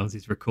Toonhounds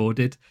is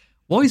recorded.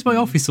 Why is my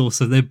office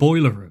also their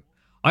boiler room?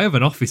 I have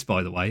an office,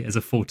 by the way, as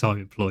a full-time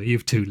employee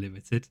of Toon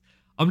Limited.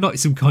 I'm not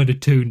some kind of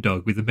toon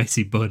dog with a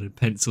messy bun and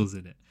pencils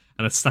in it,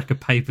 and a stack of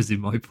papers in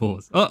my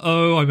paws.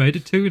 Uh-oh, I made a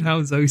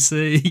Toonhounds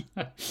OC.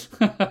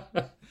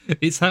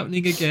 It's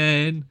happening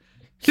again.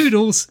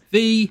 Toodles,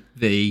 V,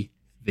 V,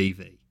 V,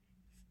 V.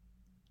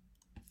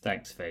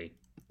 Thanks, V.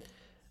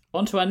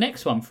 On to our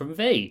next one from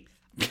V.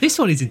 This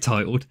one is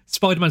entitled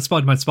Spider-Man,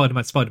 Spider-Man,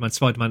 Spider-Man, Spider-Man,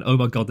 Spider-Man. Oh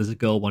my god, there's a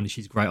girl one and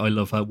she's great. I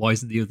love her. Why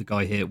isn't the other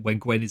guy here? When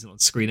Gwen isn't on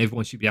screen,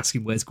 everyone should be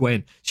asking, where's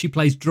Gwen? She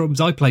plays drums.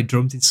 I played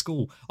drums in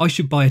school. I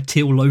should buy a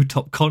teal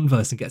low-top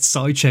Converse and get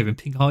side shave and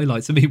pink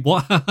highlights. I mean,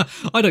 what?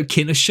 I don't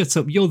care. Shut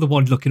up. You're the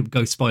one looking at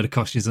Ghost Spider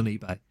costumes on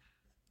eBay.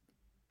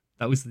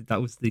 That was the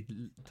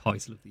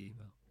title of the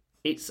email.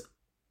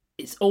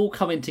 It's all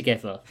coming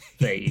together,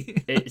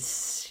 V.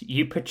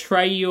 You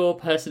portray your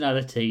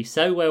personality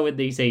so well in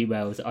these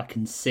emails. I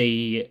can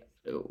see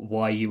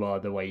why you are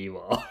the way you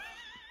are.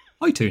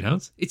 Hi,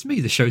 Toonhounds. It's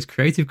me, the show's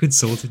creative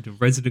consultant and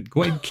resident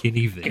Gwen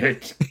Kinney V.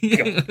 Good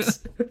God.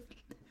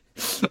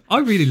 I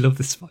really love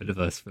the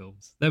Spider-Verse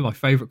films. They're my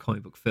favourite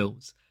comic book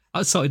films.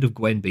 Outside of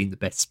Gwen being the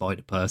best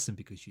spider person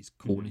because she's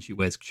cool and she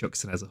wears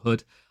chucks and has a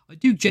hood, I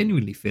do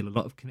genuinely feel a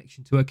lot of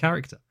connection to her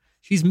character.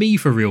 She's me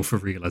for real,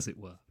 as it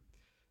were.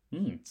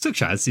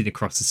 Such as in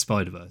Across the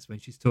Spider-Verse, when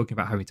she's talking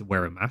about having to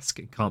wear a mask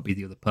and can't be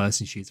the other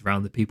person she is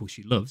around the people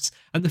she loves,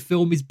 and the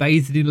film is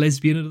bathed in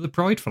lesbian and other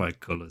pride flag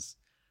colours.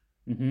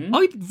 Mm-hmm.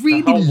 I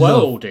really the whole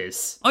world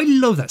is. I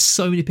love that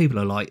so many people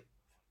are like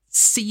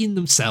seeing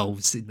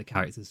themselves in the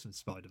characters from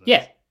Spider-Verse.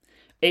 Yeah.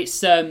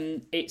 It's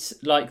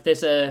like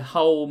there's a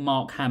whole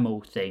Mark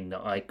Hamill thing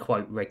that I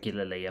quote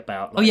regularly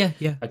about. Like,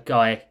 a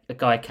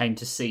guy came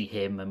to see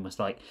him and was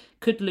like,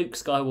 "Could Luke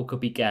Skywalker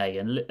be gay?"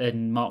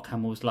 And Mark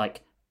Hamill was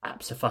like,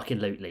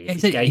 "Absolutely.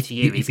 If he's gay to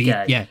you, he's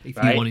gay." Yeah, if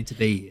you want him to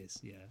be, he is.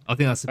 Yeah, I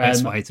think that's the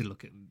best way to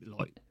look at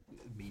like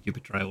media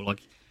portrayal. Like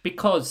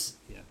because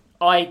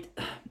I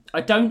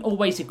don't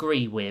always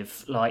agree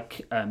with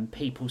like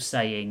people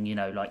saying, you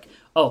know, like,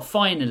 "Oh,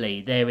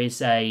 finally there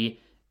is a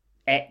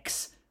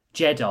ex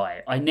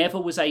Jedi." I never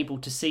was able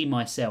to see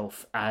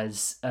myself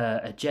as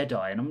a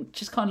Jedi, and I'm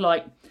just kind of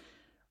like,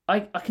 I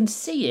can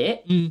see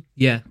it,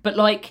 but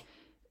like,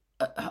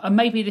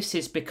 maybe this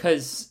is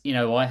because, you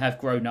know, I have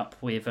grown up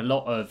with a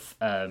lot of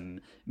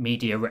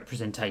media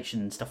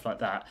representation and stuff like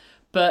that,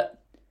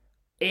 but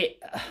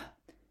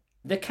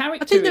the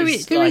character there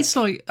is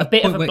like a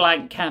bit of a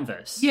blank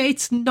canvas. Yeah,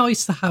 it's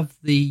nice to have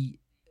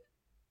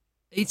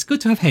it's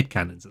good to have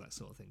headcanons and that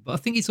sort of thing, but I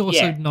think it's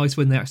also nice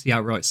when they actually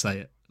outright say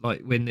it.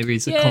 Like when there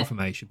is a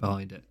confirmation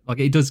behind it, like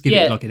it does give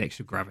it like an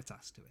extra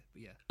gravitas to it.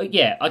 But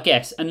yeah, I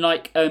guess, and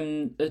like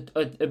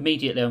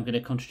immediately I'm going to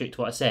contradict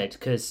what I said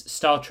because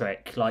Star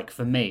Trek, like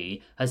for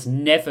me, has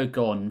never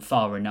gone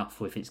far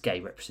enough with its gay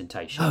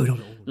representation. No, not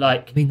at all.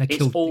 Like I mean, they it's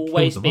killed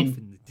always them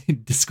been off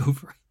in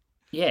Discovery.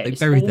 Yeah, they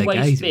buried their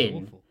gays.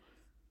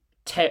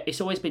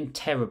 It's always been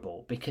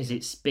terrible because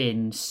it's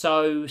been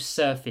so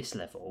surface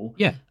level.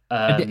 Yeah,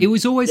 and it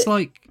was always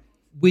like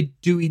we're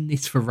doing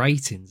this for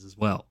ratings as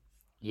well.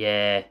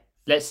 Yeah,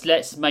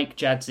 let's make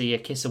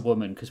Jadzia kiss a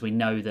woman because we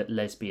know that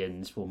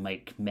lesbians will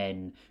make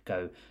men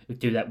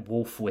do that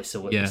wolf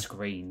whistle at the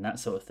screen, that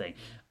sort of thing.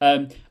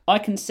 I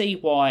can see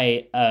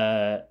why,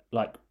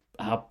 like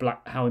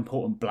how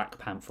important Black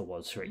Panther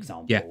was, for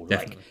example,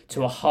 like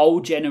to a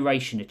whole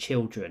generation of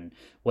children,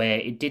 where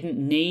it didn't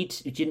need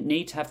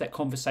to have that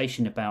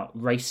conversation about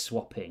race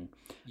swapping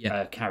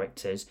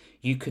characters.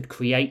 You could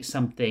create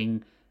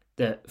something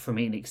that from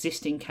an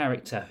existing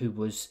character who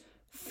was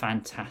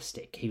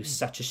fantastic. He was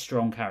such a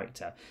strong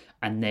character,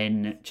 and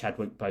then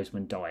Chadwick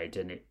Boseman died,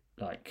 and it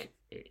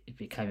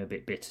became a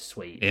bit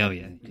bittersweet.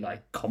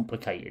 Like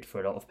complicated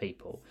for a lot of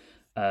people.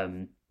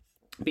 But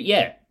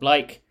yeah,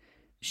 like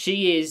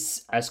she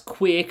is as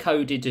queer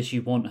coded as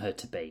you want her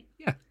to be.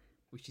 Yeah,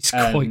 which is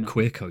quite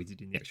queer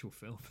coded in the actual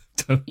film.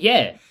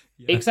 Yeah,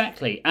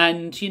 exactly.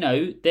 And you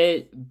know,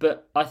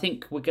 but I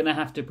think we're going to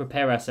have to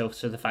prepare ourselves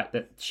for the fact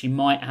that she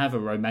might have a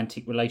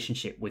romantic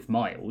relationship with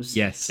Miles.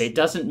 Yes, but it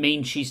doesn't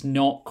mean she's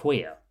not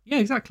queer. Yeah,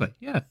 exactly.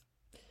 Yeah.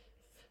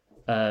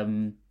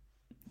 And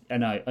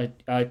I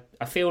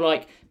feel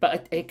like,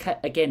 but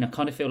again, I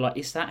kind of feel like,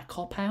 is that a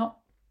cop out?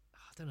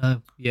 I don't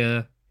know.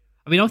 Yeah,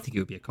 I mean, I think it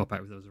would be a cop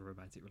out if there was a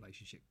romantic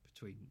relationship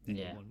between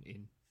anyone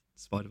in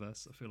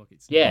Spider-Verse. I feel like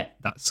it's not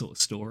that sort of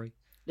story.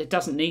 It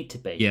doesn't need to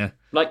be. Yeah.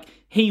 Like,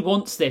 he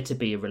wants there to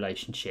be a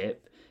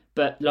relationship,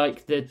 but,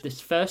 like, this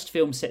first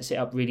film sets it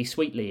up really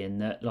sweetly in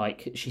that,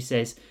 like, she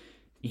says,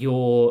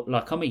 you're,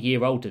 like, I'm a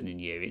year older than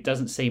you. It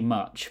doesn't seem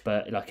much,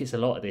 but, like, it's a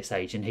lot at this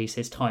age. And he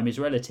says, time is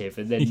relative.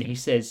 And then he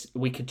says,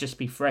 we could just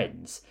be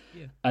friends.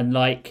 Yeah. And,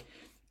 like,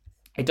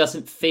 it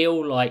doesn't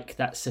feel like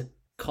that's a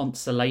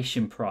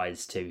consolation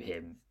prize to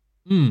him.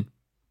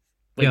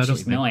 which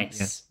is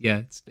nice.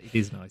 Yeah, it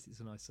is nice. It's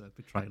a nice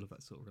portrayal of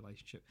that sort of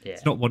relationship. Yeah.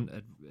 It's not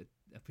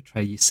a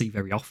portrayal you see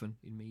very often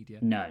in media.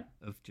 No.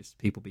 Of just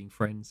people being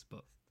friends,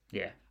 but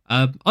yeah.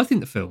 I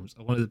think the films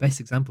are one of the best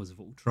examples of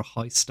ultra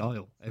high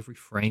style. Every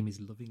frame is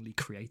lovingly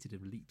created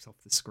and leaps off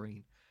the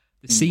screen.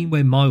 The scene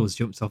where Miles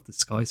jumps off the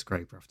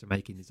skyscraper after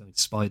making his own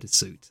spider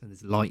suit and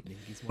there's lightning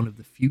is one of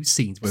the few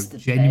scenes where I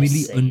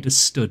genuinely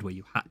understood where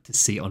you had to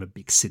see it on a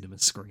big cinema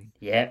screen.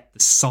 Yeah. The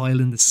style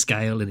and the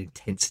scale and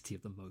intensity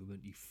of the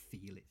moment, you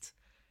feel it.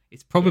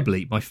 It's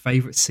probably my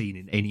favourite scene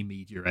in any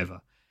media ever.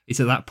 It's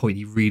at that point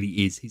he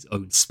really is his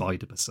own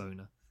spider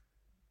persona.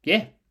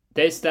 Yeah.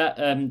 There's that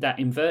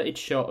inverted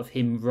shot of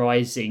him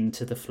rising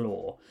to the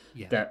floor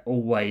that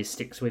always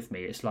sticks with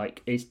me. It's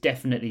like, it's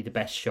definitely the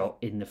best shot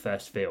in the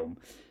first film.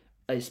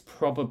 It's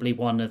probably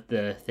one of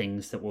the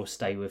things that will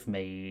stay with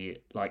me,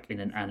 like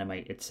in an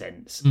animated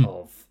sense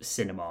of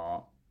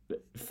cinema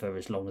for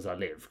as long as I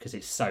live, because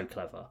it's so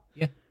clever.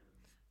 Yeah.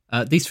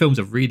 These films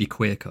are really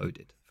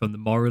queer-coded, from the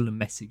moral and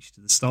message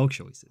to the style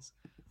choices.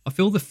 I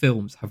feel the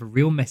films have a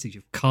real message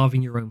of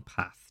carving your own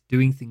path,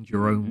 doing things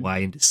your own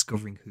way and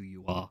discovering who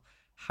you are,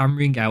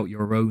 hammering out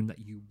your own that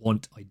you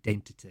want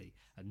identity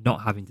and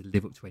not having to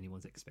live up to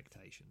anyone's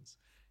expectations.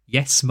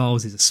 Yes,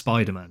 Miles is a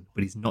Spider-Man,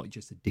 but he's not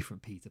just a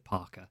different Peter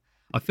Parker.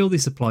 I feel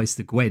this applies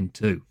to Gwen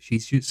too.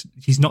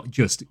 She's not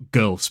just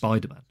girl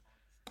Spider-Man.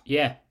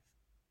 Yeah.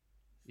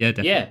 Yeah,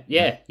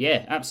 definitely.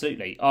 Yeah,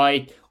 absolutely.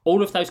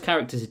 All of those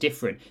characters are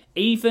different.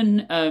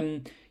 Even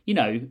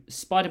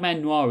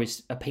Spider-Man Noir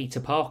is a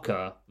Peter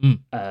Parker,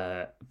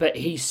 but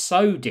he's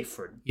so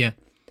different. Yeah.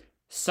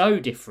 So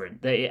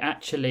different that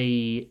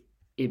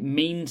it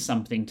means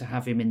something to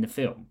have him in the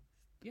film.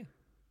 Yeah.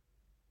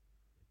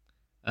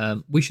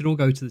 We should all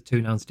go to the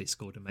Toonhounds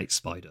Discord and make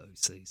Spider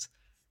OCs.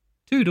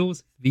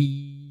 Toodles.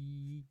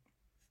 V.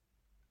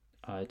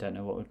 I don't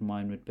know what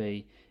mine would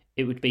be.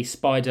 It would be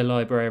Spider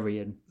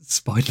Librarian.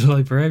 Spider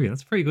Librarian.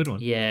 That's a pretty good one.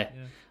 Yeah.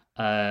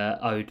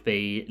 I would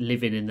be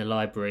living in the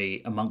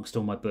library amongst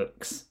all my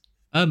books.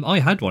 I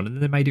had one and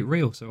then they made it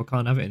real, so I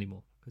can't have it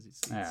anymore because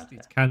it's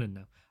canon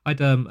now. I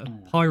had a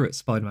pirate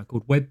Spider-Man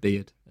called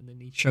Webbeard, and then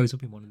he shows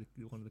up in one of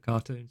the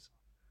cartoons.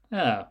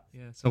 Oh.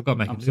 Yeah, so I've got to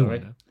make a new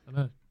one now. I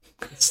know.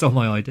 It stole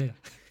my idea.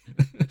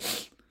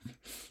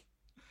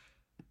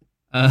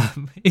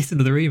 It's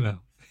another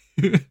email.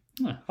 I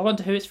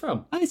wonder who it's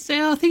from. I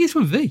think it's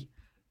from V.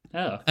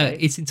 Oh, okay.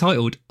 It's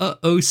entitled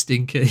 "Uh-oh,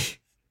 Stinky."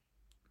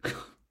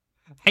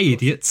 Hey,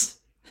 idiots!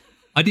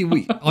 I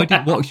didn't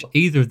watch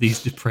either of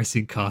these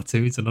depressing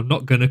cartoons, and I'm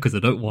not gonna because I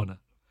don't wanna.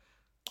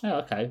 Oh,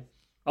 okay.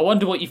 I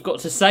wonder what you've got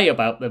to say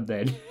about them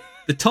then.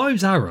 The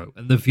Times Arrow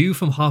and the View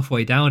from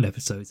Halfway Down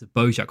episodes of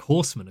BoJack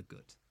Horseman are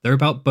good. They're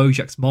about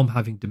BoJack's mom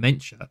having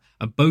dementia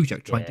and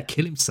BoJack trying to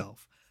kill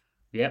himself.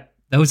 Yep.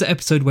 There was an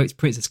episode where it's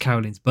Princess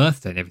Caroline's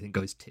birthday and everything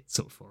goes tits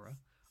up for her.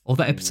 Or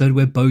that episode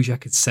where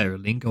BoJack and Sarah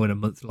Lynn go on a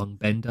month-long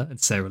bender and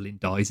Sarah Lynn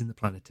dies in the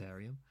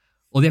planetarium.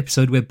 Or the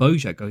episode where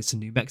BoJack goes to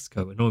New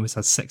Mexico and almost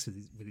has sex with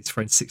his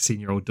friend's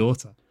 16-year-old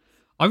daughter.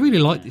 I really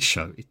like this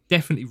show. It's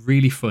definitely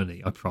really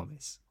funny, I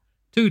promise.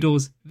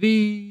 Toodles,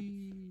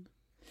 V.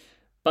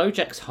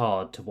 BoJack's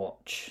hard to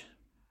watch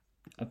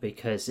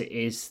because it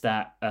is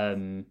that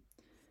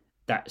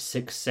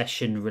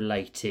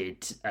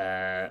Succession-related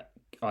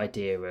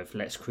idea of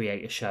let's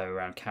create a show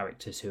around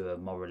characters who are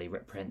morally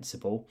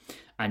reprehensible,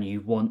 and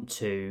you want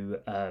to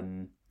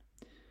when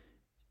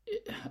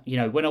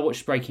I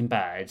watched Breaking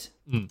Bad,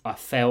 I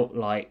felt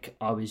like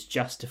I was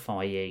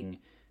justifying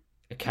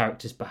a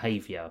character's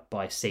behaviour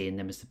by seeing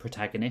them as the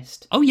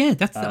protagonist. Oh yeah,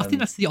 I think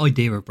that's the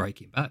idea of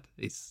Breaking Bad.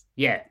 It's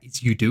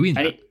you doing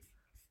that.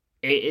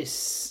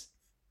 It's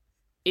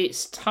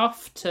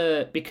tough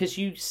because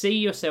you see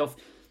yourself,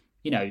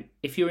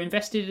 if you're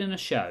invested in a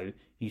show,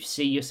 you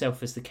see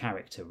yourself as the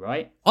character,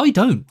 right? I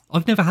don't.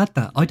 I've never had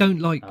that. I don't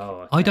like.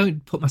 Oh, okay. I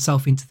don't put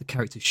myself into the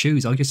character's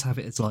shoes. I just have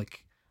it as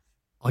like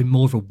I'm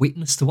more of a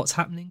witness to what's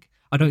happening.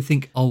 I don't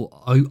think I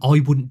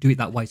wouldn't do it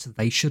that way, so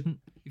they shouldn't.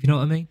 If you know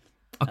what I mean.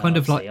 I kind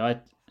of like.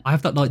 I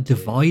have that like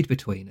divide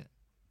between it.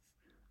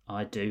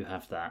 I do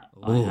have that.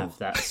 Ooh. I have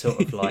that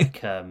sort of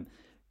like,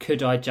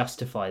 could I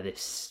justify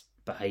this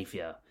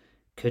behaviour?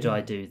 Could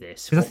I do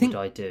this? What would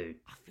I do?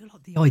 I feel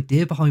like the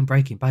idea behind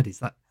Breaking Bad is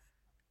that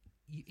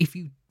if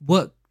you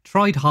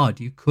tried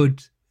hard, you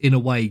could, in a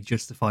way,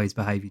 justify his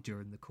behaviour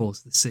during the course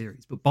of the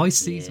series. But by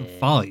season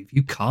 5,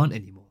 you can't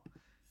anymore.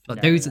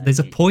 Like there's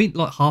a point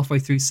like halfway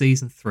through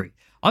season 3.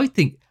 I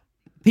think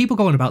people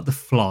go on about The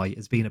Fly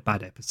as being a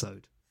bad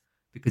episode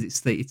because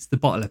it's the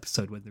bottle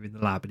episode when they're in the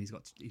lab and he's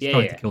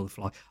trying to kill the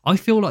fly. I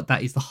feel like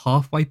that is the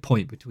halfway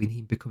point between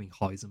him becoming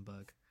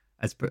Heisenberg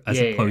as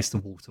opposed to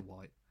Walter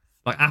White.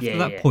 Like after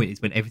that point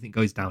is when everything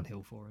goes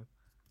downhill for him.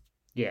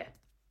 Yeah.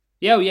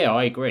 Yeah,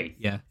 I agree.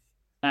 Yeah.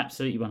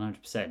 Absolutely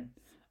 100%.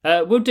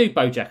 We'll do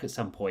BoJack at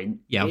some point.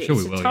 Yeah, I'm sure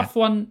we will. It's a tough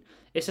one.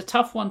 It's a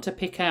tough one to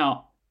pick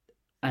out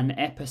an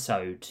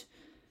episode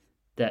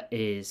that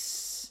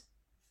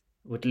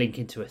would link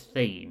into a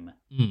theme.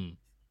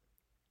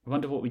 I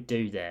wonder what we'd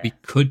do there. We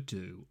could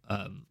do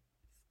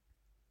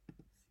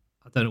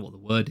I don't know what the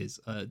word is.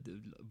 Like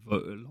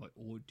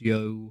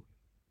audio,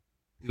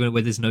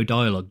 where there's no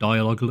dialogue,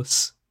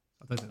 dialogueless.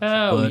 I don't think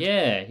that's the word.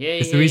 Yeah.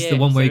 Because there is the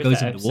one where he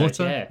goes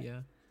underwater.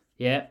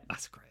 Yeah.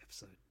 That's a great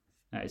episode.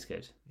 That is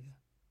good.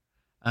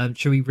 Yeah.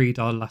 Shall we read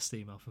our last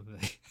email from me?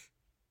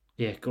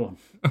 Yeah, go on.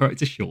 All right,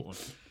 it's a short one.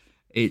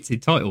 It's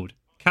entitled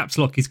 "Caps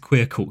Lock is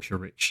Queer Culture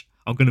Rich."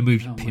 I'm going to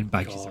move your pin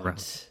badges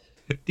around.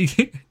 Are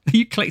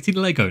you collecting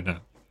Lego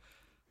now?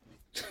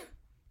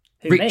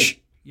 Who, Rich,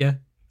 me? yeah.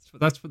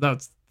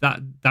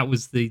 That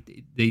was the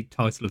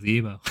title of the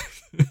email.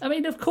 I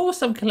mean, of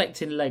course I'm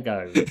collecting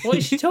Lego. What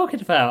is she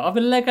talking about? I'm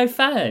a Lego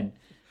fan.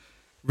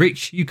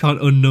 Rich, you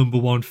can't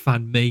 #1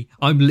 fan me.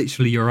 I'm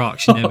literally your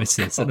arch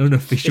nemesis, an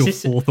unofficial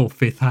 4th or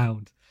 5th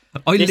hound.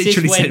 I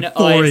literally sent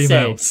 4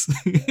 emails.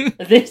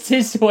 This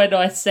is when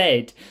I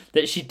said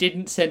that she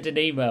didn't send an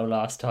email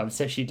last time,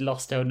 so she'd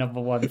lost her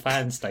 #1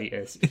 fan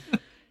status.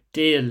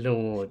 Dear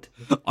Lord.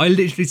 I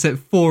literally sent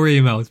 4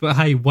 emails, but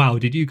hey, wow,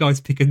 did you guys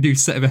pick a new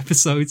set of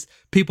episodes?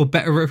 People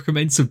better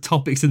recommend some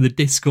topics in the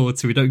Discord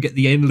so we don't get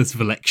the endless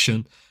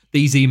election.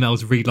 These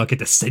emails read like a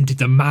descent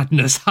into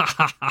madness. Ha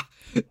ha ha.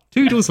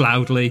 Toodles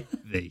loudly,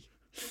 V.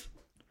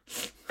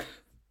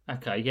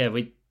 Okay, yeah,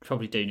 we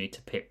probably do need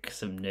to pick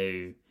some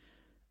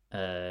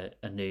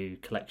a new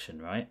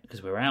collection, right?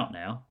 Because we're out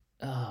now.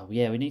 Oh,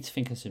 yeah, we need to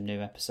think of some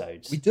new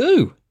episodes. We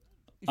do.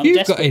 If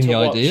you've got any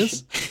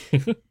ideas.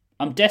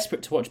 I'm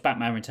desperate to watch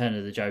Batman Return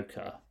of the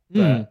Joker,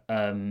 but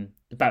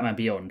Batman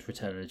Beyond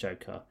Return of the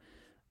Joker.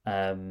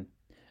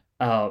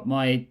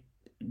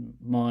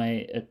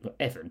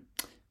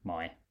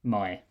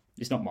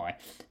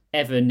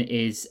 Evan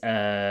is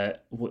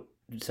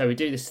so we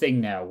do this thing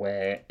now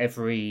where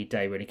every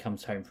day when he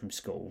comes home from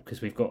school,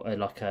 because we've got a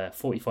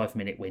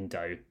 45-minute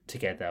window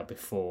together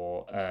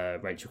before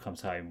Rachel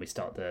comes home, we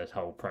start the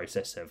whole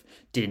process of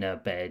dinner,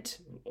 bed,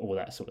 all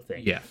that sort of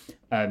thing. Yeah.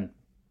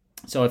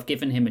 So I've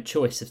given him a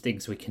choice of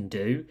things we can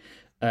do,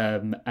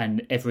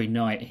 and every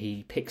night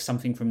he picks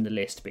something from the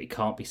list, but it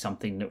can't be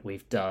something that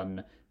we've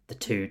done the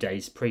 2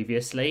 days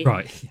previously.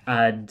 Right.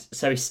 And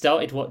so he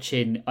started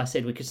watching, I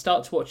said we could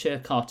start to watch a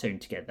cartoon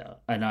together,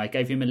 and I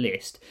gave him a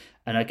list,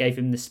 and I gave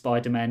him the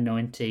Spider-Man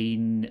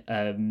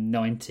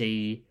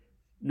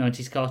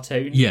 1990s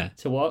cartoon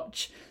to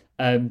watch,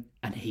 and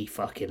he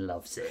fucking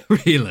loves it.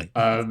 Really?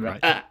 Right.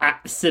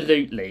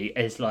 Absolutely.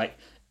 It's like,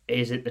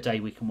 is it the day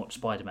we can watch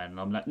Spider-Man? And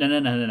I'm like,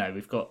 no.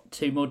 We've got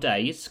 2 more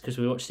days because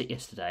we watched it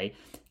yesterday.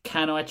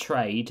 Can I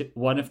trade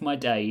one of my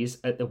days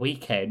at the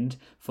weekend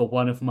for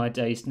one of my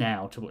days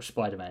now to watch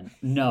Spider-Man?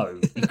 No,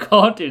 you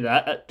can't do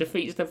that. That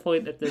defeats the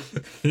point of this.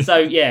 So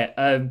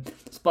yeah,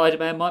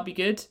 Spider-Man might be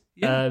good.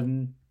 Yeah.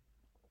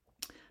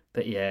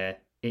 But yeah,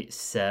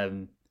 it's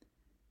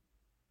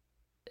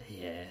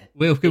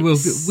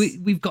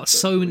we've got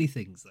so many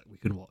things that we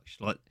can watch.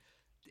 Like,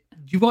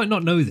 you might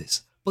not know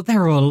this, but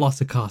there are a lot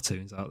of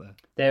cartoons out there.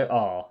 There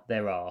are.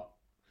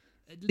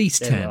 At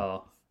least 10.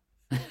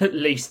 At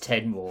least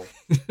 10 more.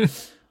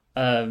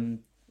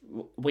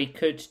 We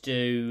could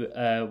do.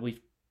 We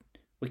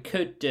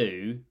could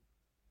do.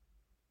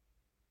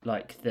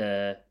 Like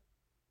the.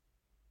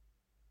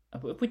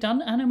 Have we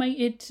done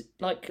animated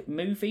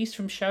movies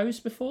from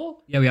shows before?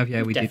 Yeah, we have.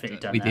 Yeah, we did.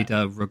 We did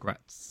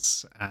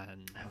Rugrats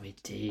and we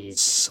did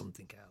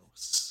something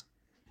else.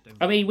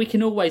 I mean, we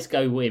can always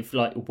go with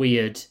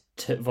Weird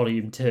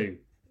Volume 2.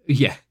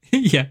 Yeah,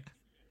 yeah.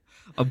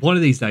 One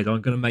of these days, I'm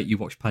going to make you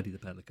watch Paddy the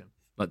Pelican.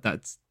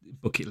 That's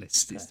bucket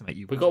list is to make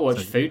you. We've got to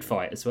watch Food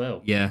Fight as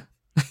well. Yeah,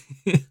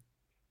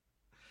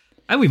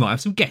 and we might have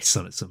some guests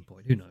on at some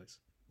point. Who knows?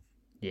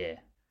 Yeah.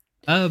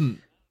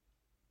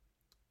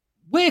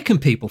 Where can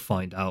people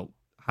find out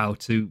how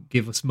to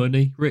give us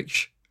money,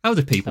 Rich? How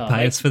do people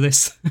pay us for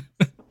this?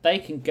 They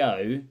can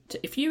go to,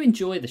 if you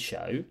enjoy the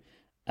show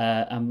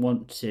and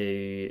want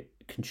to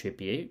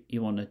contribute,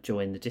 you want to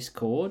join the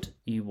Discord,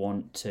 you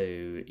want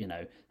to,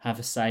 have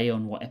a say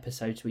on what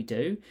episodes we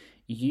do,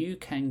 you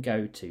can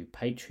go to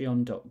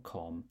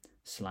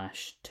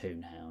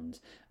patreon.com/toonhounds,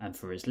 and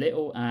for as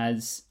little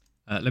as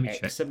let me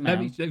check.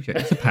 Amount, let me check.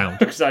 It's a pound.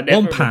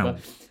 £1.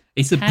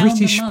 It's a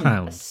British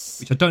pound,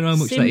 which I don't know how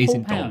much that is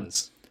in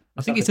dollars.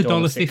 I think it's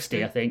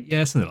 $1.50. I think.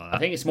 Yeah, something like that. I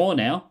think it's more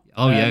now.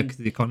 Oh yeah, because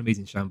the economy's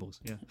in shambles.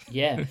 Yeah.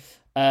 Yeah.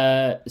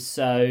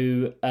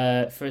 So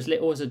for as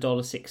little as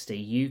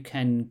 $1.60, you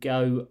can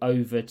go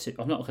over to.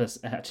 I'm not going to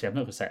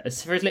say it.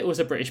 For as little as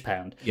a British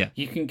pound,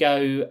 you can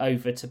go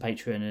over to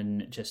Patreon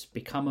and just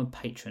become a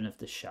patron of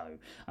the show.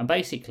 And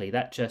basically,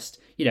 that just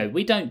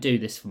we don't do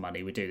this for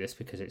money. We do this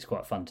because it's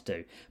quite fun to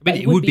do. I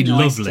mean, it would be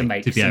nice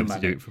lovely to be able to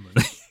do it for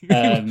money.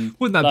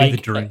 Wouldn't that be the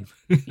dream?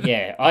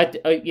 Yeah,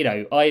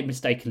 I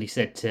mistakenly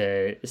said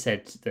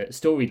that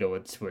Story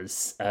Lords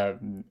was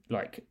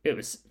it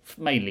was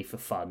mainly for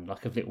fun,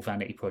 like a little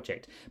vanity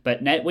project.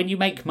 But now, when you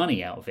make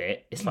money out of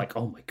it, it's like,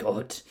 oh my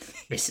god,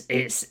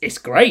 it's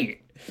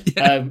great.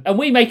 Yeah. And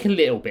we make a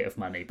little bit of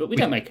money, but we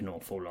don't make an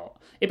awful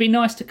lot. It'd be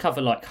nice to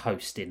cover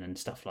hosting and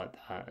stuff like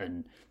that,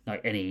 and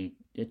any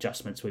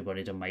adjustments we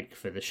wanted to make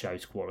for the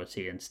show's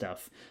quality and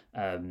stuff.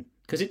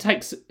 Because it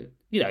takes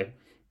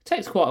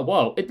quite a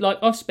while.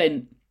 I've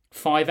spent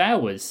 5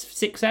 hours,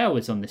 6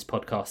 hours on this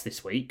podcast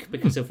this week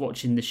because of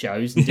watching the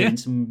shows and doing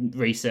some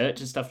research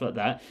and stuff like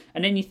that.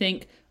 And then you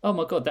think, oh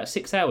my God, that's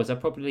 6 hours. I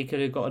probably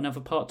could have got another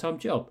part-time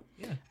job.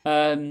 Yeah.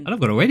 And I've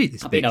got to edit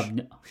this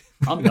bitch.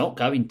 I'm not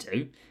going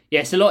to.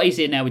 Yeah, it's a lot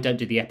easier now we don't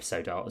do the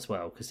episode art as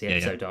well because the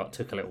episode art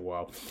took a little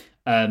while.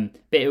 But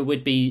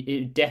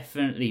it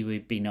definitely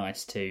would be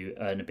nice to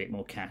earn a bit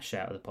more cash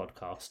out of the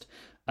podcast.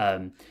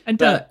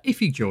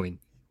 If you join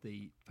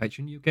the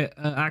Patreon, you get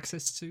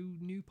access to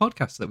new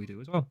podcasts that we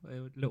do as well.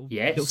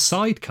 Little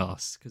side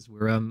casts because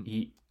we're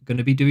going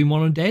to be doing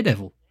one on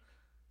Daredevil.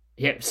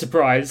 Yep,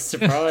 surprise.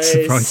 surprise.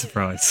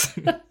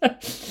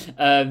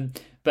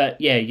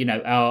 But yeah,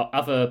 our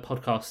other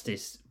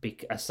podcast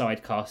a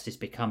side cast is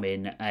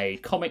becoming a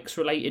comics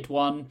related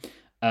one.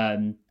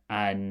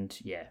 And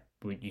yeah,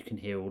 you can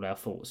hear all our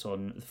thoughts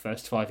on the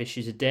first 5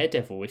 issues of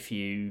Daredevil if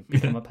you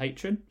become a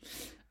patron.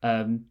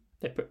 It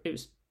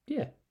was,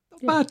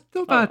 Not bad.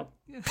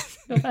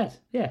 Not bad,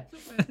 yeah.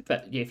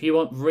 But if you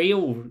want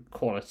real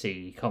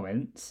quality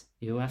comments,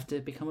 you'll have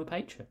to become a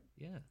patron.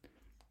 Yeah.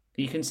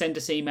 You can send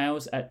us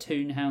emails at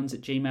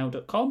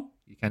toonhounds@gmail.com.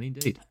 You can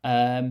indeed.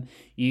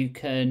 You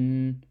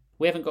can...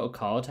 We haven't got a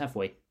card, have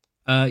we?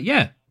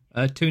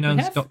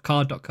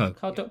 Toonhounds.card.co.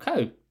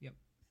 Card.co. Yep.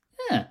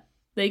 Yeah,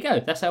 there you go.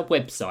 That's our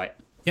website,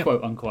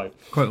 quote unquote.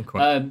 Quote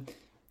unquote.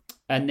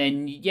 And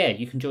then,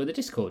 you can join the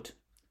Discord.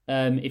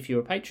 If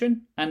you're a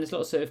patron, and there's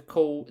lots of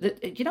cool.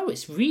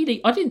 It's really.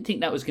 I didn't think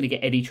that was going to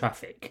get any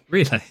traffic.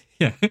 Really?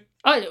 Yeah.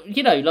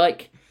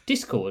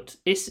 Discord.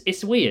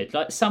 It's weird.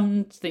 Like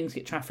some things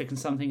get traffic and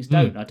some things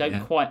don't. I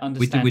don't quite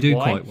understand. We do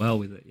why. quite well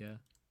with it. Yeah.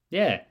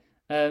 Yeah.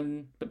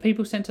 But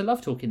people tend to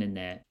love talking in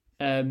there.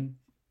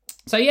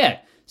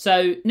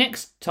 So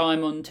next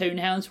time on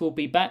Toonhounds, we'll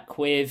be back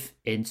with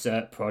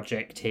insert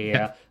project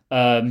here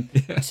to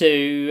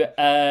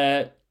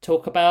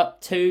talk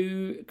about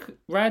 2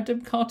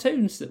 random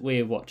cartoons that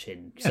we're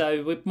watching. Yeah.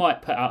 So we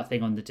might put out a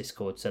thing on the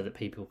Discord so that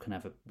people can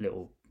have a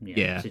little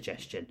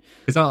suggestion.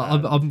 Because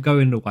I'm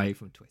going away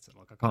from Twitter.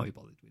 Like I can't be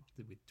bothered with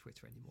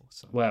Twitter anymore.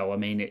 So. Well, I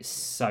mean, it's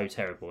so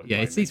terrible.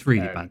 It's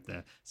really bad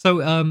there.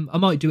 So I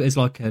might do it as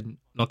like an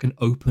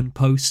open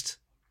post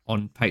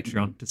on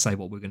Patreon to say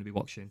what we're going to be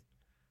watching.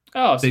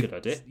 Oh, that's a good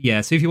idea.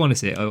 Yeah, so if you want to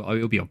see it,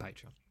 it'll be on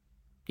Patreon.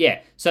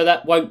 Yeah, so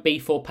that won't be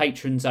for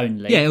patrons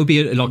only. Yeah, ittle be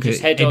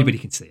anybody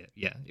can see it.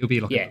 Yeah, it'll be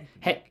like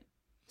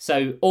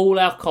so all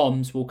our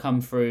comms will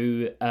come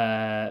through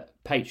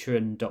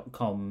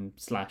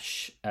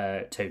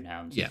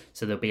patreon.com/Toonhounds. Yeah.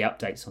 So there'll be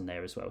updates on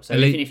there as well. So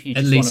even if you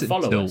just want to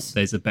follow us,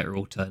 there's a better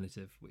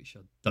alternative, which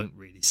I don't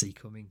really see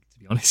coming, to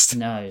be honest.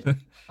 No,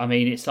 I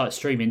mean it's like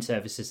streaming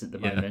services at the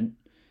moment.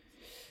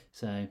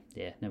 So,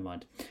 never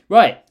mind.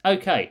 Right,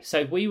 okay,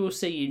 so we will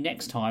see you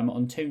next time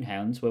on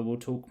Toonhounds where we'll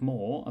talk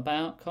more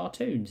about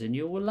cartoons and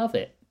you will love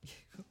it.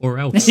 Or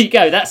else. There you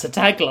go, that's a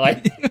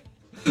tagline.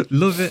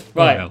 Love it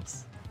or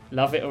else.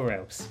 Love it or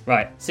else.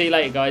 Right, see you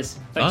later, guys.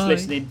 Thanks for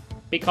listening.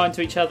 Be kind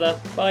to each other.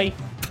 Bye.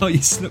 Oh,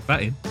 you snuck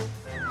that in.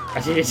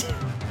 I did.